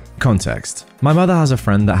 So, context. My mother has a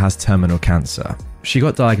friend that has terminal cancer. She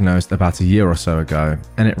got diagnosed about a year or so ago,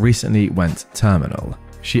 and it recently went terminal.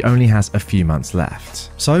 She only has a few months left.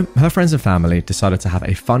 So, her friends and family decided to have a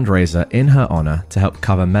fundraiser in her honor to help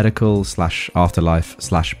cover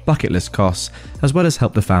medical/afterlife/bucket list costs, as well as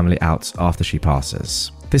help the family out after she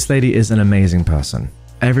passes. This lady is an amazing person.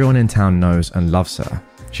 Everyone in town knows and loves her.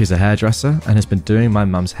 She's a hairdresser and has been doing my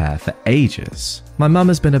mum's hair for ages. My mum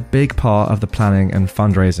has been a big part of the planning and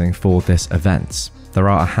fundraising for this event. There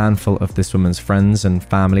are a handful of this woman's friends and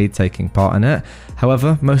family taking part in it.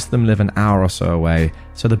 However, most of them live an hour or so away,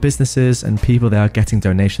 so the businesses and people they are getting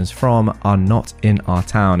donations from are not in our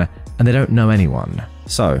town and they don't know anyone.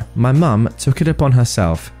 So, my mum took it upon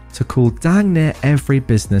herself to call dang near every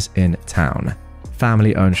business in town.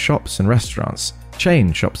 Family-owned shops and restaurants,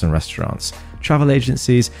 chain shops and restaurants, travel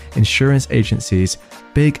agencies, insurance agencies,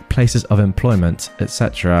 big places of employment,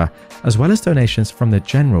 etc., as well as donations from the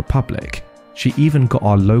general public. She even got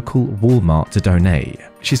our local Walmart to donate.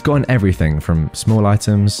 She's gotten everything from small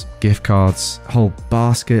items, gift cards, whole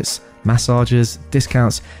baskets, massages,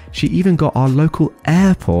 discounts. She even got our local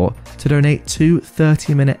airport to donate 2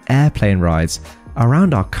 30-minute airplane rides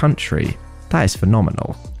around our country. That is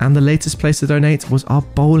phenomenal. And the latest place to donate was our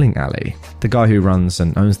bowling alley. The guy who runs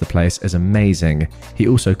and owns the place is amazing. He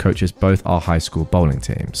also coaches both our high school bowling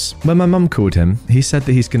teams. When my mum called him, he said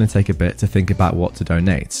that he's going to take a bit to think about what to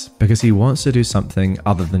donate because he wants to do something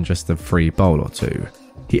other than just a free bowl or two.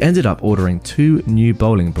 He ended up ordering 2 new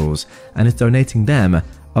bowling balls and is donating them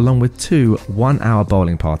along with 2 one-hour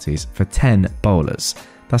bowling parties for 10 bowlers.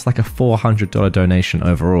 That's like a $400 donation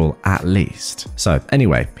overall, at least. So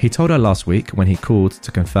anyway, he told her last week when he called to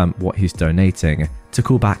confirm what he's donating to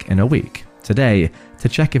call back in a week, today, to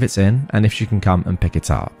check if it's in and if she can come and pick it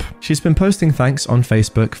up. She's been posting thanks on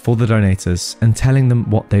Facebook for the donators and telling them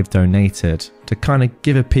what they've donated to kind of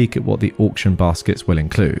give a peek at what the auction baskets will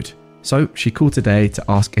include. So she called today to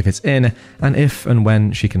ask if it's in and if and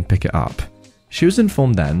when she can pick it up. She was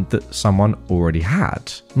informed then that someone already had.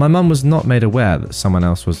 My mum was not made aware that someone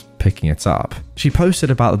else was picking it up. She posted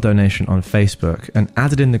about the donation on Facebook and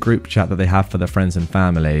added in the group chat that they have for their friends and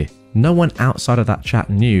family. No one outside of that chat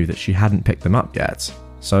knew that she hadn't picked them up yet.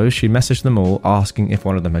 So she messaged them all asking if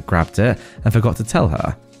one of them had grabbed it and forgot to tell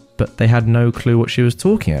her. But they had no clue what she was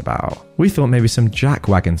talking about. We thought maybe some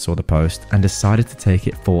jackwagon saw the post and decided to take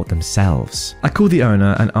it for themselves. I called the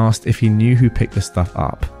owner and asked if he knew who picked the stuff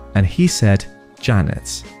up, and he said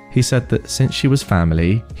Janet. He said that since she was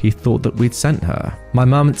family, he thought that we'd sent her. My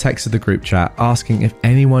mum texted the group chat asking if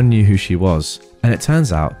anyone knew who she was, and it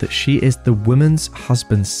turns out that she is the woman's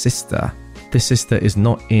husband's sister. This sister is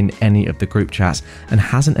not in any of the group chats and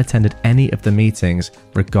hasn't attended any of the meetings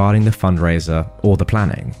regarding the fundraiser or the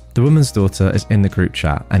planning. The woman's daughter is in the group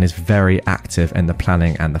chat and is very active in the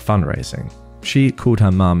planning and the fundraising. She called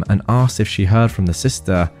her mum and asked if she heard from the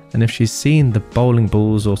sister and if she's seen the bowling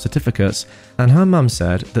balls or certificates, and her mum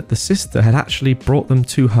said that the sister had actually brought them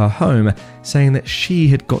to her home, saying that she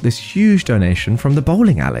had got this huge donation from the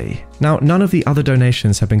bowling alley. Now, none of the other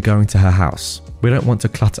donations have been going to her house. We don't want to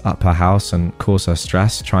clutter up her house and cause her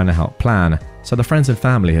stress trying to help plan, so the friends and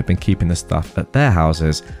family have been keeping the stuff at their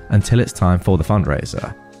houses until it's time for the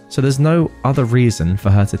fundraiser. So there's no other reason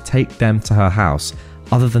for her to take them to her house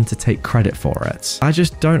other than to take credit for it. I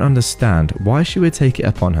just don't understand why she would take it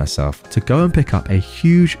upon herself to go and pick up a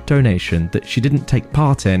huge donation that she didn't take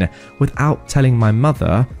part in without telling my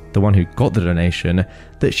mother, the one who got the donation,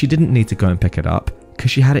 that she didn't need to go and pick it up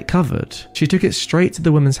because she had it covered. She took it straight to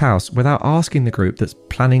the woman's house without asking the group that's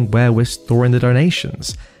planning where we're storing the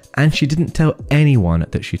donations. And she didn't tell anyone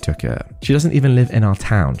that she took it. She doesn't even live in our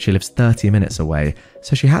town. She lives 30 minutes away,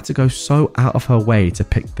 so she had to go so out of her way to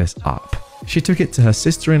pick this up. She took it to her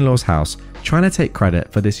sister-in-law's house, trying to take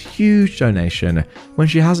credit for this huge donation when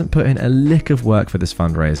she hasn't put in a lick of work for this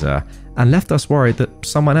fundraiser, and left us worried that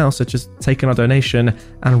someone else had just taken our donation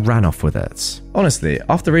and ran off with it. Honestly,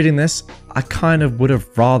 after reading this, I kind of would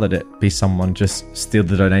have rathered it be someone just steal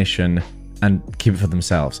the donation and keep it for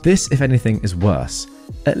themselves. This, if anything, is worse.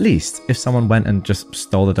 At least if someone went and just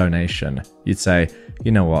stole the donation, you'd say,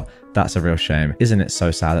 you know what, That's a real shame. Isn't it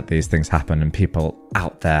so sad that these things happen and people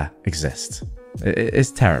out there exist?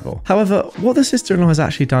 It's terrible. However, what the sister-in-law has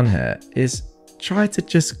actually done here is try to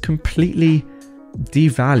just completely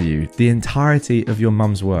devalue the entirety of your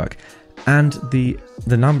mum's work and the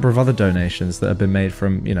number of other donations that have been made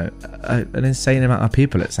from, an insane amount of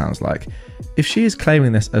people, it sounds like. If she is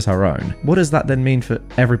claiming this as her own, what does that then mean for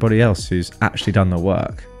everybody else who's actually done the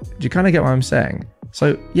work? Do you kind of get what I'm saying?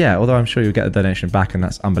 So yeah, although I'm sure you'll get the donation back and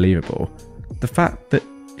that's unbelievable, the fact that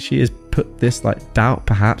she has put this doubt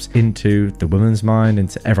perhaps into the woman's mind,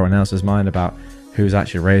 into everyone else's mind about who's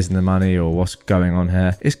actually raising the money or what's going on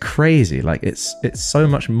here is crazy. It's so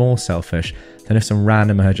much more selfish than if some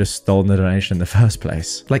randomer had just stolen the donation in the first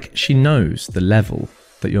place. She knows the level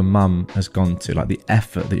that your mum has gone to, the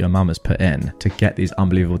effort that your mum has put in to get these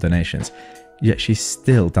unbelievable donations. Yet she's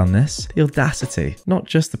still done this. The audacity. Not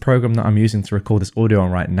just the program that I'm using to record this audio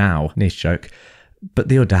on right now, niche joke, but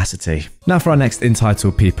the audacity. Now for our next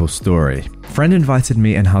entitled people story. Friend invited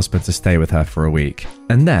me and husband to stay with her for a week,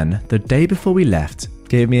 and then the day before we left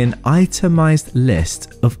gave me an itemized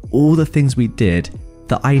list of all the things we did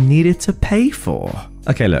that I needed to pay for.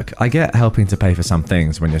 Okay, look, I get helping to pay for some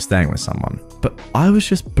things when you're staying with someone, but I was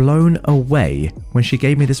just blown away when she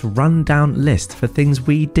gave me this rundown list for things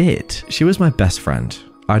we did. She was my best friend.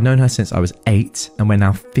 I'd known her since I was 8 and we're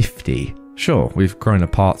now 50. Sure, we've grown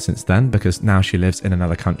apart since then because now she lives in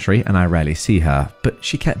another country and I rarely see her, but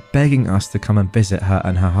she kept begging us to come and visit her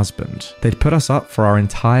and her husband. They'd put us up for our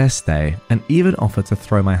entire stay and even offered to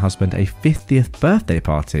throw my husband a 50th birthday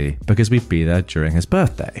party because we'd be there during his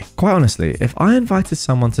birthday. Quite honestly, if I invited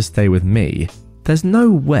someone to stay with me, there's no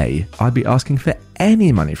way I'd be asking for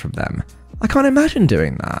any money from them. I can't imagine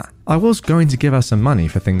doing that. I was going to give her some money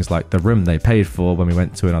for things like the room they paid for when we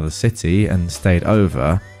went to another city and stayed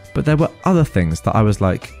over, but there were other things that I was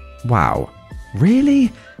like, wow,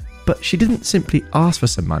 really? But she didn't simply ask for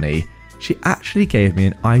some money. She actually gave me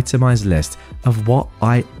an itemized list of what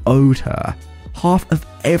I owed her. Half of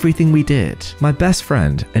everything we did. My best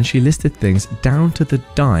friend, and she listed things down to the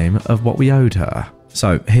dime of what we owed her.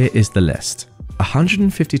 So here is the list.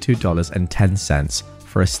 $152.10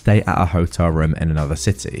 for a stay at a hotel room in another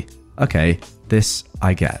city. Okay, this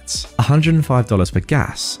I get. $105 for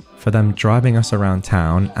gas, for them driving us around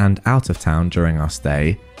town and out of town during our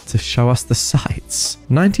stay to show us the sights.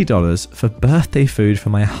 $90 for birthday food for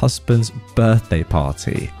my husband's birthday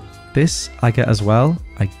party. This I get as well,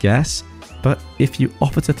 I guess, but if you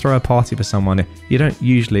offer to throw a party for someone, you don't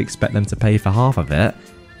usually expect them to pay for half of it.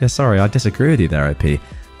 Yeah, sorry, I disagree with you there, OP.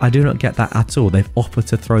 I do not get that at all. They've offered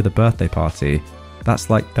to throw the birthday party.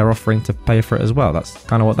 That's like they're offering to pay for it as well. That's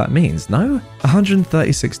kind of what that means, no?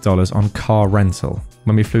 $136 on car rental.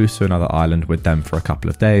 When we flew to another island with them for a couple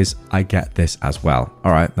of days, I get this as well.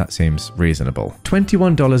 All right, that seems reasonable.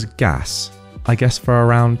 $21 gas, I guess for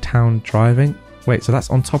around town driving. Wait, so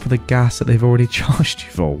that's on top of the gas that they've already charged you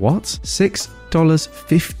for, what?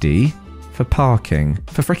 $6.50 for parking.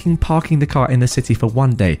 For freaking parking the car in the city for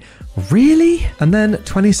one day. Really? And then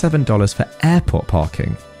 $27 for airport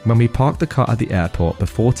parking, when we parked the car at the airport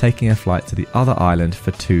before taking a flight to the other island for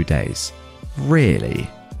 2 days. Really?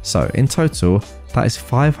 So in total, that is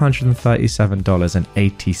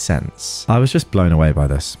 $537.80. I was just blown away by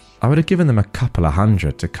this. I would have given them a couple of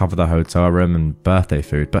 $100 to cover the hotel room and birthday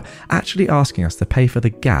food, but actually asking us to pay for the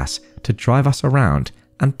gas to drive us around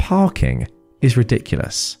and parking is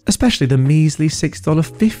ridiculous. Especially the measly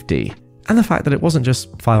 $6.50. And the fact that it wasn't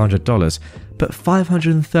just $500, but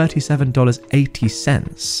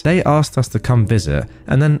 $537.80. They asked us to come visit,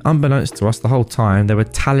 and then unbeknownst to us the whole time, they were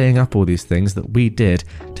tallying up all these things that we did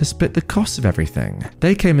to split the cost of everything.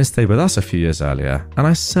 They came and stayed with us a few years earlier, and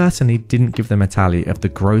I certainly didn't give them a tally of the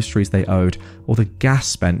groceries they owed or the gas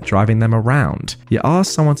spent driving them around. You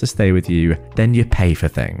ask someone to stay with you, then you pay for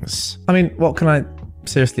things. I mean, what can I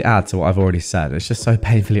seriously add to what I've already said? It's just so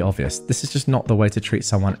painfully obvious. This is just not the way to treat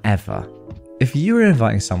someone ever. If you were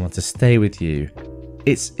inviting someone to stay with you,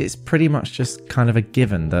 it's pretty much just kind of a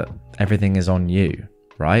given that everything is on you,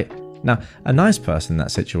 right? Now, a nice person in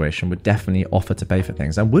that situation would definitely offer to pay for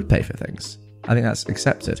things and would pay for things. I think that's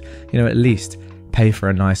accepted. At least pay for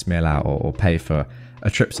a nice meal out or pay for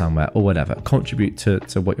a trip somewhere or whatever. Contribute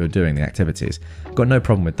to what you're doing, the activities. Got no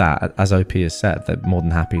problem with that. As OP has said, they're more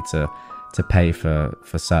than happy to pay for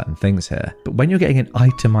certain things here. But when you're getting an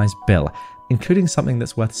itemized bill, including something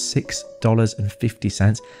that's worth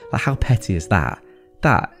 $6.50, like how petty is that?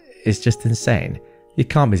 That is just insane. You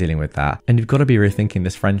can't be dealing with that, and you've got to be rethinking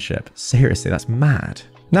this friendship. Seriously, that's mad.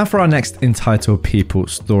 Now for our next entitled people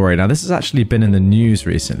story. Now this has actually been in the news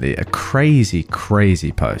recently, a crazy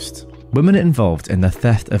post. Women involved in the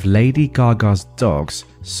theft of Lady Gaga's dogs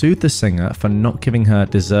sued the singer for not giving her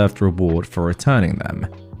deserved reward for returning them.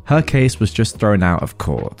 Her case was just thrown out of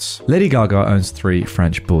court. Lady Gaga owns 3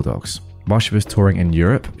 French bulldogs. While she was touring in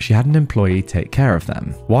Europe, she had an employee take care of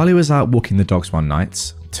them. While he was out walking the dogs one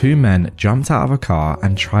night, 2 men jumped out of a car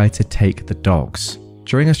and tried to take the dogs.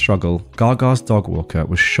 During a struggle, Gaga's dog walker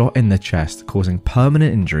was shot in the chest, causing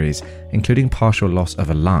permanent injuries, including partial loss of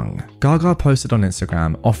a lung. Gaga posted on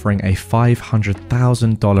Instagram offering a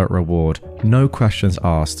 $500,000 reward, no questions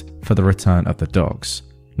asked, for the return of the dogs.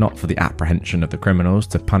 Not for the apprehension of the criminals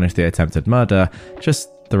to punish the attempted murder, just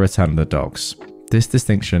the return of the dogs. This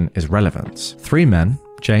distinction is relevant. 3 men,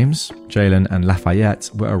 James, Jalen and Lafayette,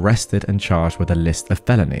 were arrested and charged with a list of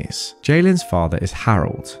felonies. Jalen's father is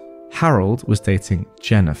Harold. Harold was dating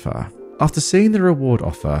Jennifer. After seeing the reward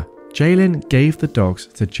offer, Jalen gave the dogs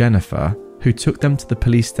to Jennifer, who took them to the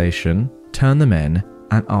police station, turned them in,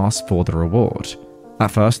 and asked for the reward. At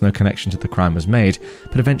first, no connection to the crime was made,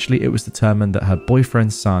 but eventually it was determined that her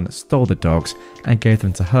boyfriend's son stole the dogs and gave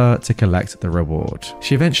them to her to collect the reward.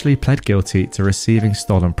 She eventually pled guilty to receiving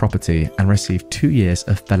stolen property and received 2 years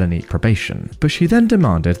of felony probation. But she then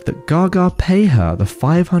demanded that Gaga pay her the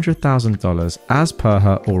 $500,000 as per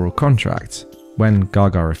her oral contract. When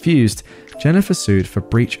Gaga refused, Jennifer sued for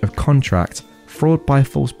breach of contract, fraud by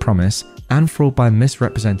false promise, and fraud by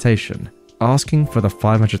misrepresentation, asking for the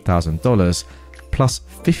 $500,000 plus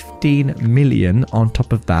 $15 million on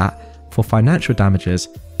top of that for financial damages,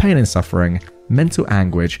 pain and suffering, mental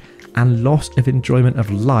anguish, and loss of enjoyment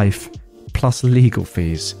of life, plus legal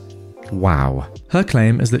fees. Wow. Her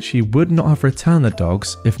claim is that she would not have returned the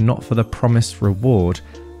dogs if not for the promised reward,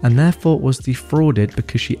 and therefore was defrauded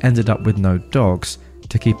because she ended up with no dogs.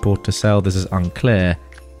 To keep or to sell, this is unclear,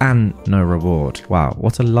 and no reward. Wow,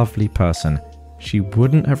 what a lovely person. She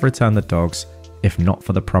wouldn't have returned the dogs if not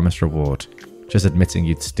for the promised reward. Just admitting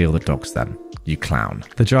you'd steal the dogs then, you clown.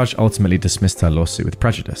 The judge ultimately dismissed her lawsuit with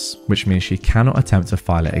prejudice, which means she cannot attempt to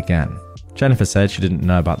file it again. Jennifer said she didn't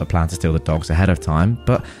know about the plan to steal the dogs ahead of time,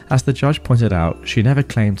 but as the judge pointed out, she never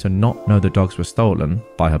claimed to not know the dogs were stolen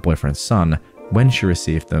by her boyfriend's son when she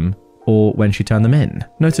received them or when she turned them in.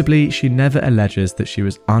 Notably, she never alleges that she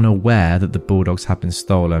was unaware that the bulldogs had been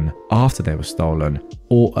stolen after they were stolen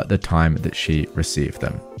or at the time that she received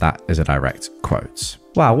them. That is a direct quote.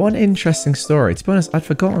 Wow, what an interesting story. To be honest, I'd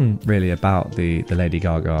forgotten really about the Lady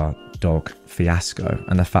Gaga dog fiasco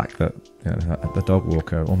and the fact that the dog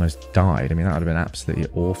walker almost died. I mean, that would have been absolutely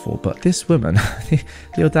awful. But this woman,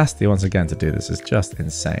 the audacity once again to do this is just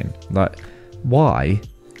insane. Like, why,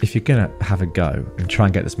 if you're going to have a go and try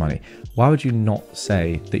and get this money, why would you not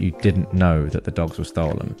say that you didn't know that the dogs were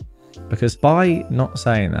stolen? Because by not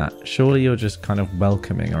saying that, surely you're just kind of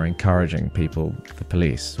welcoming or encouraging people, the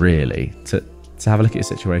police, really, to have a look at your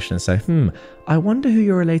situation and say, I wonder who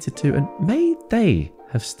you're related to and may they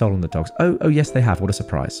have stolen the dogs. Oh, yes, they have. What a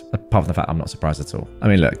surprise. Apart from the fact I'm not surprised at all. I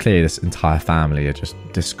mean, look, clearly this entire family are just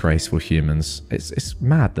disgraceful humans. It's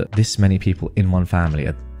mad that this many people in one family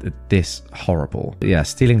are this horrible. But yeah,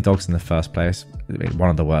 stealing dogs in the first place, I mean, one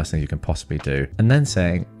of the worst things you can possibly do. And then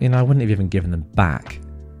saying, I wouldn't have even given them back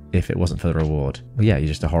if it wasn't for the reward. Well, yeah, you're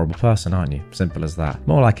just a horrible person, aren't you? Simple as that.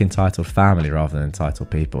 More like entitled family rather than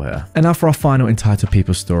entitled people here. And now for our final entitled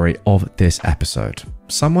people story of this episode.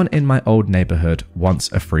 Someone in my old neighborhood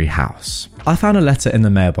wants a free house. I found a letter in the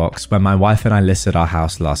mailbox when my wife and I listed our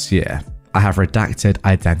house last year. I have redacted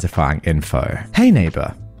identifying info. Hey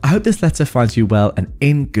neighbor, I hope this letter finds you well and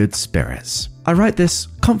in good spirits. I write this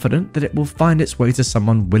confident that it will find its way to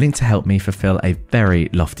someone willing to help me fulfill a very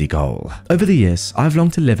lofty goal. Over the years, I've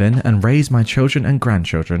longed to live in and raise my children and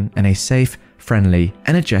grandchildren in a safe, friendly,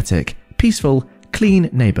 energetic, peaceful, clean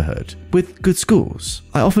neighborhood with good schools.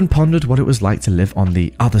 I often pondered what it was like to live on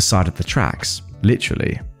the other side of the tracks,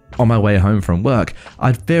 literally. On my way home from work,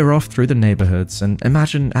 I'd veer off through the neighborhoods and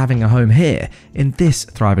imagine having a home here in this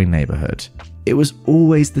thriving neighborhood. It was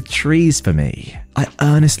always the trees for me. I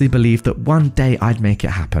earnestly believed that one day I'd make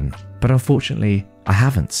it happen, but unfortunately, I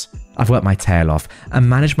haven't. I've worked my tail off and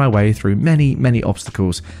managed my way through many, many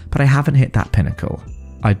obstacles, but I haven't hit that pinnacle.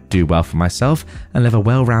 I do well for myself and live a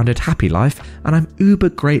well-rounded, happy life, and I'm uber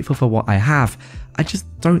grateful for what I have. I just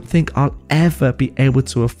don't think I'll ever be able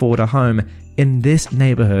to afford a home in this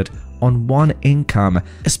neighborhood on one income,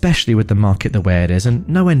 especially with the market the way it is and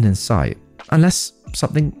no end in sight, unless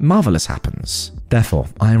something marvelous happens. Therefore,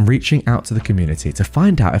 I am reaching out to the community to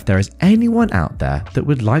find out if there is anyone out there that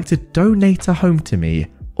would like to donate a home to me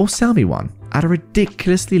or sell me one at a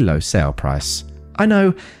ridiculously low sale price. I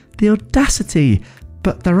know, the audacity,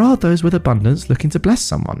 but there are those with abundance looking to bless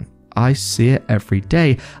someone. I see it every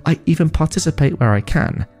day. I even participate where I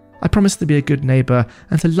can. I promise to be a good neighbour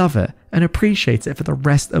and to love it and appreciate it for the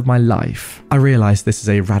rest of my life. I realise this is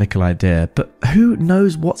a radical idea, but who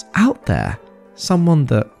knows what's out there? Someone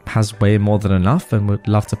that has way more than enough and would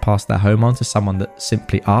love to pass their home on to someone that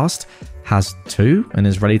simply asked, has two and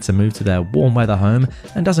is ready to move to their warm weather home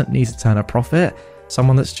and doesn't need to turn a profit.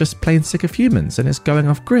 Someone that's just plain sick of humans and is going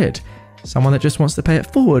off grid. Someone that just wants to pay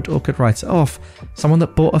it forward or could write it off. Someone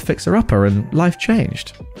that bought a fixer-upper and life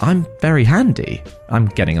changed. I'm very handy. I'm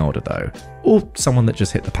getting older though. Or someone that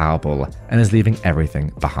just hit the Powerball and is leaving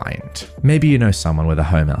everything behind. Maybe you know someone with a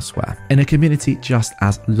home elsewhere, in a community just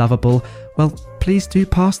as lovable. Well, please do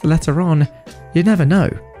pass the letter on. You never know.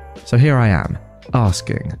 So here I am,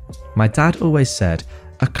 asking. My dad always said,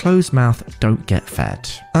 a closed mouth don't get fed.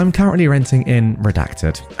 I'm currently renting in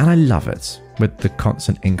Redacted, and I love it, with the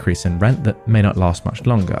constant increase in rent that may not last much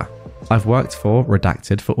longer. I've worked for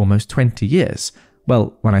Redacted for almost 20 years.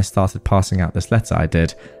 Well, when I started passing out this letter, I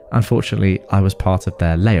did. Unfortunately, I was part of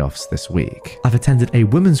their layoffs this week. I've attended a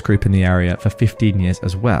women's group in the area for 15 years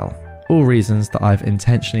as well. All reasons that I've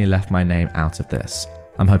intentionally left my name out of this.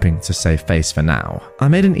 I'm hoping to save face for now. I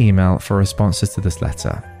made an email for responses to this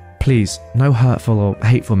letter. Please, no hurtful or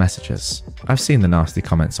hateful messages. I've seen the nasty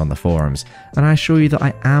comments on the forums, and I assure you that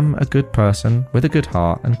I am a good person with a good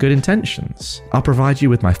heart and good intentions. I'll provide you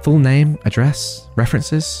with my full name, address,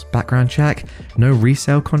 references, background check, no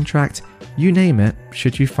resale contract, you name it,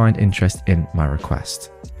 should you find interest in my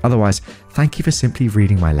request. Otherwise, thank you for simply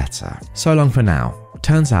reading my letter. So long for now.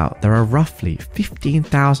 Turns out there are roughly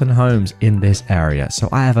 15,000 homes in this area, so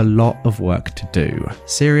I have a lot of work to do.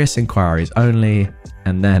 Serious inquiries only,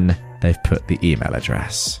 and then they've put the email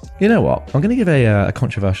address. You know what? I'm going to give a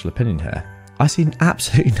controversial opinion here. I see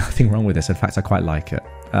absolutely nothing wrong with this. In fact, I quite like it.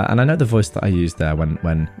 And I know the voice that I used there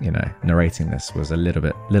when narrating this was a little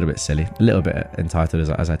bit silly, a little bit entitled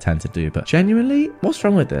as I tend to do. But genuinely, what's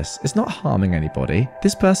wrong with this? It's not harming anybody.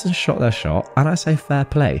 This person shot their shot, and I say fair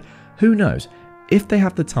play. Who knows? If they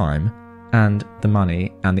have the time and the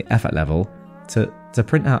money and the effort level to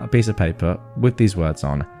print out a piece of paper with these words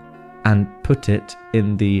on and put it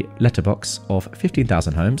in the letterbox of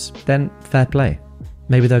 15,000 homes, then fair play.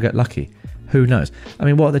 Maybe they'll get lucky. Who knows? I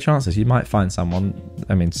mean, what are the chances? You might find someone,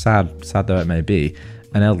 I mean, sad though it may be,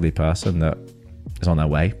 an elderly person that is on their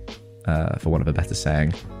way, for want of a better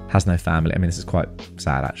saying, has no family. I mean, this is quite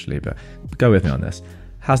sad actually, but go with me on this.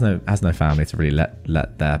 Has no family to really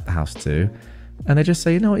let their house to. And they just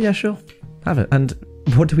say, you know what, yeah, sure, have it. And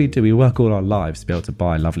what do? We work all our lives to be able to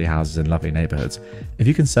buy lovely houses in lovely neighbourhoods. If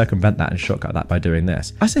you can circumvent that and shortcut that by doing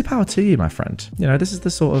this, I say power to you, my friend. You know, this is the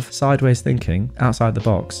sort of sideways thinking, outside the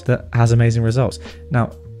box, that has amazing results. Now,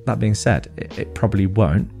 that being said, it probably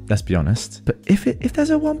won't, let's be honest. But if there's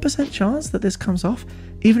a 1% chance that this comes off,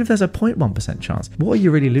 even if there's a 0.1% chance, what are you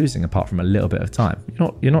really losing apart from a little bit of time?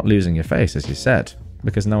 You're not losing your face, as you said,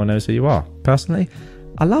 because no one knows who you are. Personally,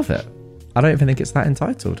 I love it. I don't even think it's that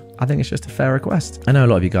entitled. I think it's just a fair request. I know a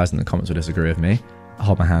lot of you guys in the comments will disagree with me. I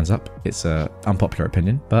hold my hands up. It's an unpopular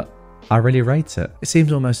opinion, but I really rate it. It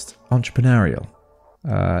seems almost entrepreneurial.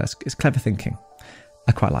 It's clever thinking.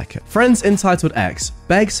 I quite like it. Friend's entitled ex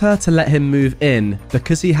begs her to let him move in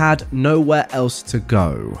because he had nowhere else to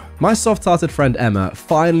go. My soft-hearted friend Emma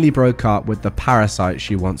finally broke up with the parasite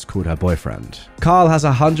she once called her boyfriend. Carl has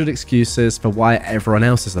 100 excuses for why everyone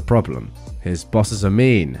else is the problem. His bosses are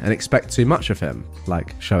mean and expect too much of him,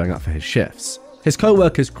 like showing up for his shifts. His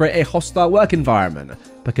co-workers create a hostile work environment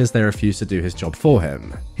because they refuse to do his job for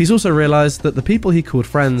him. He's also realised that the people he called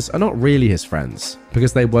friends are not really his friends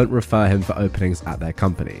because they won't refer him for openings at their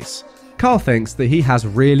companies. Carl thinks that he has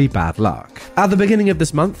really bad luck. At the beginning of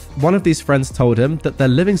this month, one of these friends told him that their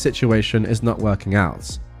living situation is not working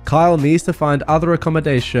out. Kyle needs to find other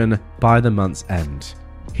accommodation by the month's end.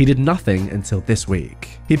 He did nothing until this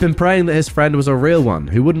week. He'd been praying that his friend was a real one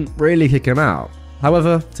who wouldn't really kick him out.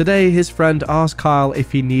 However, today his friend asked Kyle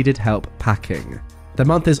if he needed help packing. The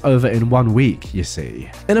month is over in 1 week, you see.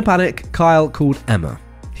 In a panic, Kyle called Emma.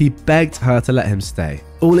 He begged her to let him stay,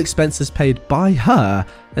 all expenses paid by her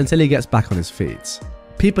until he gets back on his feet.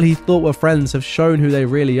 People he thought were friends have shown who they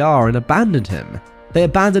really are and abandoned him. They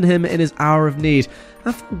abandoned him in his hour of need.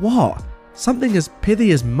 And for what? Something as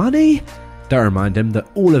pithy as money? Don't remind him that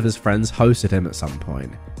all of his friends hosted him at some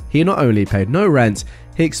point. He not only paid no rent,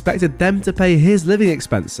 he expected them to pay his living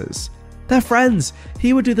expenses. They're friends.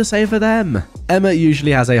 He would do the same for them. Emma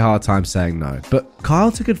usually has a hard time saying no, but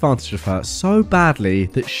Kyle took advantage of her so badly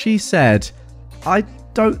that she said, I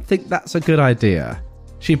don't think that's a good idea.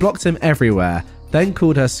 She blocked him everywhere, then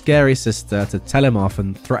called her scary sister to tell him off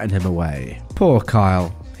and threaten him away. Poor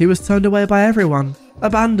Kyle. He was turned away by everyone,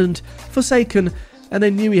 abandoned, forsaken, and they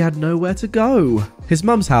knew he had nowhere to go. His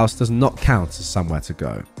mum's house does not count as somewhere to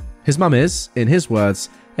go. His mum is, in his words,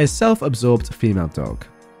 a self-absorbed female dog.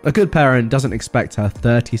 A good parent doesn't expect her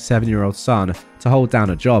 37-year-old son to hold down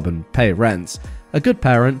a job and pay rent. A good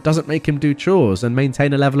parent doesn't make him do chores and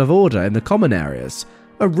maintain a level of order in the common areas.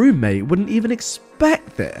 A roommate wouldn't even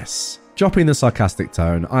expect this. Dropping the sarcastic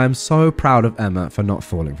tone, I am so proud of Emma for not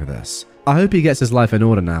falling for this. I hope he gets his life in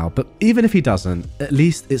order now, but even if he doesn't, at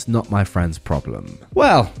least it's not my friend's problem.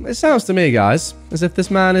 Well, it sounds to me, guys, as if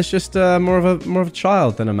this man is just more of a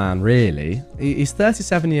child than a man, really. He's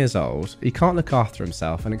 37 years old, he can't look after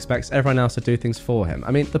himself and expects everyone else to do things for him.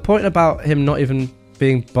 I mean, the point about him not even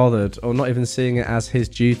being bothered or not even seeing it as his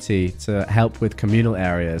duty to help with communal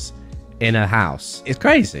areas in a house is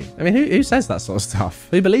crazy. I mean, who says that sort of stuff?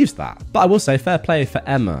 Who believes that? But I will say fair play for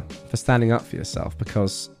Emma for standing up for yourself,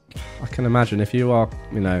 because I can imagine if you are,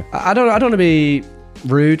 I don't want to be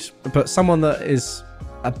rude, but someone that is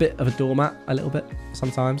a bit of a doormat a little bit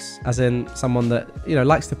sometimes, as in someone that,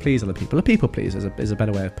 likes to please other people. A people pleaser is a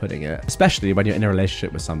better way of putting it, especially when you're in a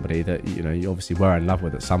relationship with somebody that, you obviously were in love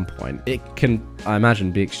with at some point. It can, I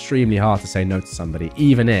imagine, be extremely hard to say no to somebody,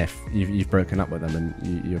 even if you've broken up with them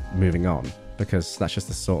and you're moving on, because that's just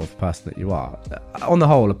the sort of person that you are. On the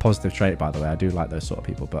whole, a positive trait, by the way. I do like those sort of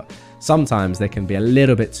people, but sometimes they can be a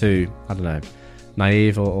little bit too,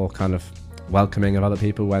 naive or kind of welcoming of other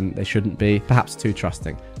people when they shouldn't be, perhaps too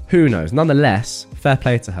trusting. Who knows? Nonetheless, fair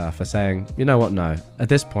play to her for saying, you know what, no, at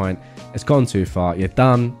this point, it's gone too far, you're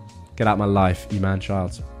done, get out of my life, you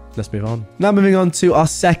man-child. Let's move on. Now moving on to our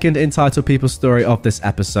second Entitled People story of this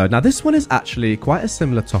episode. Now this one is actually quite a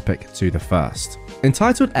similar topic to the first.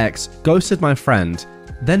 Entitled X ghosted my friend,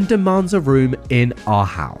 then demands a room in our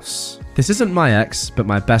house. This isn't my ex, but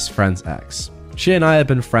my best friend's ex. She and I have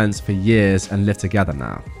been friends for years and live together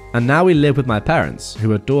now. And now we live with my parents,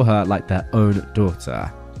 who adore her like their own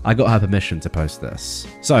daughter. I got her permission to post this.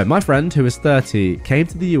 So, my friend, who is 30, came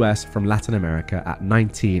to the US from Latin America at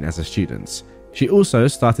 19 as a student. She also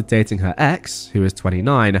started dating her ex, who is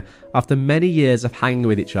 29, after many years of hanging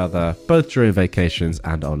with each other, both during vacations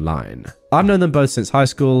and online. I've known them both since high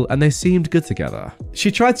school, and they seemed good together.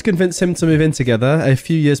 She tried to convince him to move in together a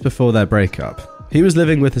few years before their breakup. He was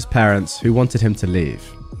living with his parents, who wanted him to leave.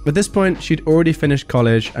 At this point, she'd already finished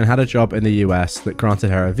college and had a job in the US that granted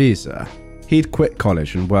her a visa. He'd quit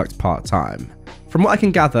college and worked part-time. From what I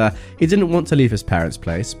can gather, he didn't want to leave his parents'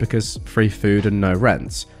 place because free food and no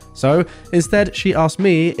rent. So instead, she asked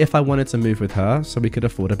me if I wanted to move with her so we could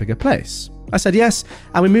afford a bigger place. I said yes,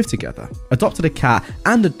 and we moved together, adopted a cat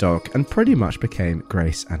and a dog, and pretty much became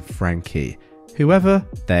Grace and Frankie. Whoever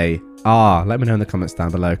they are. Let me know in the comments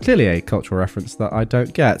down below. Clearly a cultural reference that I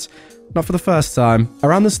don't get. Not for the first time.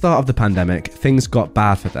 Around the start of the pandemic, things got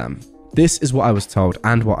bad for them. This is what I was told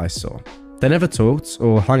and what I saw. They never talked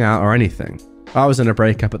or hung out or anything. I was in a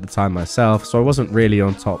breakup at the time myself, so I wasn't really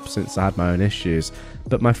on top since I had my own issues,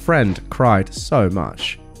 but my friend cried so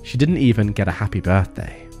much. She didn't even get a happy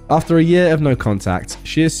birthday. After a year of no contact,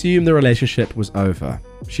 she assumed the relationship was over.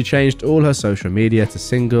 She changed all her social media to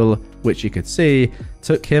single, which you could see,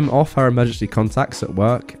 took him off her emergency contacts at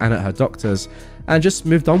work and at her doctor's, and just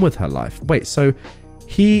moved on with her life. Wait, so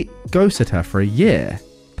he ghosted her for a year?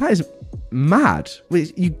 That is mad.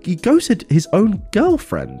 Wait, you ghosted his own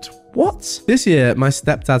girlfriend? What? This year, my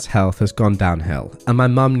stepdad's health has gone downhill, and my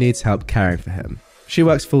mum needs help caring for him. She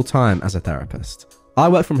works full-time as a therapist. I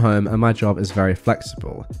work from home and my job is very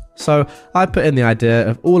flexible. So I put in the idea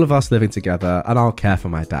of all of us living together and I'll care for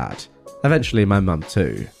my dad. Eventually my mum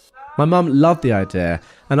too. My mum loved the idea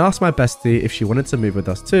and asked my bestie if she wanted to move with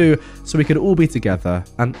us too so we could all be together,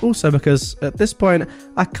 and also because at this point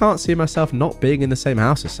I can't see myself not being in the same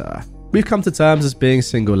house as her. We've come to terms as being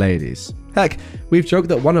single ladies. Heck, we've joked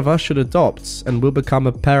that one of us should adopt and we'll become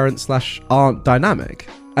a parent/aunt dynamic.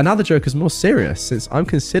 And now the joke is more serious since I'm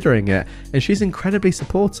considering it and she's incredibly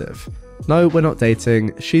supportive. No, we're not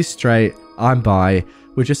dating, she's straight, I'm bi,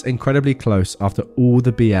 we're just incredibly close after all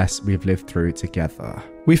the BS we've lived through together.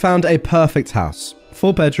 We found a perfect house,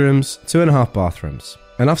 4 bedrooms, 2.5 bathrooms,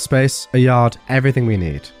 enough space, a yard, everything we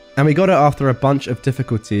need. And we got it after a bunch of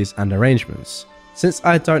difficulties and arrangements. Since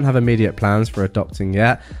I don't have immediate plans for adopting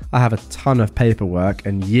yet, I have a ton of paperwork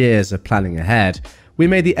and years of planning ahead. We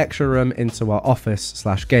made the extra room into our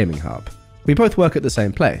office/gaming hub. We both work at the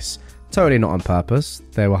same place. Totally not on purpose.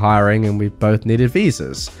 They were hiring and we both needed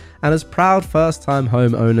visas. And as proud first-time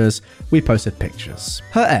homeowners, we posted pictures.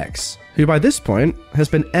 Her ex, who by this point has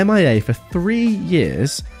been MIA for 3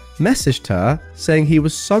 years, messaged her saying he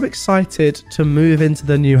was so excited to move into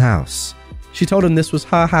the new house. She told him this was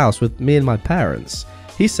her house with me and my parents.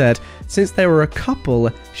 He said since they were a couple,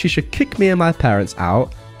 she should kick me and my parents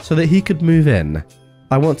out so that he could move in.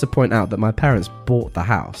 I want to point out that my parents bought the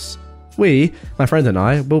house. We, my friend and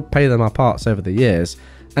I, will pay them our parts over the years,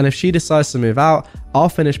 and if she decides to move out, I'll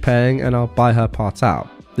finish paying and I'll buy her part out.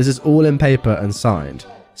 This is all in paper and signed.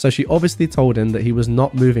 So she obviously told him that he was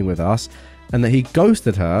not moving with us and that he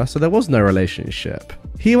ghosted her, so there was no relationship.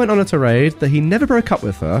 He went on a tirade that he never broke up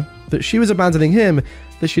with her, that she was abandoning him,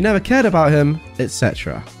 that she never cared about him,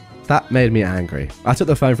 etc. That made me angry. I took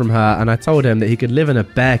the phone from her and I told him that he could live in a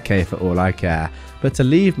bear cave for all I care, but to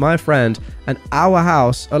leave my friend and our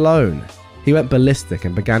house alone. He went ballistic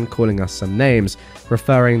and began calling us some names,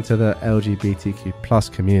 referring to the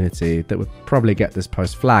LGBTQ+ community that would probably get this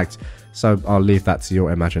post flagged, so I'll leave that to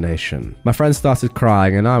your imagination. My friend started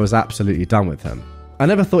crying and I was absolutely done with him. I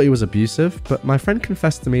never thought he was abusive, but my friend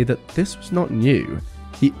confessed to me that this was not new.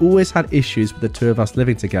 He always had issues with the two of us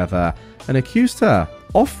living together and accused her,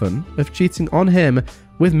 often, of cheating on him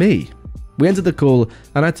with me. We ended the call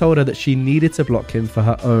and I told her that she needed to block him for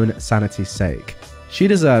her own sanity's sake. She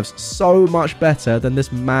deserves so much better than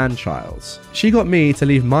this man-child. She got me to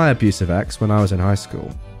leave my abusive ex when I was in high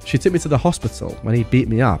school. She took me to the hospital when he beat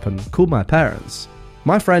me up and called my parents.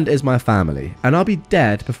 My friend is my family, and I'll be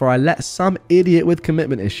dead before I let some idiot with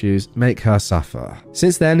commitment issues make her suffer.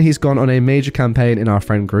 Since then, he's gone on a major campaign in our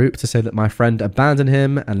friend group to say that my friend abandoned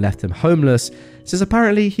him and left him homeless, since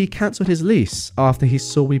apparently he cancelled his lease after he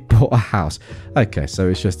saw we bought a house. Okay, so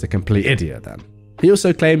he's just a complete idiot then. He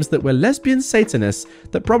also claims that we're lesbian Satanists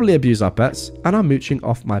that probably abuse our pets and are mooching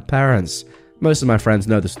off my parents. Most of my friends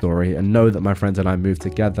know the story and know that my friend and I moved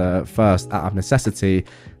together first out of necessity,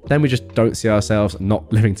 then we just don't see ourselves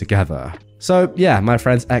not living together. So yeah, my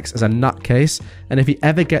friend's ex is a nutcase, and if he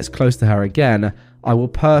ever gets close to her again, I will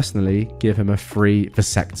personally give him a free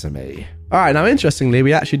vasectomy. Alright, now interestingly,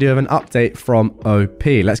 we actually do have an update from OP.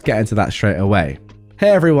 Let's get into that straight away. Hey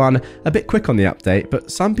everyone, a bit quick on the update,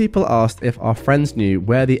 but some people asked if our friends knew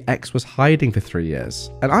where the ex was hiding for 3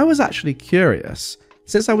 years, and I was actually curious.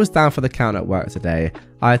 Since I was down for the count at work today,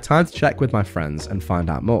 I had time to check with my friends and find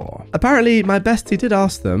out more. Apparently, my bestie did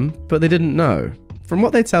ask them, but they didn't know. From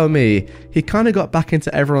what they tell me, he kind of got back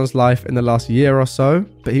into everyone's life in the last year or so,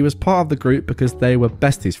 but he was part of the group because they were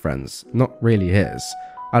besties' friends, not really his.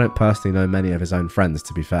 I don't personally know many of his own friends,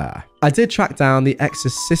 to be fair. I did track down the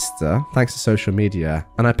ex's sister, thanks to social media,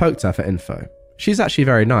 and I poked her for info. She's actually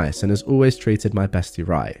very nice and has always treated my bestie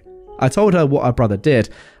right. I told her what our brother did,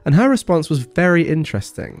 and her response was very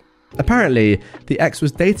interesting. Apparently, the ex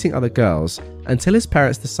was dating other girls until his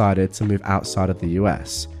parents decided to move outside of the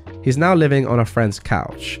US. He's now living on a friend's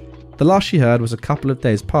couch. The last she heard was a couple of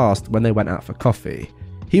days past when they went out for coffee.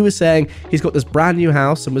 He was saying he's got this brand new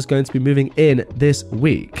house and was going to be moving in this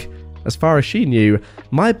week. As far as she knew,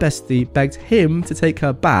 my bestie begged him to take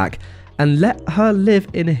her back and let her live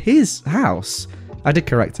in his house. I did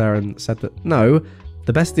correct her and said that no,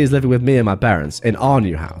 the bestie is living with me and my parents in our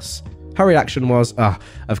new house. Her reaction was,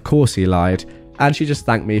 of course he lied, and she just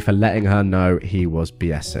thanked me for letting her know he was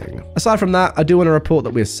BSing. Aside from that, I do want to report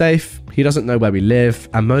that we're safe. He doesn't know where we live,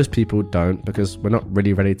 and most people don't because we're not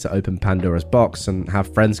really ready to open Pandora's box and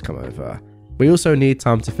have friends come over. We also need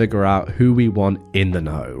time to figure out who we want in the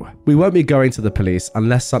know. We won't be going to the police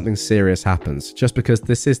unless something serious happens, just because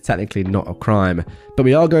this is technically not a crime, but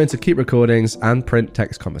we are going to keep recordings and print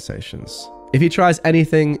text conversations. If he tries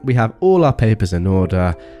anything, we have all our papers in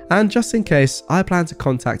order, and just in case, I plan to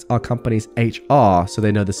contact our company's HR so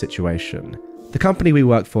they know the situation. The company we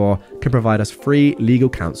work for can provide us free legal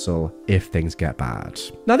counsel if things get bad.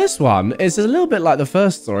 Now this one is a little bit like the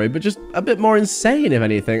first story, but just a bit more insane if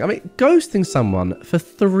anything. I mean, ghosting someone for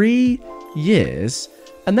 3 years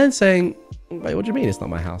and then saying, wait, what do you mean it's not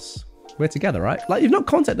my house? We're together, right? Like, you've not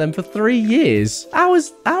contacted them for 3 years. How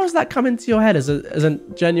has that come into your head as a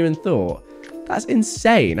genuine thought? That's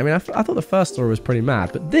insane. I mean, I thought the first story was pretty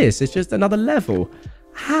mad, but this is just another level.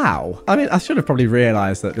 How? I mean, I should have probably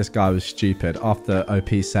realised that this guy was stupid after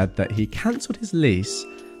OP said that he cancelled his lease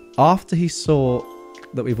after he saw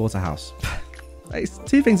that we bought a house. It's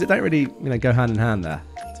two things that don't really, go hand in hand there,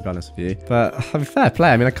 to be honest with you. But I mean, fair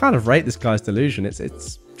play. I mean, I kind of rate this guy's delusion.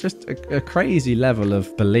 It's just a crazy level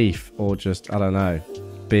of belief, or just, I don't know,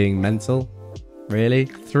 being mental. Really?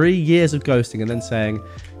 3 years of ghosting and then saying,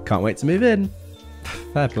 can't wait to move in.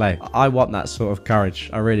 Fair play. I want that sort of courage.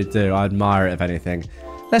 I really do. I admire it, if anything.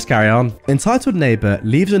 Let's carry on. Entitled Neighbour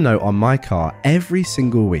leaves a note on my car every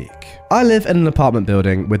single week. I live in an apartment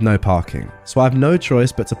building with no parking, so I have no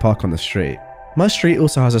choice but to park on the street. My street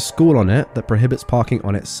also has a school on it that prohibits parking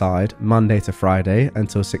on its side Monday to Friday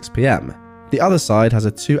until 6 p.m. The other side has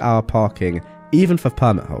a 2-hour parking even for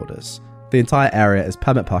permit holders. The entire area is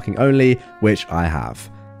permit parking only, which I have.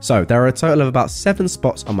 So there are a total of about 7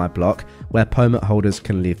 spots on my block where permit holders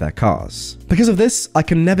can leave their cars. Because of this, I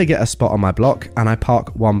can never get a spot on my block, and I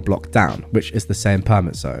park 1 block down, which is the same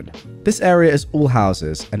permit zone. This area is all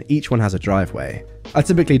houses and each one has a driveway. I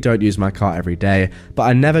typically don't use my car every day, but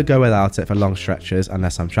I never go without it for long stretches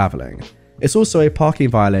unless I'm traveling. It's also a parking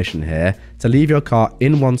violation here to leave your car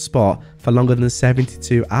in one spot for longer than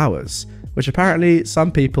 72 hours, which apparently some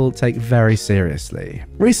people take very seriously.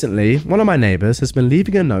 Recently, one of my neighbours has been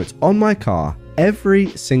leaving a note on my car every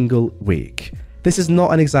single week. This is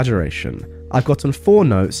not an exaggeration. I've gotten 4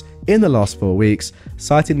 notes in the last 4 weeks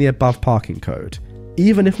citing the above parking code,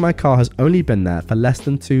 even if my car has only been there for less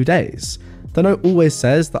than 2 days. The note always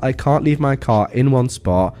says that I can't leave my car in one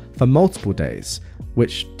spot for multiple days,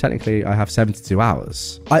 which technically I have 72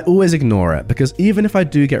 hours. I always ignore it because even if I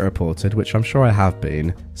do get reported, which I'm sure I have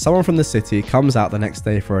been, someone from the city comes out the next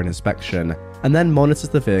day for an inspection and then monitors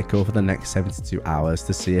the vehicle for the next 72 hours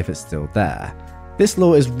to see if it's still there. This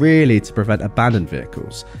law is really to prevent abandoned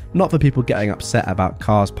vehicles, not for people getting upset about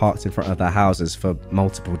cars parked in front of their houses for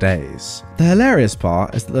multiple days. The hilarious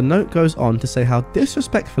part is that the note goes on to say how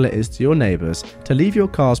disrespectful it is to your neighbours to leave your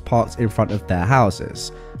cars parked in front of their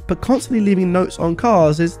houses. But constantly leaving notes on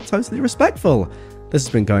cars is totally respectful. This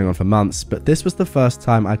has been going on for months, but this was the first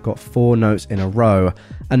time I got 4 notes in a row,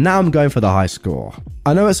 and now I'm going for the high score.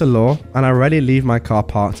 I know it's a law, and I rarely leave my car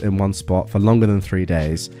parked in one spot for longer than 3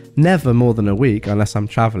 days, never more than a week unless I'm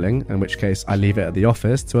travelling, in which case I leave it at the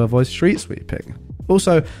office to avoid street sweeping.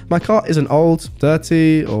 Also, my car isn't old,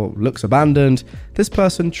 dirty, or looks abandoned. This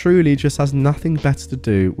person truly just has nothing better to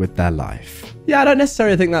do with their life. Yeah, I don't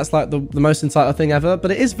necessarily think that's like the most entitled thing ever,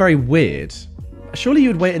 but it is very weird. Surely you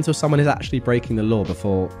would wait until someone is actually breaking the law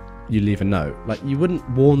before you leave a note. Like, you wouldn't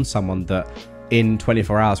warn someone that in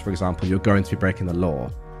 24 hours, for example, you're going to be breaking the law.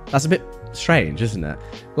 That's a bit strange, isn't it?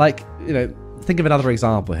 Like, you know, think of another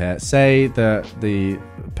example here. Say that the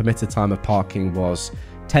permitted time of parking was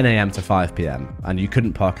 10 a.m. to 5 p.m. and you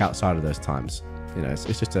couldn't park outside of those times. You know, it's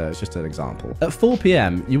just an example. At 4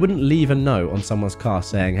 p.m, you wouldn't leave a note on someone's car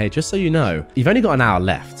saying, hey, just so you know, you've only got an hour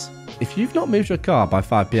left. If you've not moved your car by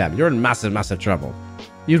 5 p.m, you're in massive, massive trouble.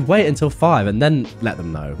 You'd wait until 5 and then let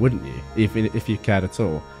them know, wouldn't you? If you cared at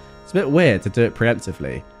all. It's a bit weird to do it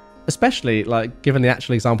preemptively, especially like given the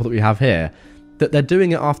actual example that we have here, that they're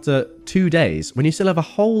doing it after 2 days when you still have a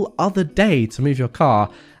whole other day to move your car.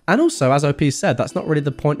 And also, as OP said, that's not really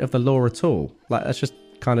the point of the law at all. Like, that's just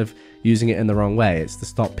kind of using it in the wrong way. It's to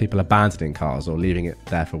stop people abandoning cars or leaving it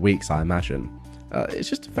there for weeks, I imagine. It's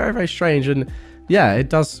just very, very strange. And yeah, it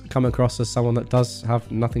does come across as someone that does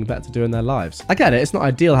have nothing better to do in their lives. I get it. It's not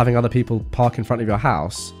ideal having other people park in front of your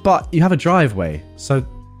house, but you have a driveway. So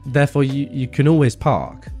therefore, you can always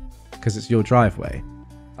park because it's your driveway.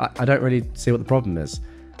 I don't really see what the problem is.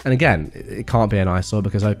 And again, it can't be an eyesore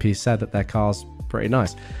because OP said that their car's pretty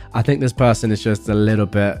nice. I think this person is just a little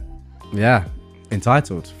bit,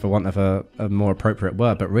 entitled, for want of a more appropriate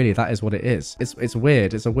word, but really that is what it is. It's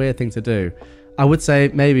weird. It's a weird thing to do. I would say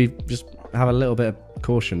maybe just have a little bit of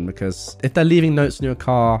caution, because if they're leaving notes in your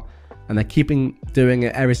car and they're doing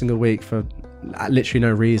it every single week for literally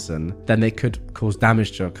no reason, then they could cause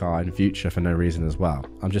damage to your car in future for no reason as well.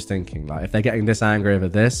 I'm just thinking, like, if they're getting this angry over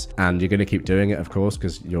this and you're going to keep doing it, of course,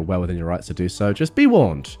 because you're well within your rights to do so, just be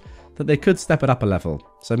warned that they could step it up a level.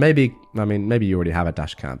 So maybe you already have a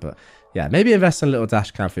dash cam, but yeah, maybe invest in a little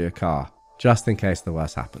dash cam for your car, just in case the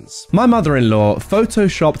worst happens. My mother-in-law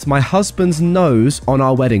photoshopped my husband's nose on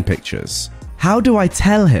our wedding pictures. How do I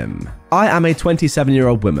tell him? I am a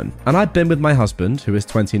 27-year-old woman, and I've been with my husband, who is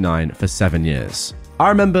 29, for 7 years. I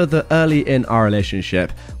remember that early in our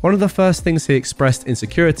relationship, one of the first things he expressed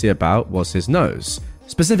insecurity about was his nose,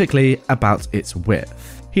 specifically about its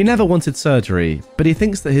width. He never wanted surgery, but he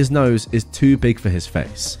thinks that his nose is too big for his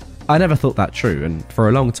face. I never thought that true, and for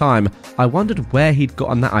a long time, I wondered where he'd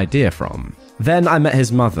gotten that idea from. Then I met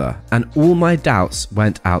his mother, and all my doubts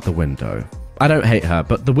went out the window. I don't hate her,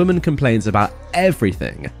 but the woman complains about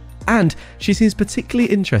everything, and she seems particularly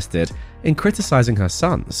interested in criticizing her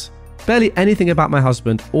sons. Barely anything about my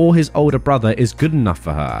husband or his older brother is good enough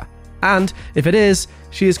for her. And if it is,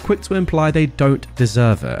 she is quick to imply they don't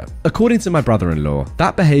deserve it. According to my brother-in-law,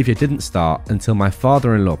 that behaviour didn't start until my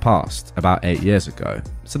father-in-law passed about 8 years ago,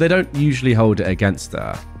 so they don't usually hold it against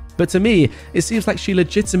her. But to me, it seems like she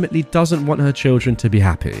legitimately doesn't want her children to be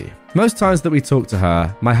happy. Most times that we talk to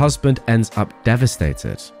her, my husband ends up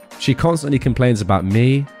devastated. She constantly complains about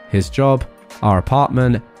me, his job, our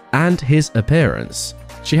apartment, and his appearance.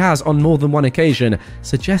 She has, on more than one occasion,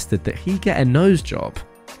 suggested that he get a nose job.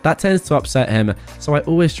 That tends to upset him, so I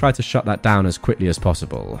always try to shut that down as quickly as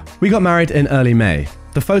possible. We got married in early May.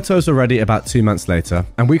 The photos were ready about 2 months later,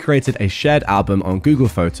 and we created a shared album on Google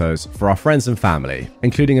Photos for our friends and family,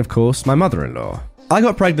 including, of course, my mother-in-law. I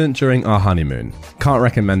got pregnant during our honeymoon. Can't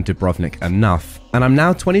recommend Dubrovnik enough, and I'm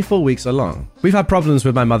now 24 weeks along. We've had problems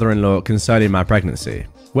with my mother-in-law concerning my pregnancy.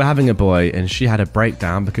 We're having a boy, and she had a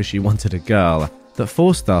breakdown because she wanted a girl that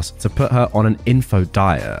forced us to put her on an info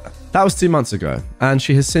diet. That was 2 months ago, and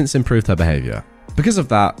she has since improved her behavior. Because of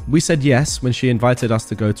that, we said yes when she invited us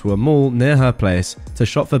to go to a mall near her place to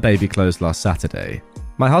shop for baby clothes last Saturday.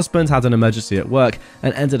 My husband had an emergency at work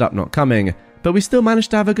and ended up not coming, but we still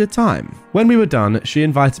managed to have a good time. When we were done, she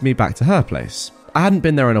invited me back to her place. I hadn't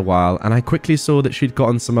been there in a while, and I quickly saw that she'd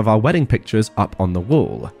gotten some of our wedding pictures up on the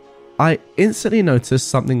wall. I instantly noticed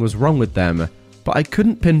something was wrong with them, but I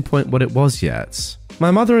couldn't pinpoint what it was yet. My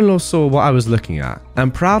mother-in-law saw what I was looking at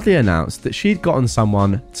and proudly announced that she'd gotten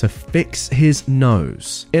someone to fix his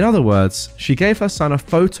nose. In other words, she gave her son a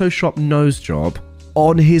Photoshop nose job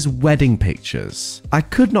on his wedding pictures. I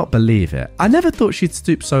could not believe it. I never thought she'd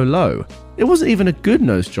stoop so low. It wasn't even a good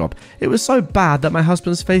nose job. It was so bad that my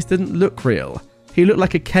husband's face didn't look real. He looked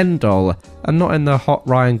like a Ken doll, and not in the hot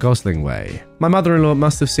Ryan Gosling way. My mother-in-law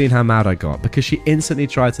must have seen how mad I got because she instantly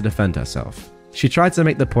tried to defend herself. She tried to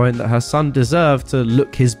make the point that her son deserved to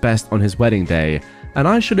look his best on his wedding day, and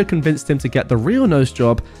I should have convinced him to get the real nose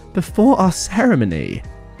job before our ceremony.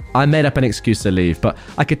 I made up an excuse to leave, but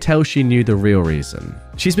I could tell she knew the real reason.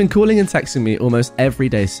 She's been calling and texting me almost every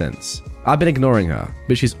day since. I've been ignoring her,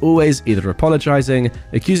 but she's always either apologizing,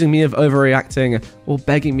 accusing me of overreacting, or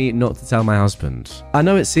begging me not to tell my husband. I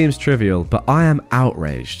know it seems trivial, but I am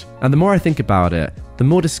outraged, and the more I think about it, the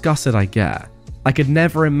more disgusted I get. I could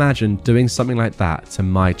never imagine doing something like that to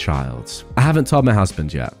my child. I haven't told my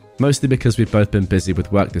husband yet, mostly because we've both been busy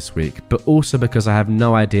with work this week, but also because I have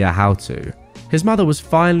no idea how to. His mother was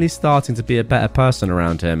finally starting to be a better person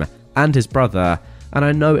around him and his brother, and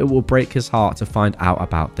I know it will break his heart to find out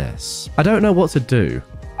about this. I don't know what to do.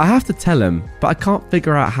 I have to tell him, but I can't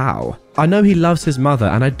figure out how. I know he loves his mother,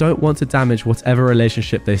 and I don't want to damage whatever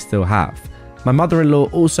relationship they still have. My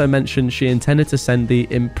mother-in-law also mentioned she intended to send the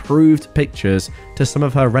improved pictures to some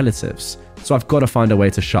of her relatives, so I've got to find a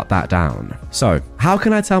way to shut that down. So, how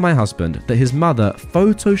can I tell my husband that his mother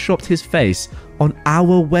photoshopped his face on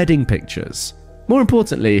our wedding pictures? More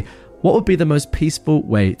importantly, what would be the most peaceful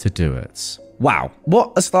way to do it? Wow,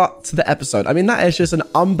 what a start to the episode. I mean, that is just an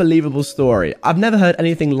unbelievable story. I've never heard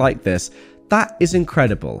anything like this. That is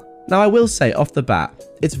incredible. Now, I will say off the bat,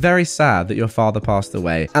 it's very sad that your father passed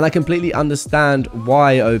away, and I completely understand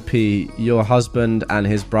why, OP, your husband and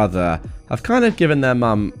his brother have kind of given their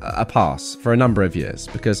mum a pass for a number of years,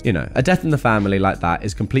 because, you know, a death in the family like that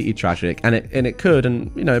is completely tragic, and it could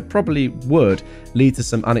and, you know, probably would lead to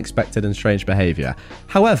some unexpected and strange behavior.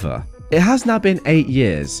 However, it has now been 8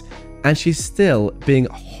 years, and she's still being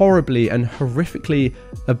horribly and horrifically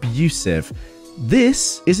abusive.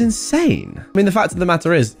 This is insane. I mean, the fact of the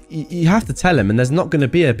matter is, you have to tell him, and there's not going to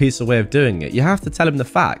be a peaceful way of doing it. You have to tell him the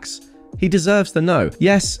facts. He deserves to know.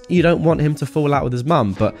 Yes, you don't want him to fall out with his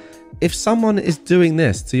mum, but if someone is doing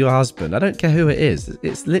this to your husband, I don't care who it is,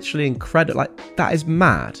 it's literally incredible. Like, that is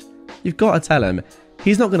mad. You've got to tell him.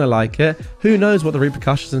 He's not going to like it. Who knows what the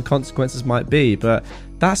repercussions and consequences might be, but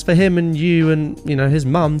that's for him and you and, you know, his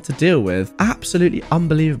mum to deal with. Absolutely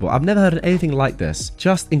unbelievable. I've never heard of anything like this.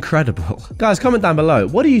 Just incredible. Guys, comment down below.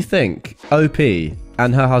 What do you think OP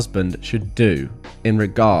and her husband should do in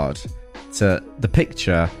regard to the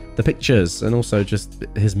pictures, and also just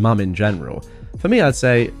his mum in general? For me, I'd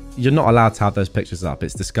say you're not allowed to have those pictures up.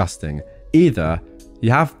 It's disgusting. Either you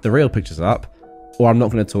have the real pictures up, or I'm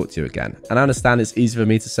not going to talk to you again. And I understand it's easy for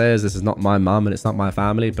me to say, as this is not my mum and it's not my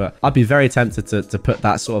family, but I'd be very tempted to put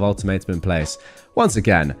that sort of ultimatum in place. Once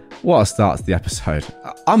again, what a start to the episode.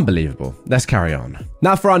 Unbelievable. Let's carry on.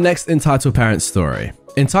 Now for our next Entitled Parents story.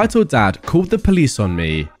 Entitled Dad called the police on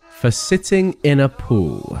me for sitting in a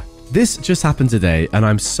pool. This just happened today, and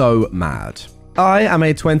I'm so mad. I am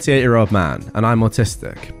a 28-year-old man, and I'm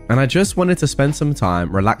autistic, and I just wanted to spend some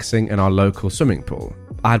time relaxing in our local swimming pool.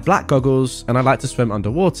 I had black goggles, and I like to swim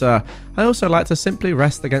underwater. I also like to simply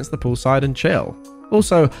rest against the poolside and chill.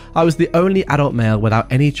 Also, I was the only adult male without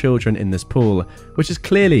any children in this pool, which is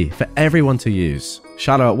clearly for everyone to use.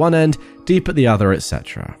 Shallow at one end, deep at the other,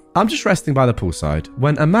 etc. I'm just resting by the poolside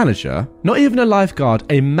when a manager, not even a lifeguard,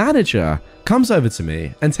 a manager, comes over to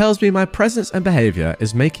me and tells me my presence and behavior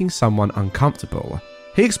is making someone uncomfortable.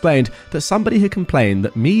 He explained that somebody had complained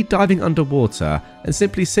that me diving underwater and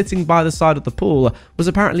simply sitting by the side of the pool was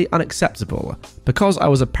apparently unacceptable because I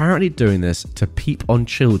was apparently doing this to peep on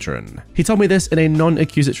children. He told me this in a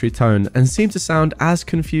non-accusatory tone and seemed to sound as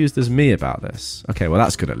confused as me about this. Okay, well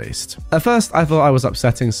that's good at least. At first, I thought I was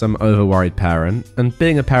upsetting some over-worried parent, and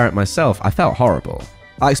being a parent myself, I felt horrible.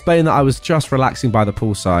 I explained that I was just relaxing by the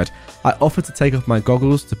poolside. I offered to take off my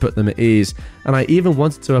goggles to put them at ease, and I even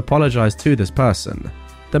wanted to apologise to this person.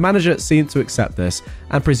 The manager seemed to accept this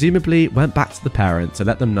and presumably went back to the parent to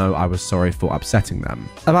let them know I was sorry for upsetting them.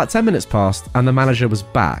 About 10 minutes passed and the manager was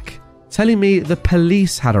back, telling me the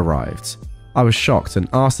police had arrived. I was shocked and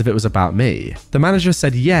asked if it was about me. The manager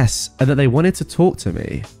said yes and that they wanted to talk to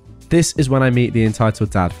me. This is when I meet the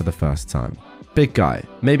entitled dad for the first time. Big guy,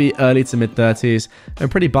 maybe early to mid-30s and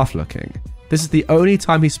pretty buff looking. This is the only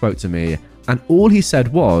time he spoke to me, and all he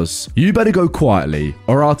said was, "You better go quietly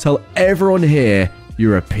or I'll tell everyone here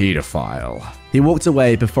you're a paedophile." He walked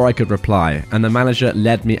away before I could reply, and the manager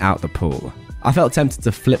led me out the pool. I felt tempted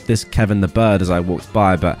to flip this Kevin the bird as I walked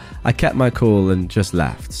by, but I kept my cool and just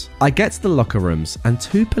left. I get to the locker rooms and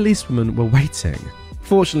 2 policewomen were waiting.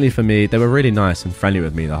 Fortunately for me, they were really nice and friendly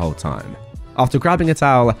with me the whole time. After grabbing a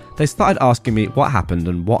towel, they started asking me what happened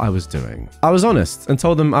and what I was doing. I was honest and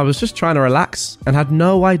told them I was just trying to relax and had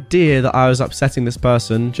no idea that I was upsetting this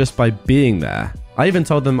person just by being there. I even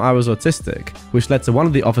told them I was autistic, which led to one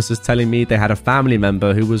of the officers telling me they had a family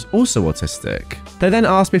member who was also autistic. They then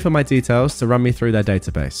asked me for my details to run me through their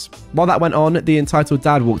database. While that went on, the entitled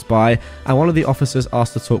dad walked by and one of the officers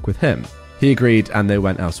asked to talk with him. He agreed and they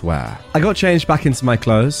went elsewhere. I got changed back into my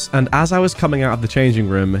clothes, and as I was coming out of the changing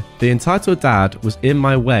room, the entitled dad was in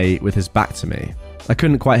my way with his back to me. I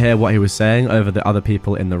couldn't quite hear what he was saying over the other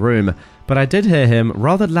people in the room, but I did hear him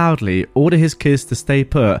rather loudly order his kids to stay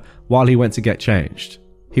put while he went to get changed.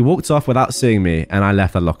 He walked off without seeing me and I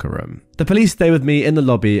left the locker room. The police stayed with me in the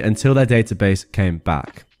lobby until their database came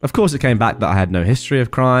back. Of course, it came back that I had no history of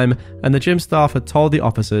crime, and the gym staff had told the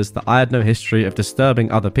officers that I had no history of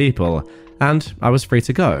disturbing other people, and I was free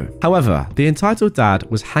to go. However, the entitled dad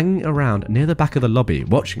was hanging around near the back of the lobby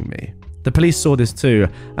watching me. The police saw this too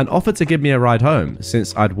and offered to give me a ride home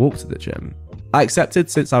since I'd walked to the gym. I accepted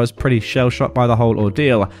since I was pretty shell-shocked by the whole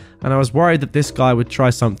ordeal, and I was worried that this guy would try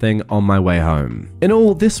something on my way home. In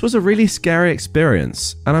all, this was a really scary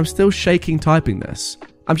experience, and I'm still shaking typing this.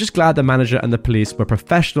 I'm just glad the manager and the police were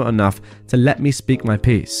professional enough to let me speak my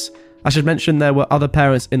piece. I should mention there were other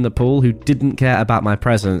parents in the pool who didn't care about my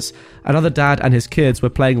presence. Another dad and his kids were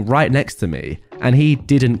playing right next to me, and he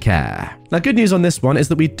didn't care. Now, good news on this one is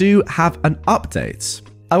that we do have an update.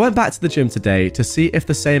 I went back to the gym today to see if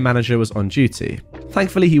the same manager was on duty.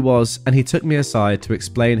 Thankfully he was, and he took me aside to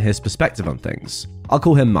explain his perspective on things. I'll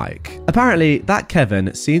call him Mike. Apparently, that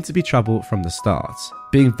Kevin seemed to be trouble from the start,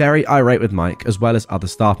 being very irate with Mike as well as other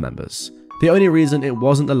staff members. The only reason it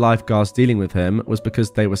wasn't the lifeguards dealing with him was because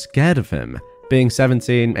they were scared of him. Being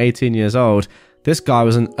 17, 18 years old, this guy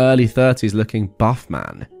was an early 30s looking buff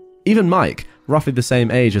man. Even Mike, roughly the same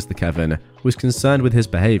age as the Kevin, was concerned with his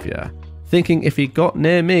behaviour, thinking if he got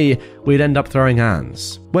near me, we'd end up throwing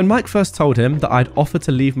hands. When Mike first told him that I'd offered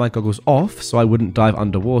to leave my goggles off so I wouldn't dive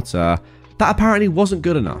underwater, that apparently wasn't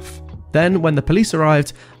good enough. Then, when the police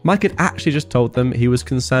arrived, Mike had actually just told them he was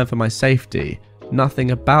concerned for my safety,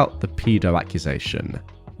 nothing about the pedo accusation.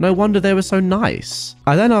 No wonder they were so nice.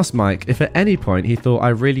 I then asked Mike if at any point he thought I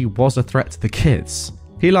really was a threat to the kids.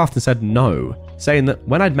 He laughed and said no, saying that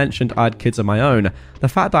when I'd mentioned I had kids of my own, the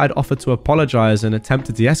fact that I'd offered to apologise and attempt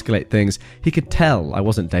to de-escalate things, he could tell I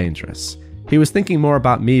wasn't dangerous. He was thinking more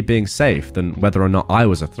about me being safe than whether or not I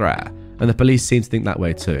was a threat, and the police seemed to think that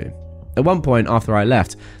way too. At one point after I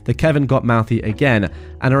left, the Kevin got mouthy again,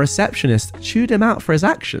 and a receptionist chewed him out for his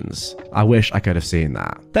actions. I wish I could have seen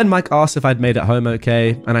that. Then Mike asked if I'd made it home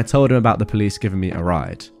okay, and I told him about the police giving me a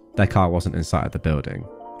ride. Their car wasn't inside of the building.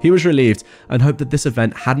 He was relieved and hoped that this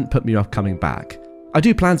event hadn't put me off coming back. I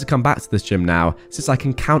do plan to come back to this gym now, since I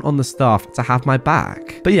can count on the staff to have my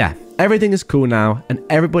back. But yeah, everything is cool now, and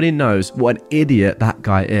everybody knows what an idiot that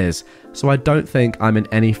guy is, so I don't think I'm in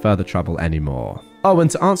any further trouble anymore. Oh,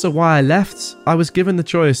 and to answer why I left, I was given the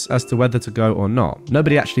choice as to whether to go or not.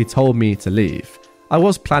 Nobody actually told me to leave. I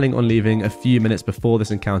was planning on leaving a few minutes before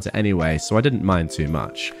this encounter anyway, so I didn't mind too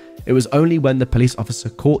much. It was only when the police officer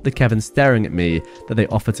caught the Kevin staring at me that they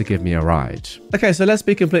offered to give me a ride. Okay, so let's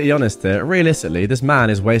be completely honest here. Realistically, this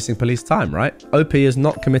man is wasting police time, right? OP has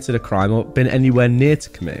not committed a crime or been anywhere near to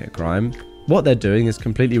committing a crime. What they're doing is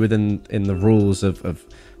completely within the rules of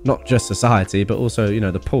not just society, but also,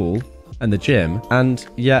 the pool and the gym, and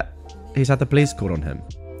yet he's had the police called on him.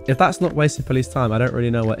 If that's not wasting police time, I don't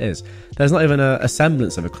really know what is. There's not even a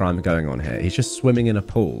semblance of a crime going on here. He's just swimming in a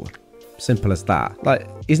pool. Simple as that. Like,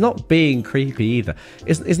 he's not being creepy either.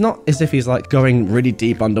 It's not as if he's like going really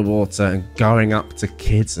deep underwater and going up to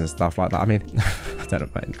kids and stuff like that. I mean, I don't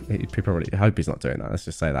know, man. People really hope he's not doing that. Let's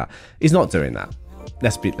just say that. He's not doing that.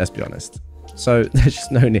 Let's be honest. So there's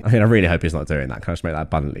just no need. I mean, I really hope he's not doing that. Can I just make that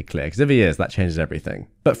abundantly clear? Because if he is, that changes everything.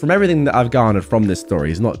 But from everything that I've garnered from this story,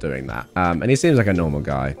 he's not doing that. And he seems like a normal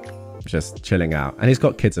guy, just chilling out. And he's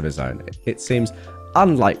got kids of his own. It seems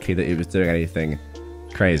unlikely that he was doing anything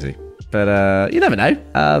crazy. But you never know.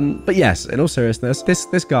 But yes, in all seriousness,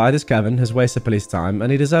 this guy, this Kevin, has wasted police time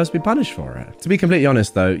and he deserves to be punished for it. To be completely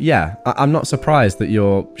honest though, yeah, I'm not surprised that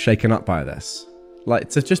you're shaken up by this. Like,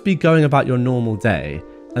 to just be going about your normal day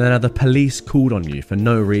and then have the police called on you for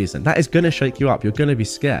no reason, that is going to shake you up. You're going to be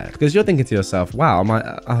scared because you're thinking to yourself, wow,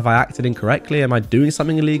 have I acted incorrectly? Am I doing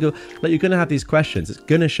something illegal? Like, you're going to have these questions. It's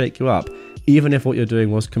going to shake you up, even if what you're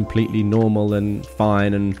doing was completely normal and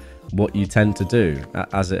fine and what you tend to do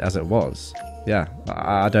as it was. Yeah,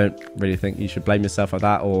 I don't really think you should blame yourself for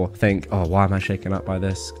that or think, oh, why am I shaken up by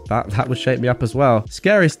this? That would shake me up as well.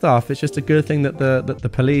 Scary stuff. It's just a good thing that the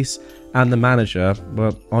police and the manager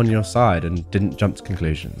were on your side and didn't jump to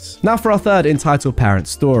conclusions. Now for our third entitled parent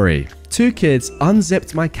story. 2 kids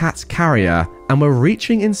unzipped my cat's carrier and were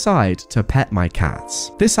reaching inside to pet my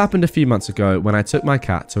cats. This happened a few months ago when I took my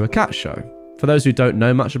cat to a cat show. For those who don't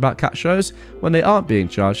know much about cat shows, when they aren't being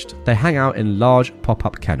judged, they hang out in large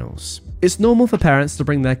pop-up kennels. It's normal for parents to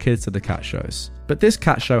bring their kids to the cat shows, but this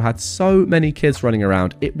cat show had so many kids running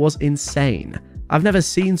around, it was insane. I've never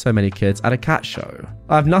seen so many kids at a cat show.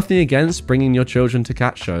 I have nothing against bringing your children to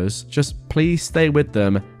cat shows, just please stay with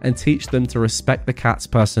them and teach them to respect the cat's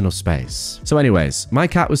personal space. So anyways, my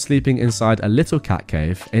cat was sleeping inside a little cat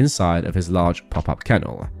cave inside of his large pop-up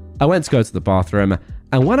kennel. I went to go to the bathroom,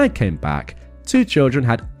 and when I came back, 2 children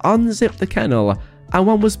had unzipped the kennel and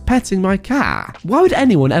one was petting my cat. Why would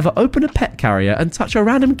anyone ever open a pet carrier and touch a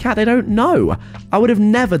random cat they don't know? I would have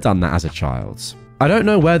never done that as a child. I don't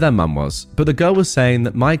know where their mum was, but the girl was saying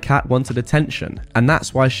that my cat wanted attention and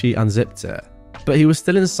that's why she unzipped it. But he was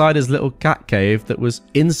still inside his little cat cave that was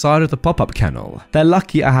inside of the pop-up kennel. They're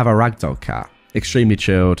lucky I have a ragdoll cat. Extremely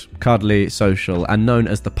chilled, cuddly, social, and known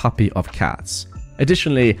as the puppy of cats.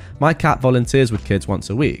 Additionally, my cat volunteers with kids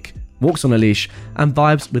once a week, walks on a leash, and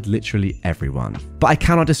vibes with literally everyone. But I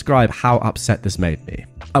cannot describe how upset this made me.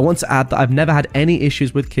 I want to add that I've never had any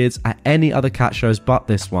issues with kids at any other cat shows but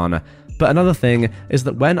this one. But another thing is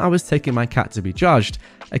that when I was taking my cat to be judged,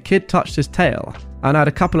 a kid touched his tail, and I had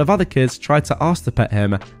a couple of other kids try to ask to pet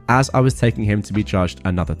him as I was taking him to be judged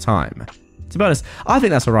another time. To be honest, I think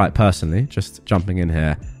that's alright personally, just jumping in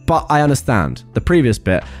here. But I understand, the previous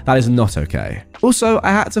bit, that is not okay. Also,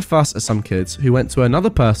 I had to fuss at some kids who went to another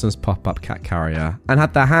person's pop-up cat carrier and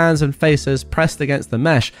had their hands and faces pressed against the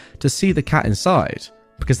mesh to see the cat inside,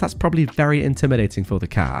 because that's probably very intimidating for the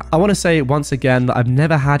cat. I want to say once again that I've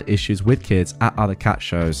never had issues with kids at other cat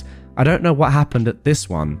shows. I don't know what happened at this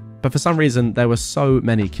one, but for some reason there were so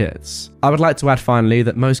many kids. I would like to add finally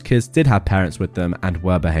that most kids did have parents with them and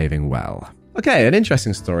were behaving well. Okay, an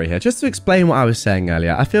interesting story here. Just to explain what I was saying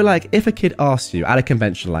earlier, I feel like if a kid asks you at a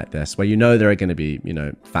convention like this, where you know there are going to be,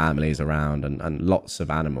 families around and lots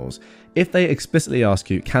of animals, if they explicitly ask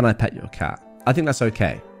you, can I pet your cat? I think that's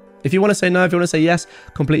okay. If you want to say no, if you want to say yes,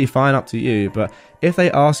 completely fine, up to you. But if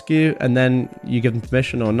they ask you and then you give them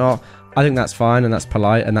permission or not, I think that's fine and that's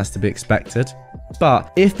polite and that's to be expected.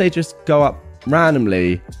 But if they just go up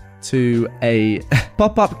randomly to a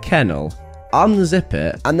pop-up kennel, unzip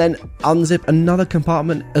it, and then unzip another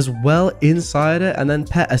compartment as well inside it, and then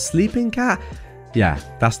pet a sleeping cat, yeah,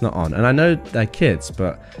 that's not on. And I know they're kids,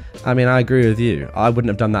 but I mean, I agree with you. I wouldn't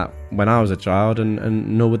have done that when I was a child,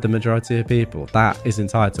 and nor would the majority of people. That is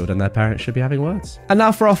entitled, and their parents should be having words. And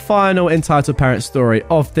now for our final entitled parent story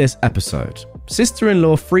of this episode.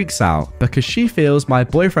 Sister-in-law freaks out because she feels my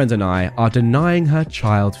boyfriend and I are denying her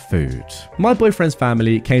child food. My boyfriend's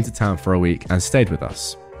family came to town for a week and stayed with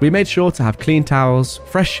us. We made sure to have clean towels,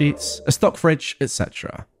 fresh sheets, a stock fridge,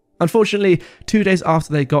 etc. Unfortunately, 2 days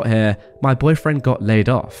after they got here, my boyfriend got laid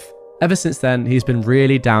off. Ever since then, he's been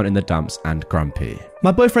really down in the dumps and grumpy.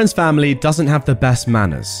 My boyfriend's family doesn't have the best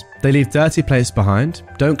manners. They leave dirty plates behind,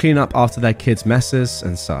 don't clean up after their kids' messes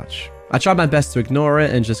and such. I tried my best to ignore it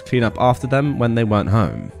and just clean up after them when they weren't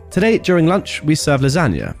home. Today, during lunch, we served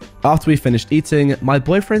lasagna. After we finished eating, my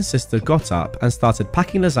boyfriend's sister got up and started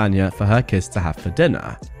packing lasagna for her kids to have for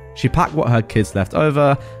dinner. She packed what her kids left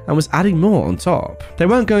over and was adding more on top. They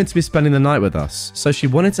weren't going to be spending the night with us, so she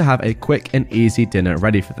wanted to have a quick and easy dinner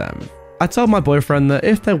ready for them. I told my boyfriend that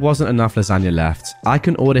if there wasn't enough lasagna left, I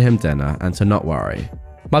can order him dinner and to not worry.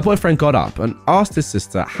 My boyfriend got up and asked his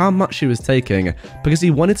sister how much she was taking because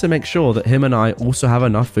he wanted to make sure that him and I also have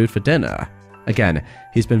enough food for dinner. Again,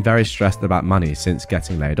 he's been very stressed about money since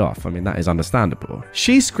getting laid off. I mean, that is understandable.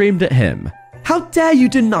 She screamed at him, "How dare you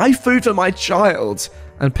deny food for my child?"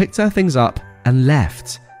 and picked her things up and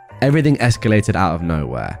left. Everything escalated out of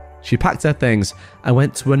nowhere. She packed her things and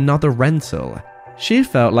went to another rental. She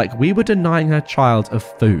felt like we were denying her child of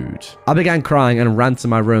food. I began crying and ran to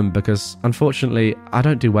my room because, unfortunately, I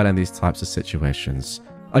don't do well in these types of situations.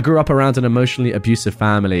 I grew up around an emotionally abusive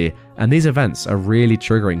family, and these events are really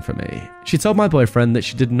triggering for me. She told my boyfriend that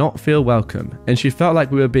she did not feel welcome, and she felt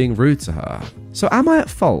like we were being rude to her. So am I at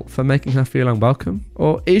fault for making her feel unwelcome?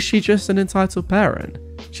 Or is she just an entitled parent?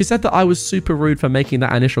 She said that I was super rude for making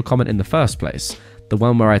that initial comment in the first place, the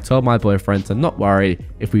one where I told my boyfriend to not worry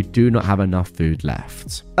if we do not have enough food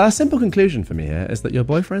left. A simple conclusion for me here is that your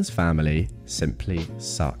boyfriend's family simply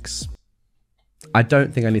sucks. I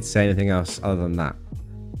don't think I need to say anything else other than that.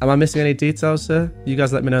 Am I missing any details here? You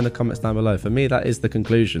guys let me know in the comments down below. For me, that is the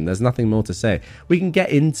conclusion. There's nothing more to say. We can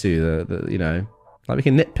get into we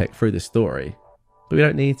can nitpick through this story, but we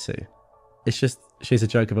don't need to. It's just, she's a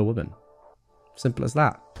joke of a woman. Simple as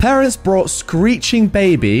that. Parents brought screeching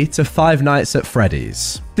baby to Five Nights at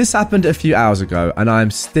Freddy's. This happened a few hours ago, and I'm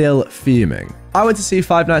still fuming. I went to see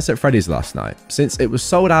Five Nights at Freddy's last night, since it was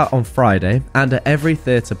sold out on Friday and at every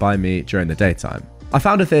theatre by me during the daytime. I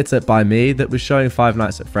found a theatre by me that was showing Five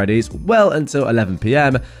Nights at Freddy's well until 11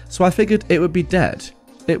 PM, so I figured it would be dead.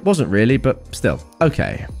 It wasn't really, but still.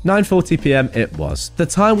 Okay, 9:40 PM it was. The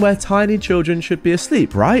time where tiny children should be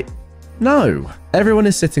asleep, right? No. Everyone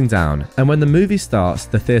is sitting down, and when the movie starts,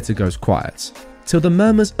 the theatre goes quiet, till the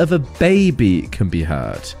murmurs of a baby can be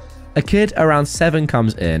heard. A kid around 7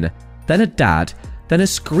 comes in, then a dad, then a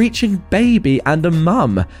screeching baby and a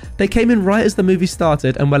mum. They came in right as the movie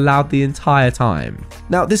started and were loud the entire time.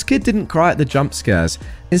 Now, this kid didn't cry at the jump scares.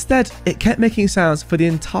 Instead, it kept making sounds for the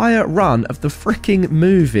entire run of the freaking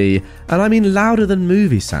movie, and I mean louder than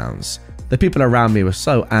movie sounds. The people around me were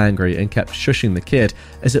so angry and kept shushing the kid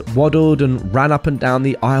as it waddled and ran up and down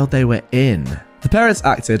the aisle they were in. The parents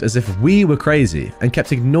acted as if we were crazy and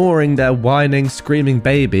kept ignoring their whining, screaming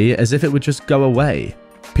baby as if it would just go away.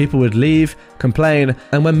 People would leave, complain,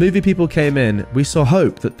 and when movie people came in, we saw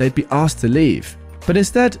hope that they'd be asked to leave. But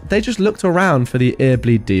instead, they just looked around for the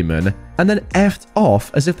earbleed demon and then effed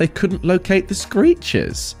off as if they couldn't locate the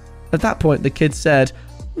screeches. At that point, the kid said,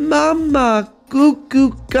 "Mama, goo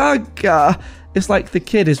goo gaga." It's like the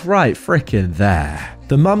kid is right frickin' there.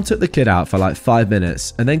 The mum took the kid out for like 5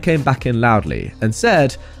 minutes and then came back in loudly and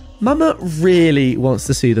said, "Mama really wants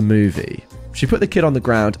to see the movie." She put the kid on the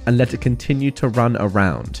ground and let it continue to run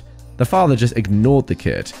around. The father just ignored the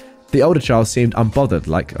kid. The older child seemed unbothered,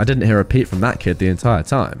 like I didn't hear a peep from that kid the entire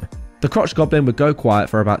time. The crotch goblin would go quiet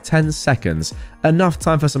for about 10 seconds, enough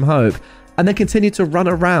time for some hope, and then continue to run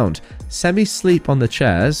around, semi-sleep on the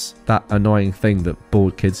chairs, that annoying thing that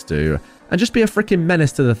bald kids do, and just be a freaking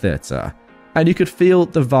menace to the theatre. And you could feel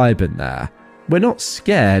the vibe in there. We're not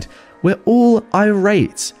scared, we're all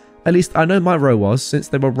irate. At least I know my row was, since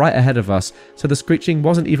they were right ahead of us, so the screeching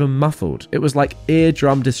wasn't even muffled. It was like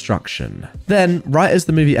eardrum destruction. Then, right as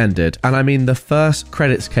the movie ended, and I mean the first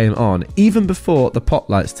credits came on, even before the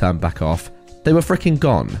pop lights turned back off, they were freaking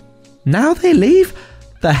gone. Now they leave?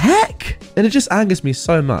 The heck? And it just angers me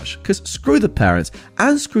so much, because screw the parents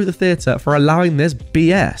and screw the theatre for allowing this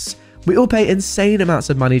BS. We all pay insane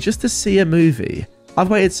amounts of money just to see a movie. I've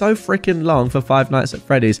waited so freaking long for Five Nights at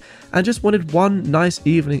Freddy's and just wanted one nice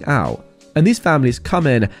evening out. And these families come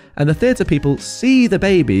in and the theatre people see the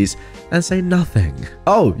babies and say nothing.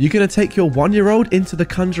 Oh, you're going to take your 1-year-old into The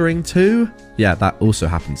Conjuring too? Yeah, that also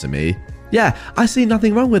happened to me. Yeah, I see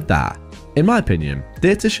nothing wrong with that. In my opinion,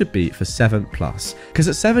 theatre should be for 7+, because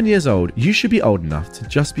at 7 years old, you should be old enough to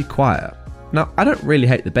just be quiet. Now, I don't really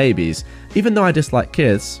hate the babies, even though I dislike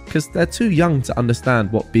kids, because they're too young to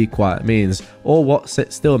understand what be quiet means or what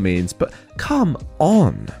sit still means, but come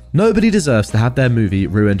on. Nobody deserves to have their movie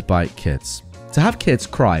ruined by kids. To have kids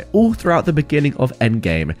cry all throughout the beginning of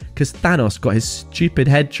Endgame because Thanos got his stupid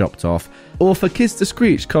head chopped off, or for kids to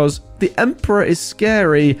screech because the Emperor is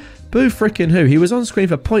scary, boo frickin' who, he was on screen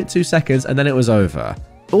for 0.2 seconds and then it was over.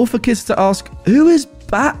 Or for kids to ask, who is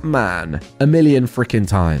Batman? 1,000,000 frickin'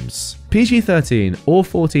 times. PG-13 or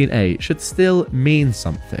 14A should still mean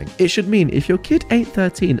something. It should mean if your kid ain't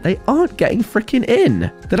 13, they aren't getting frickin'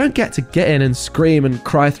 in. They don't get to get in and scream and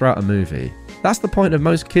cry throughout a movie. That's the point of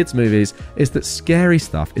most kids' movies, is that scary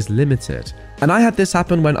stuff is limited. And I had this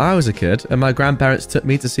happen when I was a kid, and my grandparents took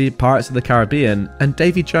me to see Pirates of the Caribbean, and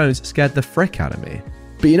Davy Jones scared the frick out of me.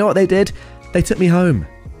 But you know what they did? They took me home.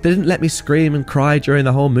 They didn't let me scream and cry during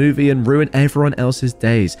the whole movie and ruin everyone else's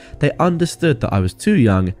days. They understood that I was too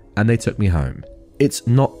young, and they took me home. It's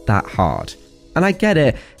not that hard. And I get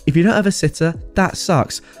it, if you don't have a sitter, that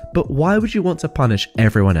sucks, but why would you want to punish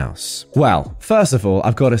everyone else? Well, first of all,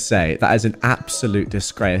 I've got to say that is an absolute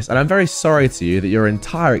disgrace, and I'm very sorry to you that your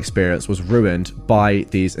entire experience was ruined by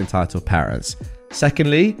these entitled parents.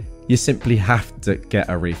 Secondly, you simply have to get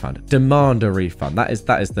a refund. Demand a refund. That is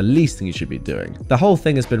the least thing you should be doing. The whole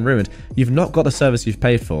thing has been ruined. You've not got the service you've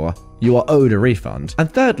paid for. You are owed a refund. And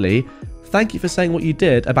thirdly, thank you for saying what you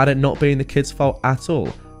did about it not being the kid's fault at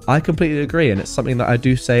all. I completely agree, and it's something that I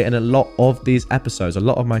do say in a lot of these episodes, a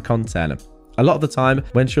lot of my content. A lot of the time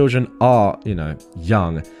when children are,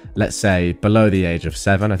 young, let's say below the age of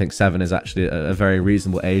 7, I think 7 is actually a very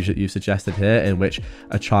reasonable age that you've suggested here, in which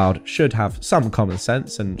a child should have some common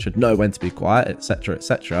sense and should know when to be quiet, etc.,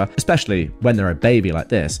 etc., especially when they're a baby like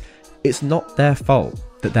this. It's not their fault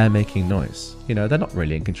that they're making noise. They're not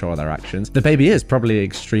really in control of their actions. The baby is probably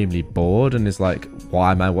extremely bored and is like,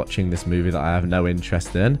 why am I watching this movie that I have no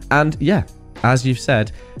interest in? And yeah, as you've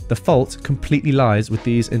said, the fault completely lies with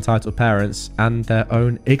these entitled parents and their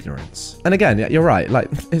own ignorance. And again, you're right,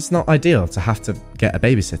 it's not ideal to have to get a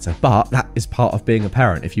babysitter, but that is part of being a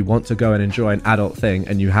parent. If you want to go and enjoy an adult thing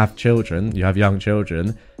and you have children, you have young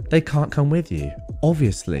children, they can't come with you.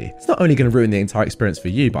 Obviously. It's not only going to ruin the entire experience for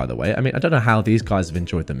you, by the way. I don't know how these guys have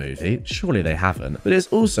enjoyed the movie. Surely they haven't. But it's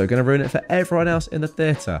also going to ruin it for everyone else in the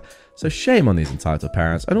theatre. So shame on these entitled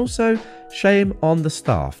parents, and also shame on the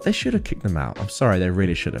staff. They should have kicked them out. I'm sorry, they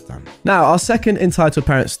really should have done. Now, our second entitled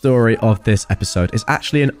parent story of this episode is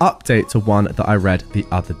actually an update to one that I read the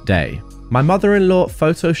other day. My mother-in-law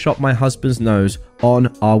photoshopped my husband's nose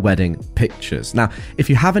on our wedding pictures. Now, if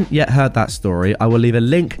you haven't yet heard that story, I will leave a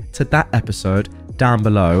link to that episode down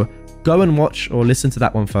below. Go and watch or listen to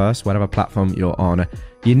that one first, whatever platform you're on.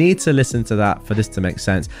 You need to listen to that for this to make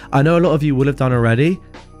sense. I know a lot of you will have done already,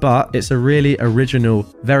 but it's a really original,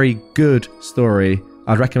 very good story.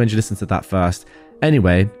 I'd recommend you listen to that first.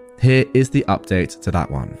 Anyway, here is the update to that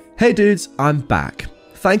one. Hey dudes, I'm back.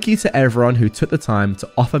 Thank you to everyone who took the time to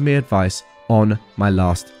offer me advice on my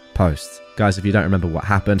last post. Guys, if you don't remember what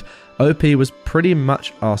happened, OP was pretty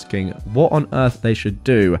much asking what on earth they should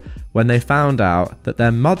do when they found out that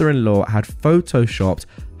their mother-in-law had photoshopped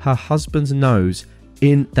her husband's nose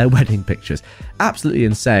in their wedding pictures. Absolutely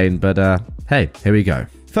insane, but hey, here we go.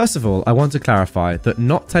 First of all, I want to clarify that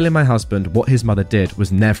not telling my husband what his mother did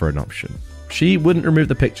was never an option. She wouldn't remove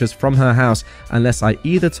the pictures from her house unless I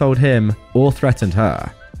either told him or threatened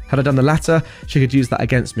her. Had I done the latter, she could use that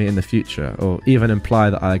against me in the future, or even imply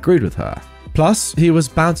that I agreed with her. Plus, he was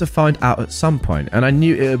bound to find out at some point, and I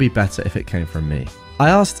knew it would be better if it came from me. I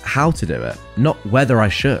asked how to do it, not whether I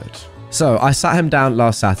should. So I sat him down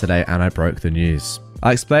last Saturday and I broke the news.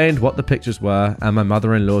 I explained what the pictures were and my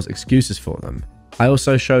mother-in-law's excuses for them. I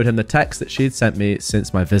also showed him the text that she'd sent me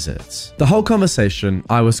since my visits. The whole conversation,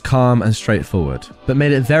 I was calm and straightforward, but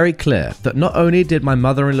made it very clear that not only did my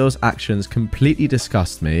mother-in-law's actions completely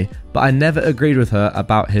disgust me, but I never agreed with her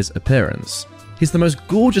about his appearance. He's the most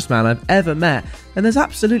gorgeous man I've ever met, and there's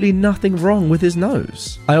absolutely nothing wrong with his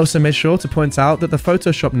nose. I also made sure to point out that the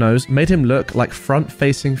Photoshop nose made him look like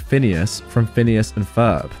front-facing Phineas from Phineas and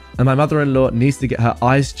Ferb, and my mother-in-law needs to get her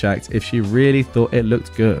eyes checked if she really thought it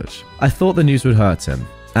looked good. I thought the news would hurt him,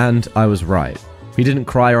 and I was right. He didn't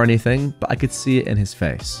cry or anything, but I could see it in his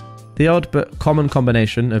face. The odd but common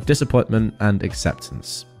combination of disappointment and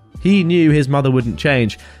acceptance. He knew his mother wouldn't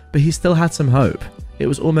change, but he still had some hope. It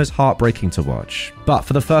was almost heartbreaking to watch. But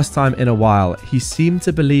for the first time in a while, he seemed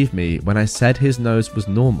to believe me when I said his nose was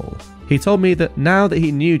normal. He told me that now that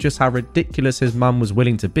he knew just how ridiculous his mum was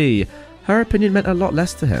willing to be, her opinion meant a lot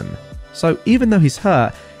less to him. So even though he's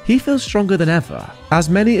hurt, he feels stronger than ever. As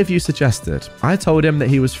many of you suggested, I told him that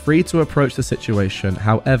he was free to approach the situation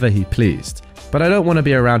however he pleased, but I don't want to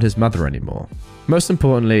be around his mother anymore. Most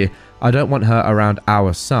importantly, I don't want her around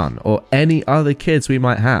our son or any other kids we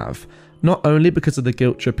might have. Not only because of the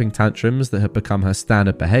guilt-tripping tantrums that have become her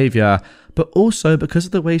standard behaviour, but also because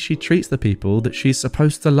of the way she treats the people that she's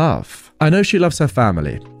supposed to love. I know she loves her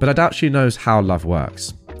family, but I doubt she knows how love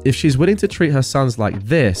works. If she's willing to treat her sons like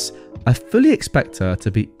this, I fully expect her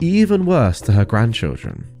to be even worse to her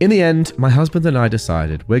grandchildren. In the end, my husband and I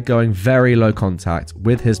decided we're going very low contact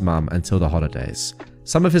with his mum until the holidays.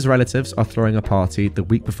 Some of his relatives are throwing a party the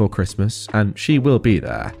week before Christmas, and she will be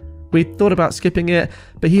there. We thought about skipping it,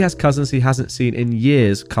 but he has cousins he hasn't seen in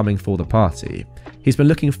years coming for the party. He's been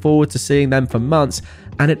looking forward to seeing them for months,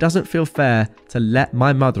 and it doesn't feel fair to let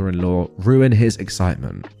my mother-in-law ruin his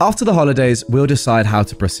excitement. After the holidays, we'll decide how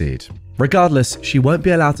to proceed. Regardless, she won't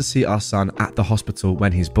be allowed to see our son at the hospital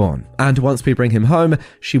when he's born. And once we bring him home,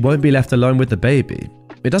 she won't be left alone with the baby.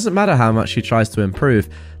 It doesn't matter how much she tries to improve,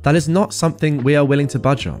 that is not something we are willing to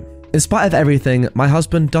budge on. In spite of everything, my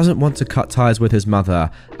husband doesn't want to cut ties with his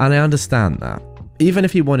mother, and I understand that. Even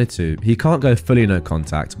if he wanted to, he can't go fully no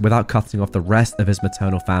contact without cutting off the rest of his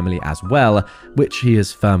maternal family as well, which he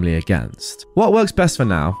is firmly against. What works best for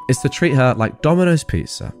now is to treat her like Domino's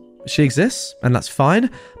Pizza. She exists, and that's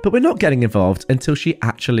fine, but we're not getting involved until she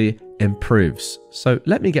actually improves. So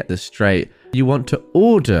let me get this straight. You want to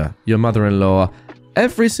order your mother-in-law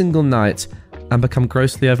every single night and become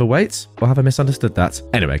grossly overweight? Or have I misunderstood that?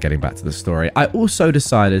 Anyway, getting back to the story, I also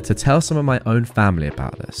decided to tell some of my own family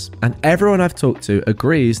about this, and everyone I've talked to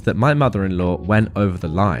agrees that my mother-in-law went over the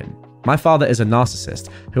line. My father is a narcissist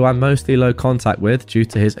who I'm mostly low contact with due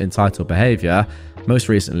to his entitled behavior. Most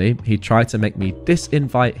recently, he tried to make me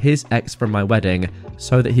disinvite his ex from my wedding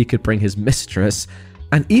so that he could bring his mistress,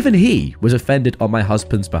 and even he was offended on my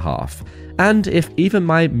husband's behalf. And if even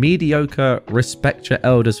my mediocre respect your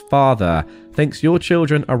elders father thinks your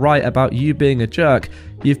children are right about you being a jerk,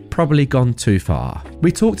 you've probably gone too far.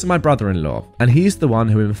 We talked to my brother-in-law, and he's the one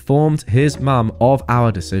who informed his mum of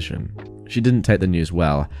our decision. She didn't take the news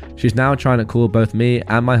well. She's now trying to call both me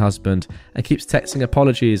and my husband and keeps texting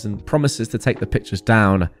apologies and promises to take the pictures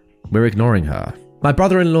down. We're ignoring her. My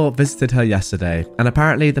brother-in-law visited her yesterday, and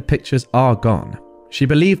apparently the pictures are gone. She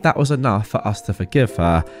believed that was enough for us to forgive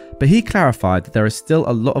her, but he clarified that there is still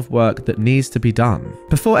a lot of work that needs to be done.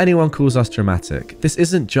 Before anyone calls us dramatic, this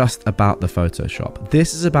isn't just about the Photoshop.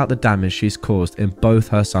 This is about the damage she's caused in both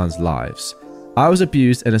her sons' lives. I was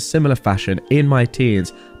abused in a similar fashion in my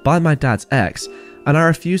teens by my dad's ex, and I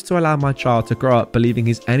refuse to allow my child to grow up believing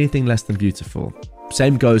he's anything less than beautiful.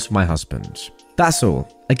 Same goes for my husband. That's all.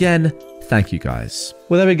 Again, thank you guys.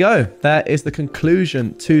 Well, there we go. There is the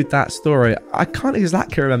conclusion to that story. I can't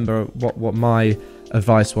exactly remember what my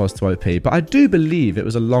advice was to OP, but I do believe it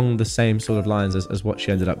was along the same sort of lines as what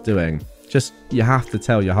she ended up doing. Just, you have to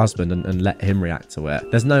tell your husband and let him react to it.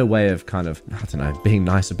 There's no way of kind of, I don't know, being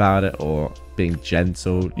nice about it or being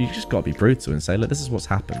gentle. You just got to be brutal and say, look, this is what's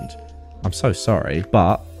happened. I'm so sorry,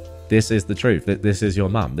 but this is the truth. This is your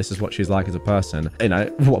mum. This is what she's like as a person. You know,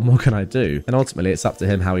 what more can I do? And ultimately, it's up to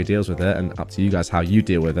him how he deals with it, and up to you guys how you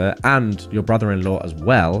deal with it, and your brother-in-law as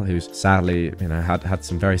well, who's sadly, you know, had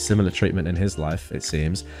some very similar treatment in his life, it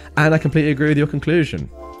seems. And I completely agree with your conclusion.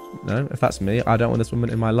 No, if that's me, I don't want this woman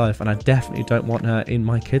in my life, and I definitely don't want her in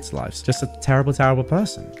my kids' lives. Just a terrible, terrible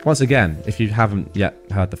person. Once again, if you haven't yet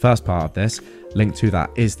heard the first part of this, link to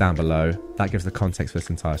that is down below. That gives the context for this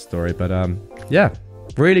entire story. But yeah,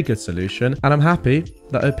 really good solution, and I'm happy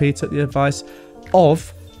that OP took the advice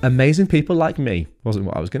of amazing people like me. Wasn't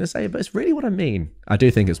what I was going to say, but it's really what I mean. I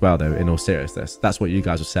do think as well, though, in all seriousness, that's what you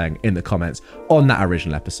guys were saying in the comments on that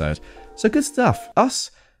original episode. So good stuff.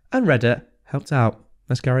 Us and Reddit helped out.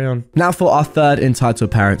 Let's carry on. Now for our third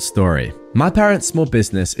entitled parent story. My parents' small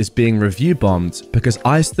business is being review bombed because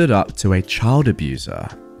I stood up to a child abuser.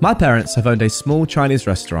 My parents have owned a small Chinese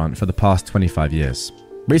restaurant for the past 25 years.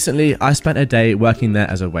 Recently, I spent a day working there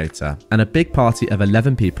as a waiter, and a big party of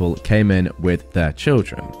 11 people came in with their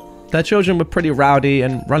children. Their children were pretty rowdy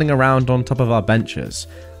and running around on top of our benches.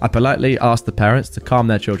 I politely asked the parents to calm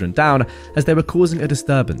their children down as they were causing a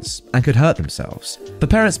disturbance and could hurt themselves. The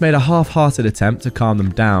parents made a half-hearted attempt to calm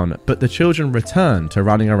them down, but the children returned to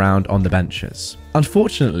running around on the benches.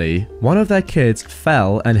 Unfortunately, one of their kids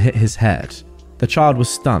fell and hit his head. The child was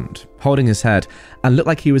stunned, holding his head, and looked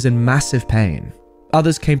like he was in massive pain.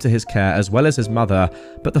 Others came to his care as well as his mother,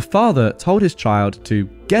 but the father told his child to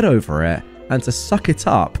get over it and to suck it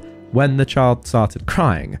up when the child started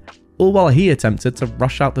crying, all while he attempted to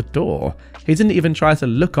rush out the door. He didn't even try to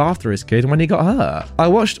look after his kid when he got hurt. I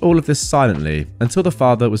watched all of this silently until the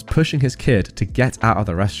father was pushing his kid to get out of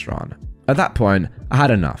the restaurant. At that point, I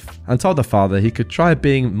had enough and told the father he could try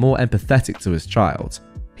being more empathetic to his child.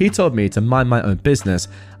 He told me to mind my own business,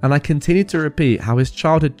 and I continued to repeat how his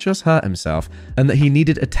child had just hurt himself and that he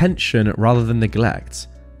needed attention rather than neglect.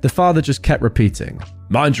 The father just kept repeating,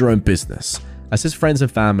 "Mind your own business," as his friends and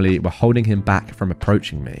family were holding him back from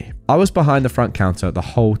approaching me. I was behind the front counter the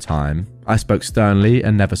whole time. I spoke sternly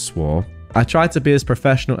and never swore. I tried to be as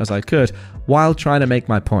professional as I could while trying to make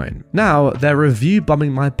my point. Now they're review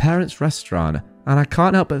bombing my parents' restaurant, and I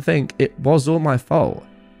can't help but think it was all my fault.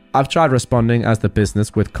 I've tried responding as the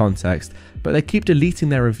business with context, but they keep deleting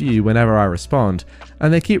their review whenever I respond,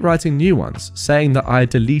 and they keep writing new ones, saying that I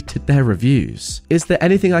deleted their reviews. Is there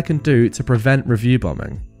anything I can do to prevent review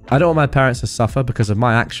bombing? I don't want my parents to suffer because of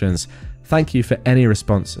my actions. Thank you for any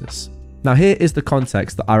responses. Now here is the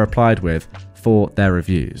context that I replied with for their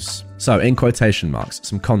reviews. So in quotation marks,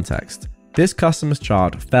 some context. This customer's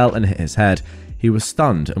child fell and hit his head. He was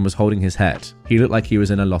stunned and was holding his head. He looked like he was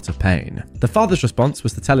in a lot of pain. The father's response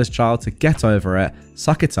was to tell his child to get over it,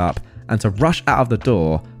 suck it up, and to rush out of the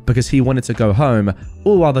door because he wanted to go home,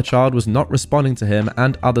 all while the child was not responding to him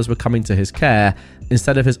and others were coming to his care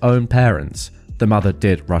instead of his own parents. The mother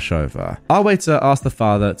did rush over. Our waiter asked the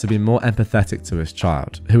father to be more empathetic to his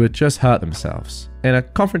child, who had just hurt themselves, in a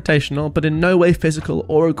confrontational but in no way physical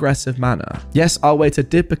or aggressive manner. Yes, our waiter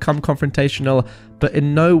did become confrontational, but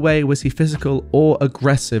in no way was he physical or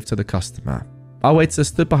aggressive to the customer. Our waiter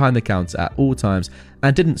stood behind the counter at all times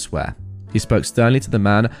and didn't swear. He spoke sternly to the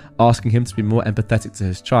man, asking him to be more empathetic to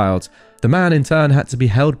his child. The man in turn had to be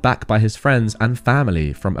held back by his friends and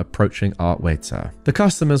family from approaching our waiter. The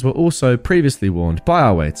customers were also previously warned by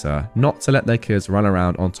our waiter not to let their kids run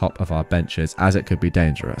around on top of our benches as it could be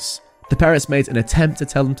dangerous. The parents made an attempt to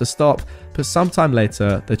tell them to stop, but sometime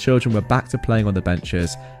later, the children were back to playing on the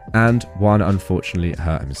benches and one unfortunately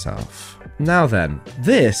hurt himself. Now then,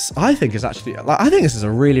 I think this is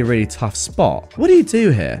a really, really tough spot. What do you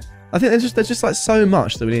do here? I think there's just like so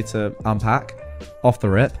much that we need to unpack off the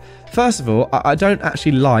rip. First of all, I don't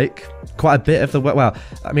actually like quite a bit of the word. Well,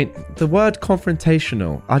 I mean, the word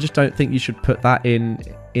confrontational, I just don't think you should put that in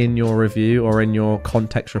your review or in your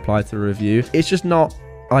context reply to the review. It's just not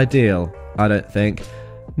ideal, I don't think.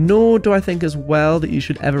 Nor do I think as well that you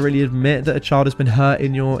should ever really admit that a child has been hurt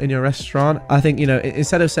in your restaurant. I think,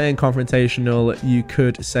 instead of saying confrontational, you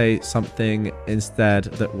could say something instead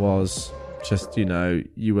that was just,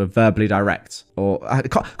 you were verbally direct. Or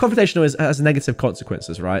confrontational has negative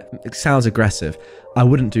consequences, right? It sounds aggressive. I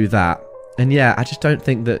wouldn't do that. And yeah, I just don't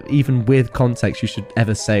think that even with context, you should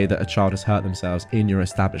ever say that a child has hurt themselves in your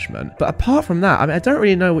establishment. But apart from that, I mean, I don't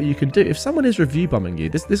really know what you can do. If someone is review bombing you,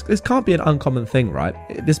 this can't be an uncommon thing, right?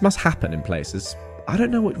 This must happen in places. I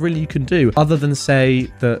don't know what really you can do other than say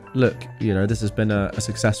that, look, this has been a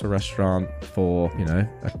successful restaurant for,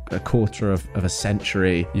 a quarter of a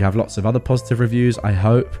century. You have lots of other positive reviews, I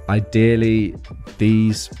hope. Ideally,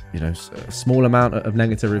 these, small amount of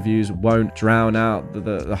negative reviews won't drown out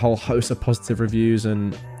the whole host of positive reviews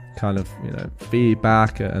and kind of,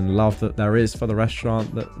 feedback and love that there is for the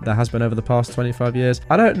restaurant that there has been over the past 25 years.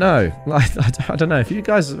 I don't know. I don't know. If you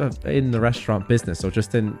guys are in the restaurant business or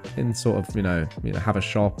just in sort of, have a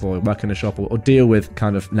shop or work in a shop or deal with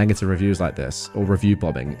kind of negative reviews like this or review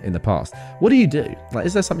bombing in the past, what do you do? Like,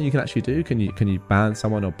 is there something you can actually do? Can you ban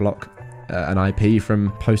someone or block an IP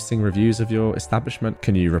from posting reviews of your establishment?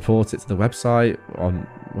 Can you report it to the website on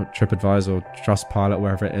TripAdvisor or Trustpilot,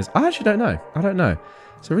 wherever it is? I actually don't know. I don't know.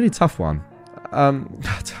 It's a really tough one. I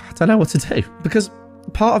don't know what to do, because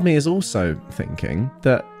part of me is also thinking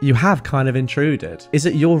that you have kind of intruded. Is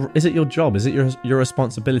it your job? Is it your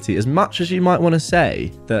responsibility? As much as you might want to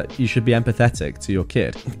say that you should be empathetic to your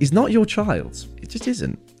kid, he's not your child. It just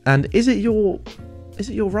isn't. And is it your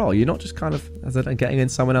role? You're not just kind of getting in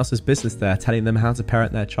someone else's business there, telling them how to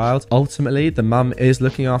parent their child. Ultimately, the mum is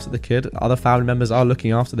looking after the kid. Other family members are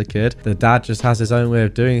looking after the kid. The dad just has his own way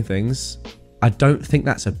of doing things. I don't think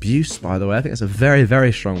that's abuse, by the way. I think it's a very,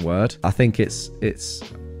 very strong word. I think it's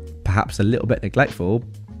perhaps a little bit neglectful,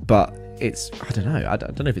 but I don't know. I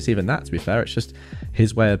don't know if it's even that, to be fair. It's just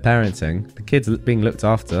his way of parenting. The kid's being looked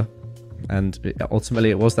after, and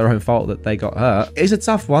ultimately it was their own fault that they got hurt. It's a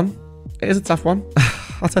tough one. I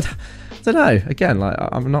don't know. Again,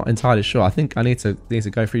 I'm not entirely sure. I think I need to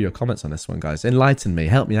go through your comments on this one, guys. Enlighten me.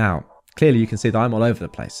 Help me out. Clearly, you can see that I'm all over the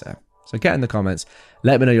place there. So get in the comments,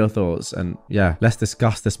 let me know your thoughts, and yeah, let's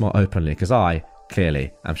discuss this more openly, because I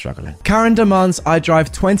clearly am struggling. Karen demands I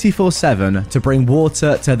drive 24/7 to bring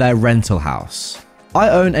water to their rental house. I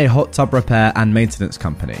own a hot tub repair and maintenance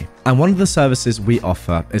company, and one of the services we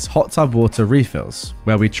offer is hot tub water refills,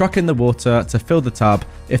 where we truck in the water to fill the tub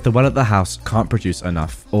if the well at the house can't produce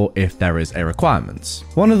enough or if there is a requirement.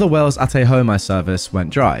 One of the wells at a home I service went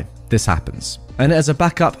dry. This happens, and it is a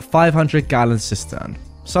backup 500-gallon cistern.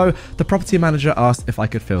 So the property manager asked if I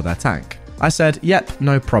could fill their tank. I said, yep,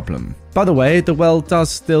 no problem. By the way, the well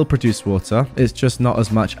does still produce water, it's just not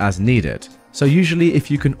as much as needed. So usually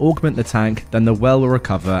if you can augment the tank, then the well will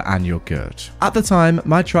recover and you're good. At the time,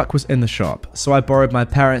 my truck was in the shop, so I borrowed my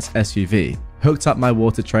parents' SUV, hooked up my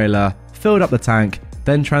water trailer, filled up the tank,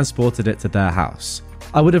 then transported it to their house.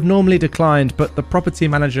 I would have normally declined, but the property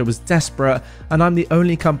manager was desperate and I'm the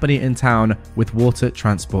only company in town with water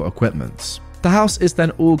transport equipment. The house is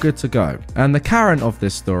then all good to go, and the Karen of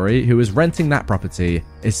this story, who is renting that property,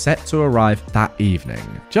 is set to arrive that evening.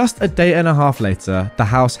 Just a day and a half later, the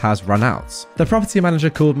house has run out. The property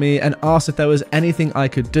manager called me and asked if there was anything I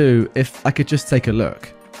could do, if I could just take a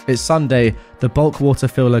look. It's Sunday, the bulk water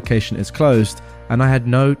fill location is closed, and I had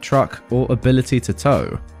no truck or ability to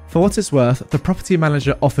tow. For what it's worth, the property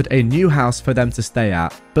manager offered a new house for them to stay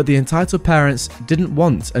at, but the entitled parents didn't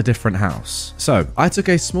want a different house. So I took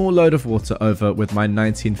a small load of water over with my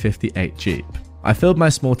 1958 Jeep. I filled my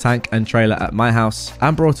small tank and trailer at my house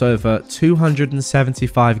and brought over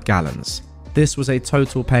 275 gallons. This was a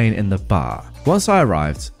total pain in the butt. Once I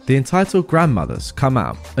arrived, the entitled grandmothers come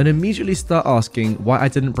out and immediately start asking why I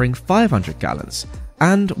didn't bring 500 gallons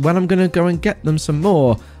and when I'm going to go and get them some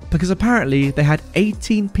more, because apparently they had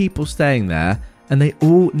 18 people staying there and they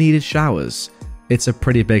all needed showers. It's a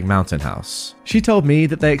pretty big mountain house. She told me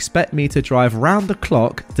that they expect me to drive round the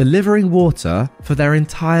clock delivering water for their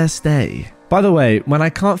entire stay. By the way, when I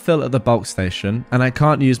can't fill at the bulk station and I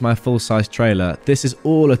can't use my full-size trailer, this is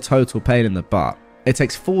all a total pain in the butt. It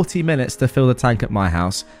takes 40 minutes to fill the tank at my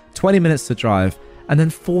house, 20 minutes to drive, and then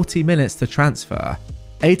 40 minutes to transfer.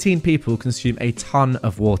 18 people consume a ton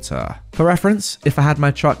of water. For reference, if I had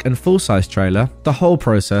my truck and full-size trailer, the whole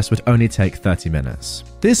process would only take 30 minutes.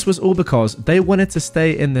 This was all because they wanted to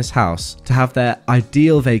stay in this house to have their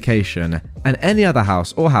ideal vacation, and any other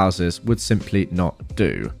house or houses would simply not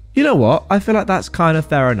do. You know what? I feel like that's kind of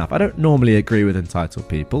fair enough. I don't normally agree with entitled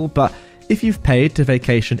people, but if you've paid to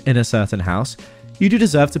vacation in a certain house, you do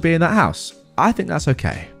deserve to be in that house. I think that's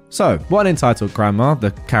okay. So, one entitled grandma,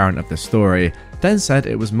 the Karen of the story, then said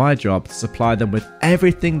it was my job to supply them with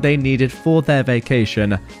everything they needed for their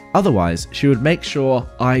vacation, otherwise she would make sure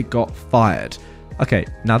I got fired. Okay,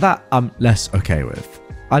 now that I'm less okay with.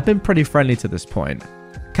 I'd been pretty friendly to this point.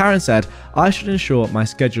 Karen said I should ensure my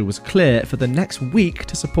schedule was clear for the next week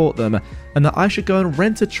to support them, and that I should go and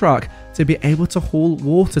rent a truck to be able to haul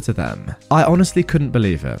water to them. I honestly couldn't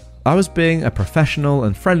believe it. I was being a professional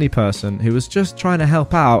and friendly person who was just trying to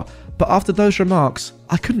help out, but after those remarks,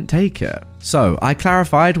 I couldn't take it. So I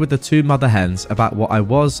clarified with the two mother hens about what I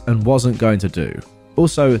was and wasn't going to do.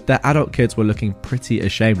 Also, their adult kids were looking pretty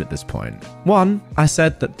ashamed at this point. One, I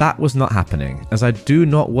said that was not happening, as I do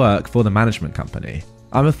not work for the management company.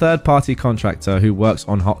 I'm a third-party contractor who works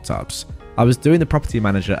on hot tubs. I was doing the property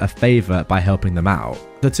manager a favour by helping them out.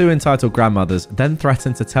 The two entitled grandmothers then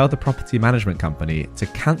threatened to tell the property management company to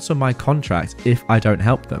cancel my contract if I don't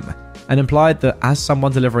help them, and implied that as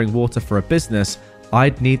someone delivering water for a business,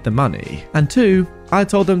 I'd need the money. And two, I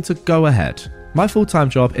told them to go ahead. My full-time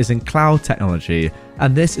job is in cloud technology,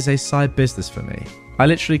 and this is a side business for me. I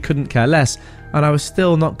literally couldn't care less, and I was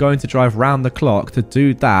still not going to drive round the clock to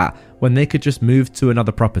do that when they could just move to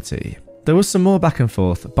another property. There was some more back and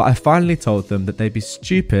forth, but I finally told them that they'd be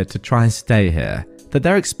stupid to try and stay here, that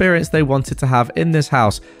their experience they wanted to have in this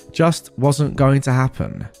house just wasn't going to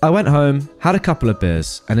happen. I went home, had a couple of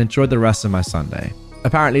beers, and enjoyed the rest of my Sunday.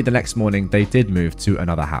 Apparently the next morning they did move to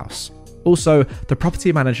another house. Also, the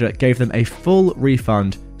property manager gave them a full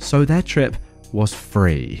refund, so their trip was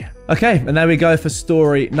free. Okay, and there we go for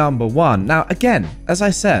story number one. Now, again, as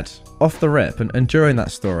I said, off the rip and during that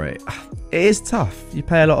story, it is tough. You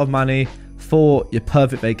pay a lot of money for your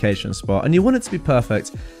perfect vacation spot and you want it to be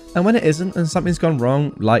perfect. And when it isn't and something's gone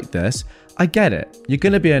wrong like this, I get it. You're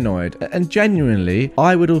going to be annoyed. And genuinely,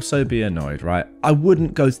 I would also be annoyed, right? I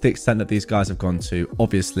wouldn't go to the extent that these guys have gone to,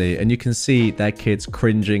 obviously. And you can see their kids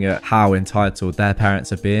cringing at how entitled their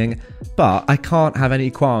parents are being. But I can't have any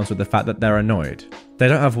qualms with the fact that they're annoyed. They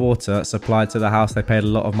don't have water supplied to the house they paid a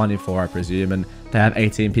lot of money for, I presume, and they have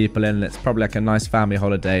 18 people in and it's probably like a nice family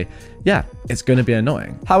holiday. Yeah, it's going to be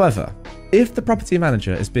annoying. However, if the property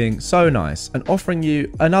manager is being so nice and offering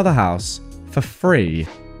you another house for free,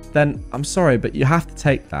 then I'm sorry, but you have to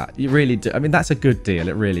take that. You really do. I mean, that's a good deal.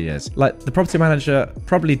 It really is. Like, the property manager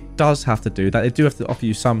probably does have to do that. They do have to offer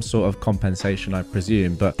you some sort of compensation, I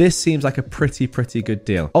presume. But this seems like a pretty good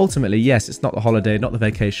deal. Ultimately, yes, it's not the holiday, not the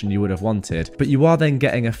vacation you would have wanted, but you are then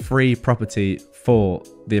getting a free property for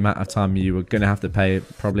the amount of time you were going to have to pay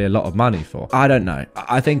probably a lot of money for. I don't know.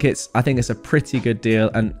 I think it's a pretty good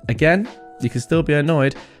deal. And again, you can still be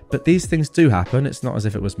annoyed, but these things do happen. It's not as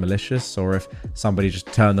if it was malicious or if somebody just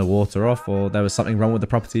turned the water off or there was something wrong with the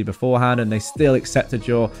property beforehand and they still accepted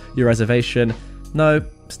your reservation. No,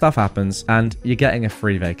 stuff happens and you're getting a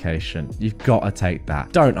free vacation. You've got to take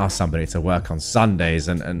that. Don't ask somebody to work on Sundays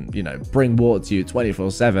and bring water to you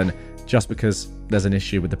 24/7 just because there's an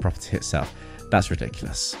issue with the property itself. That's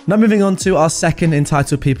ridiculous. Now moving on to our second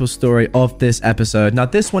entitled people story of this episode. Now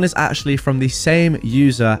this one is actually from the same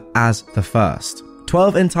user as the first.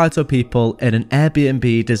 12 entitled people in an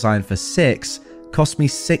Airbnb designed for 6 cost me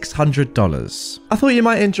 $600. I thought you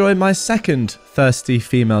might enjoy my second thirsty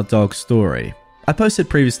female dog story. I posted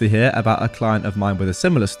previously here about a client of mine with a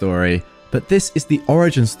similar story, but this is the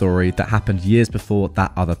origin story that happened years before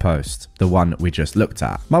that other post, the one we just looked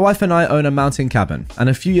at. My wife and I own a mountain cabin, and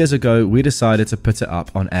a few years ago we decided to put it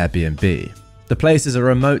up on Airbnb. The place is a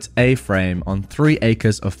remote A-frame on 3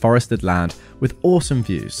 acres of forested land with awesome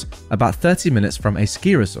views, about 30 minutes from a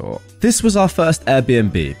ski resort. This was our first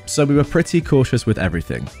Airbnb, so we were pretty cautious with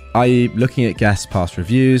everything, i.e. looking at guests' past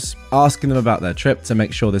reviews, asking them about their trip to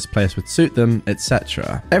make sure this place would suit them,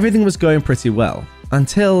 etc. Everything was going pretty well,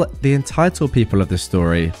 until the entitled people of this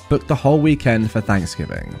story booked the whole weekend for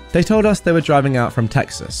Thanksgiving. They told us they were driving out from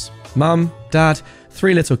Texas. Mum, Dad,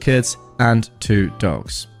 3 little kids, and 2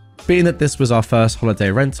 dogs. Being that this was our first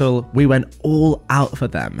holiday rental, we went all out for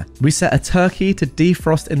them. We set a turkey to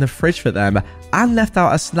defrost in the fridge for them and left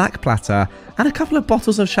out a snack platter and a couple of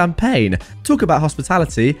bottles of champagne. Talk about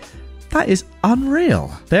hospitality. That is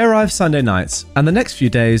unreal. They arrive Sunday nights, and the next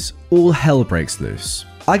few days, all hell breaks loose.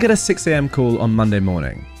 I get a 6 a.m. call on Monday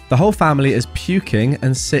morning. The whole family is puking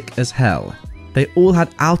and sick as hell. They all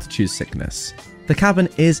had altitude sickness. The cabin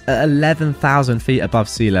is at 11,000 feet above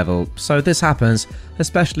sea level, so this happens,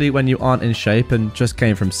 especially when you aren't in shape and just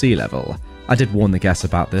came from sea level. I did warn the guests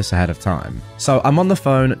about this ahead of time. So I'm on the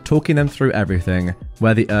phone talking them through everything,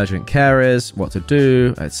 where the urgent care is, what to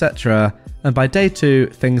do, etc. And by day 2,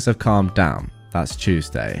 things have calmed down. That's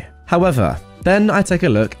Tuesday. However, then I take a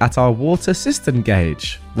look at our water cistern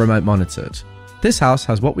gauge, remote monitored. This house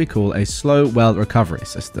has what we call a slow well recovery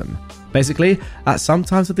system. Basically, at some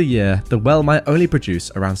times of the year, the well might only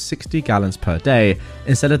produce around 60 gallons per day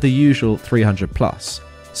instead of the usual 300 plus.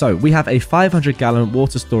 So we have a 500 gallon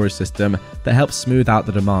water storage system that helps smooth out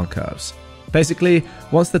the demand curves. Basically,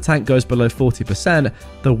 once the tank goes below 40%,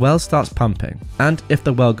 the well starts pumping, and if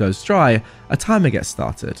the well goes dry, a timer gets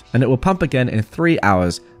started, and it will pump again in 3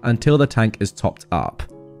 hours until the tank is topped up.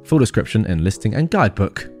 Full description in listing and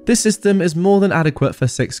guidebook. This system is more than adequate for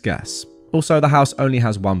 6 guests. Also, the house only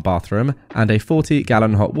has 1 bathroom and a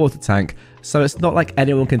 40-gallon hot water tank, so it's not like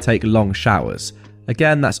anyone can take long showers.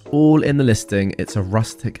 Again, that's all in the listing. It's a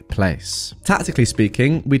rustic place. Tactically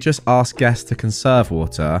speaking, we just ask guests to conserve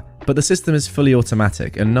water, but the system is fully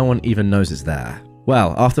automatic and no one even knows it's there.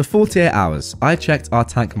 Well, after 48 hours, I checked our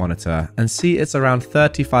tank monitor and see it's around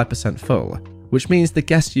 35% full, which means the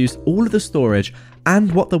guests used all of the storage and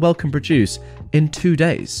what the well can produce in 2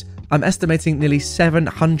 days. I'm estimating nearly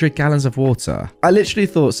 700 gallons of water. I literally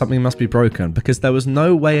thought something must be broken because there was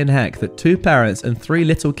no way in heck that 2 parents and 3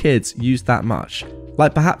 little kids used that much.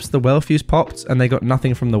 Like perhaps the well fuse popped and they got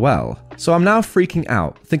nothing from the well. So I'm now freaking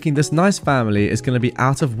out, thinking this nice family is going to be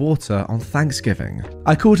out of water on Thanksgiving.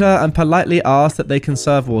 I called her and politely asked that they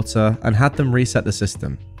conserve water and had them reset the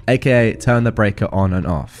system, aka turn the breaker on and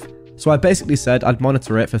off. So I basically said I'd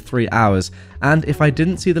monitor it for 3 hours, and if I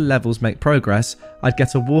didn't see the levels make progress, I'd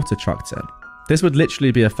get a water truck in. This would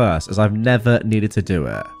literally be a first, as I've never needed to do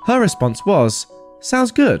it. Her response was,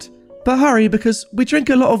 "Sounds good, but hurry because we drink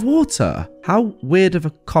a lot of water." How weird of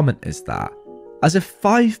a comment is that? As if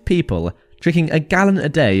 5 people drinking a gallon a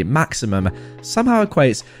day maximum somehow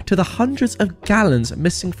equates to the hundreds of gallons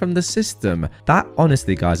missing from the system. That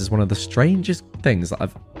honestly, guys, is one of the strangest things that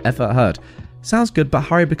I've ever heard. Sounds good, but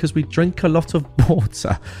hurry because we drink a lot of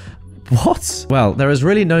water. What? Well, there is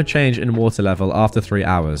really no change in water level after 3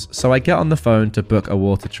 hours, so I get on the phone to book a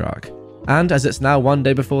water truck. And as it's now 1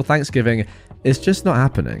 day before Thanksgiving, it's just not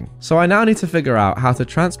happening. So I now need to figure out how to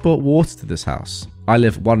transport water to this house. I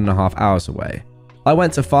live 1.5 hours away. I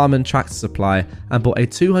went to Farm & Tractor Supply and bought a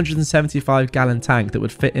 275 gallon tank that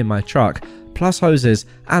would fit in my truck, plus hoses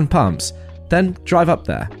and pumps. Then drive up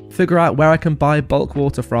there, figure out where I can buy bulk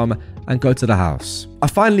water from, and go to the house. I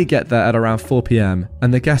finally get there at around 4 p.m.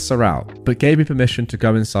 and the guests are out, but gave me permission to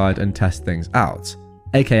go inside and test things out.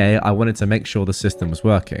 AKA, I wanted to make sure the system was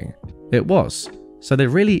working. It was. So they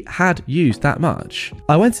really had used that much.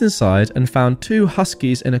 I went inside and found 2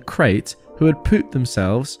 huskies in a crate who had pooped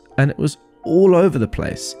themselves, and it was all over the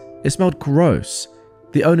place. It smelled gross.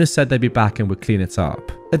 The owners said they'd be back and would clean it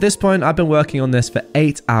up. At this point, I've been working on this for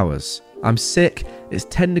 8 hours. I'm sick, it's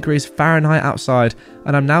 10 degrees Fahrenheit outside,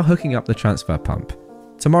 and I'm now hooking up the transfer pump.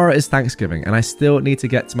 Tomorrow is Thanksgiving, and I still need to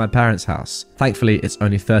get to my parents' house. Thankfully, it's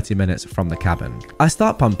only 30 minutes from the cabin. I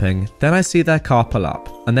start pumping, then I see their car pull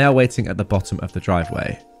up, and they are waiting at the bottom of the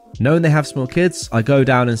driveway. Knowing they have small kids, I go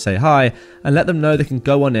down and say hi, and let them know they can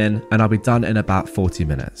go on in, and I'll be done in about 40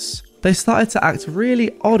 minutes. They started to act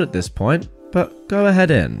really odd at this point, but go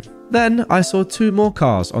ahead in. Then I saw 2 more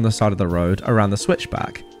cars on the side of the road around the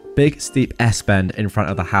switchback. Big steep S-bend in front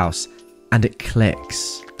of the house, and it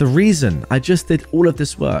clicks. The reason I just did all of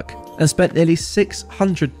this work and spent nearly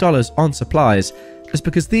 $600 on supplies is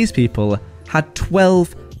because these people had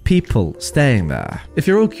 12 people staying there. If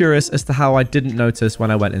you're all curious as to how I didn't notice when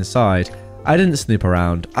I went inside, I didn't snoop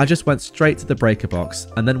around, I just went straight to the breaker box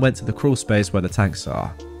and then went to the crawl space where the tanks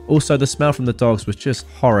are. Also, the smell from the dogs was just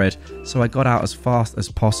horrid, so I got out as fast as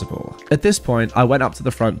possible. At this point, I went up to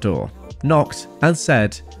the front door, knocked, and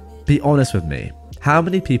said, "Be honest with me, how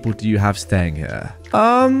many people do you have staying here?"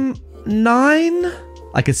 9?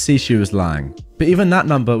 I could see she was lying, but even that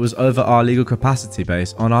number was over our legal capacity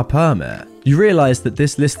base on our permit. You realise that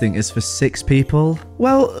this listing is for 6 people?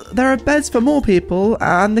 Well, there are beds for more people,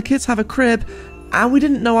 and the kids have a crib, and we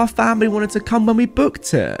didn't know our family wanted to come when we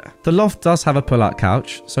booked it. The loft does have a pull-out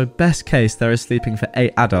couch, so best case there is sleeping for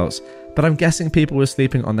 8 adults, but I'm guessing people were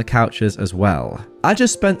sleeping on the couches as well. I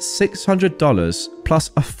just spent $600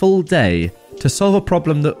 plus a full day to solve a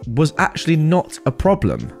problem that was actually not a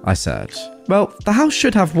problem, I said. Well, the house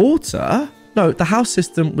should have water. No, the house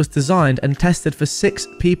system was designed and tested for 6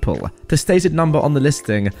 people. The stated number on the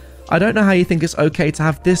listing. I don't know how you think it's okay to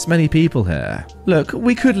have this many people here. Look,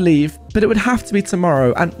 we could leave, but it would have to be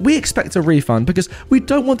tomorrow, and we expect a refund because we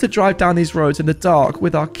don't want to drive down these roads in the dark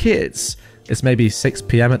with our kids. It's maybe 6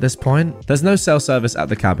 p.m. at this point. There's no cell service at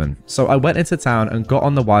the cabin, so I went into town and got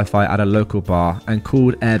on the Wi-Fi at a local bar and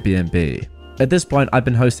called Airbnb. At this point, I'd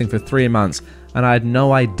been hosting for 3 months and I had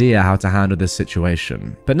no idea how to handle this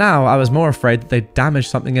situation. But now I was more afraid that they'd damaged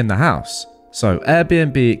something in the house. So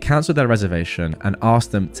Airbnb cancelled their reservation and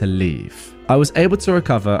asked them to leave. I was able to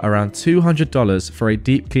recover around $200 for a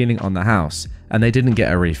deep cleaning on the house, and they didn't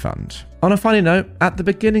get a refund. On a funny note, at the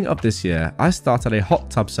beginning of this year, I started a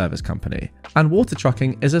hot tub service company, and water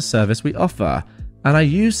trucking is a service we offer, and I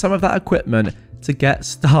used some of that equipment to get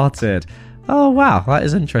started. Oh wow, that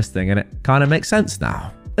is interesting, and it kind of makes sense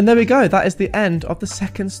now. And there we go, that is the end of the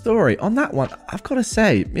second story. On that one, I've got to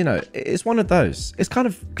say, it's one of those. It's kind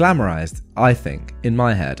of glamorized, I think, in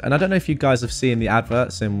my head. And I don't know if you guys have seen the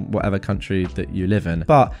adverts in whatever country that you live in,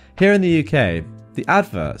 but here in the UK, the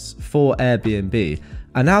adverts for Airbnb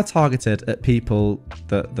are now targeted at people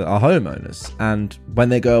that are homeowners. And when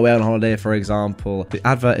they go away on holiday, for example, the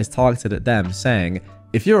advert is targeted at them saying,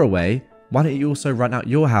 if you're away, why don't you also rent out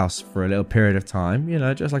your house for a little period of time,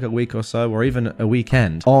 just like a week or so, or even a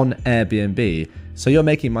weekend on Airbnb. So you're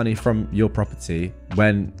making money from your property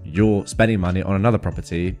when you're spending money on another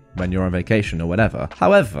property when you're on vacation or whatever.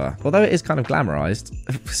 However, although it is kind of glamorized,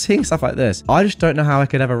 seeing stuff like this, I just don't know how I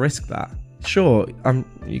could ever risk that. Sure,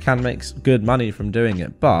 you can make good money from doing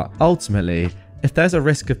it, but ultimately, if there's a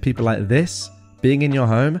risk of people like this being in your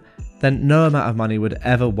home, then no amount of money would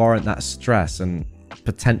ever warrant that stress and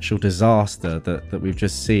potential disaster that we've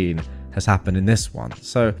just seen has happened in this one.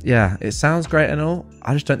 So yeah, it sounds great and all,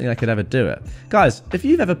 I just don't think I could ever do it. Guys, if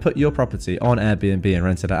you've ever put your property on Airbnb and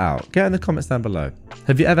rented it out, get in the comments down below.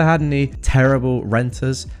 Have you ever had any terrible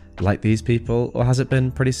renters like these people, or has it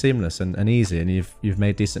been pretty seamless and easy and you've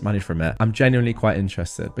made decent money from it? I'm genuinely quite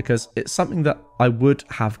interested because it's something that I would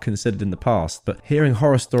have considered in the past, but hearing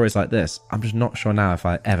horror stories like this, I'm just not sure now if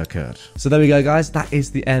I ever could. So there we go, guys, that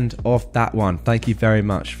is the end of that one. Thank you very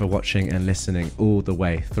much for watching and listening all the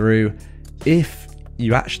way through. If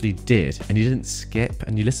you actually did and you didn't skip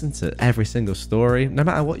and you listened to every single story, no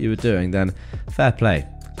matter what you were doing, then fair play.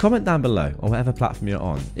 Comment down below on whatever platform you're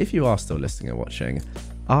on if you are still listening and watching.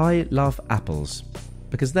 I love apples,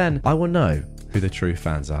 because then I will know who the true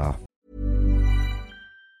fans are.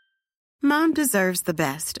 Mom deserves the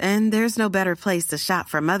best, and there's no better place to shop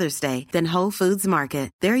for Mother's Day than Whole Foods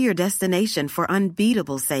Market. They're your destination for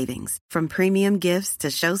unbeatable savings, from premium gifts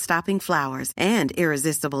to show-stopping flowers and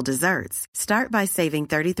irresistible desserts. Start by saving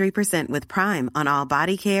 33% with Prime on all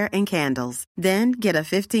body care and candles. Then get a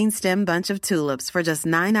 15-stem bunch of tulips for just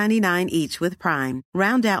 $9.99 each with Prime.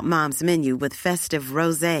 Round out Mom's menu with festive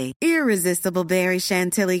rosé, irresistible berry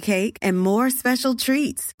chantilly cake, and more special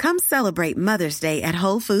treats. Come celebrate Mother's Day at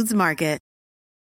Whole Foods Market.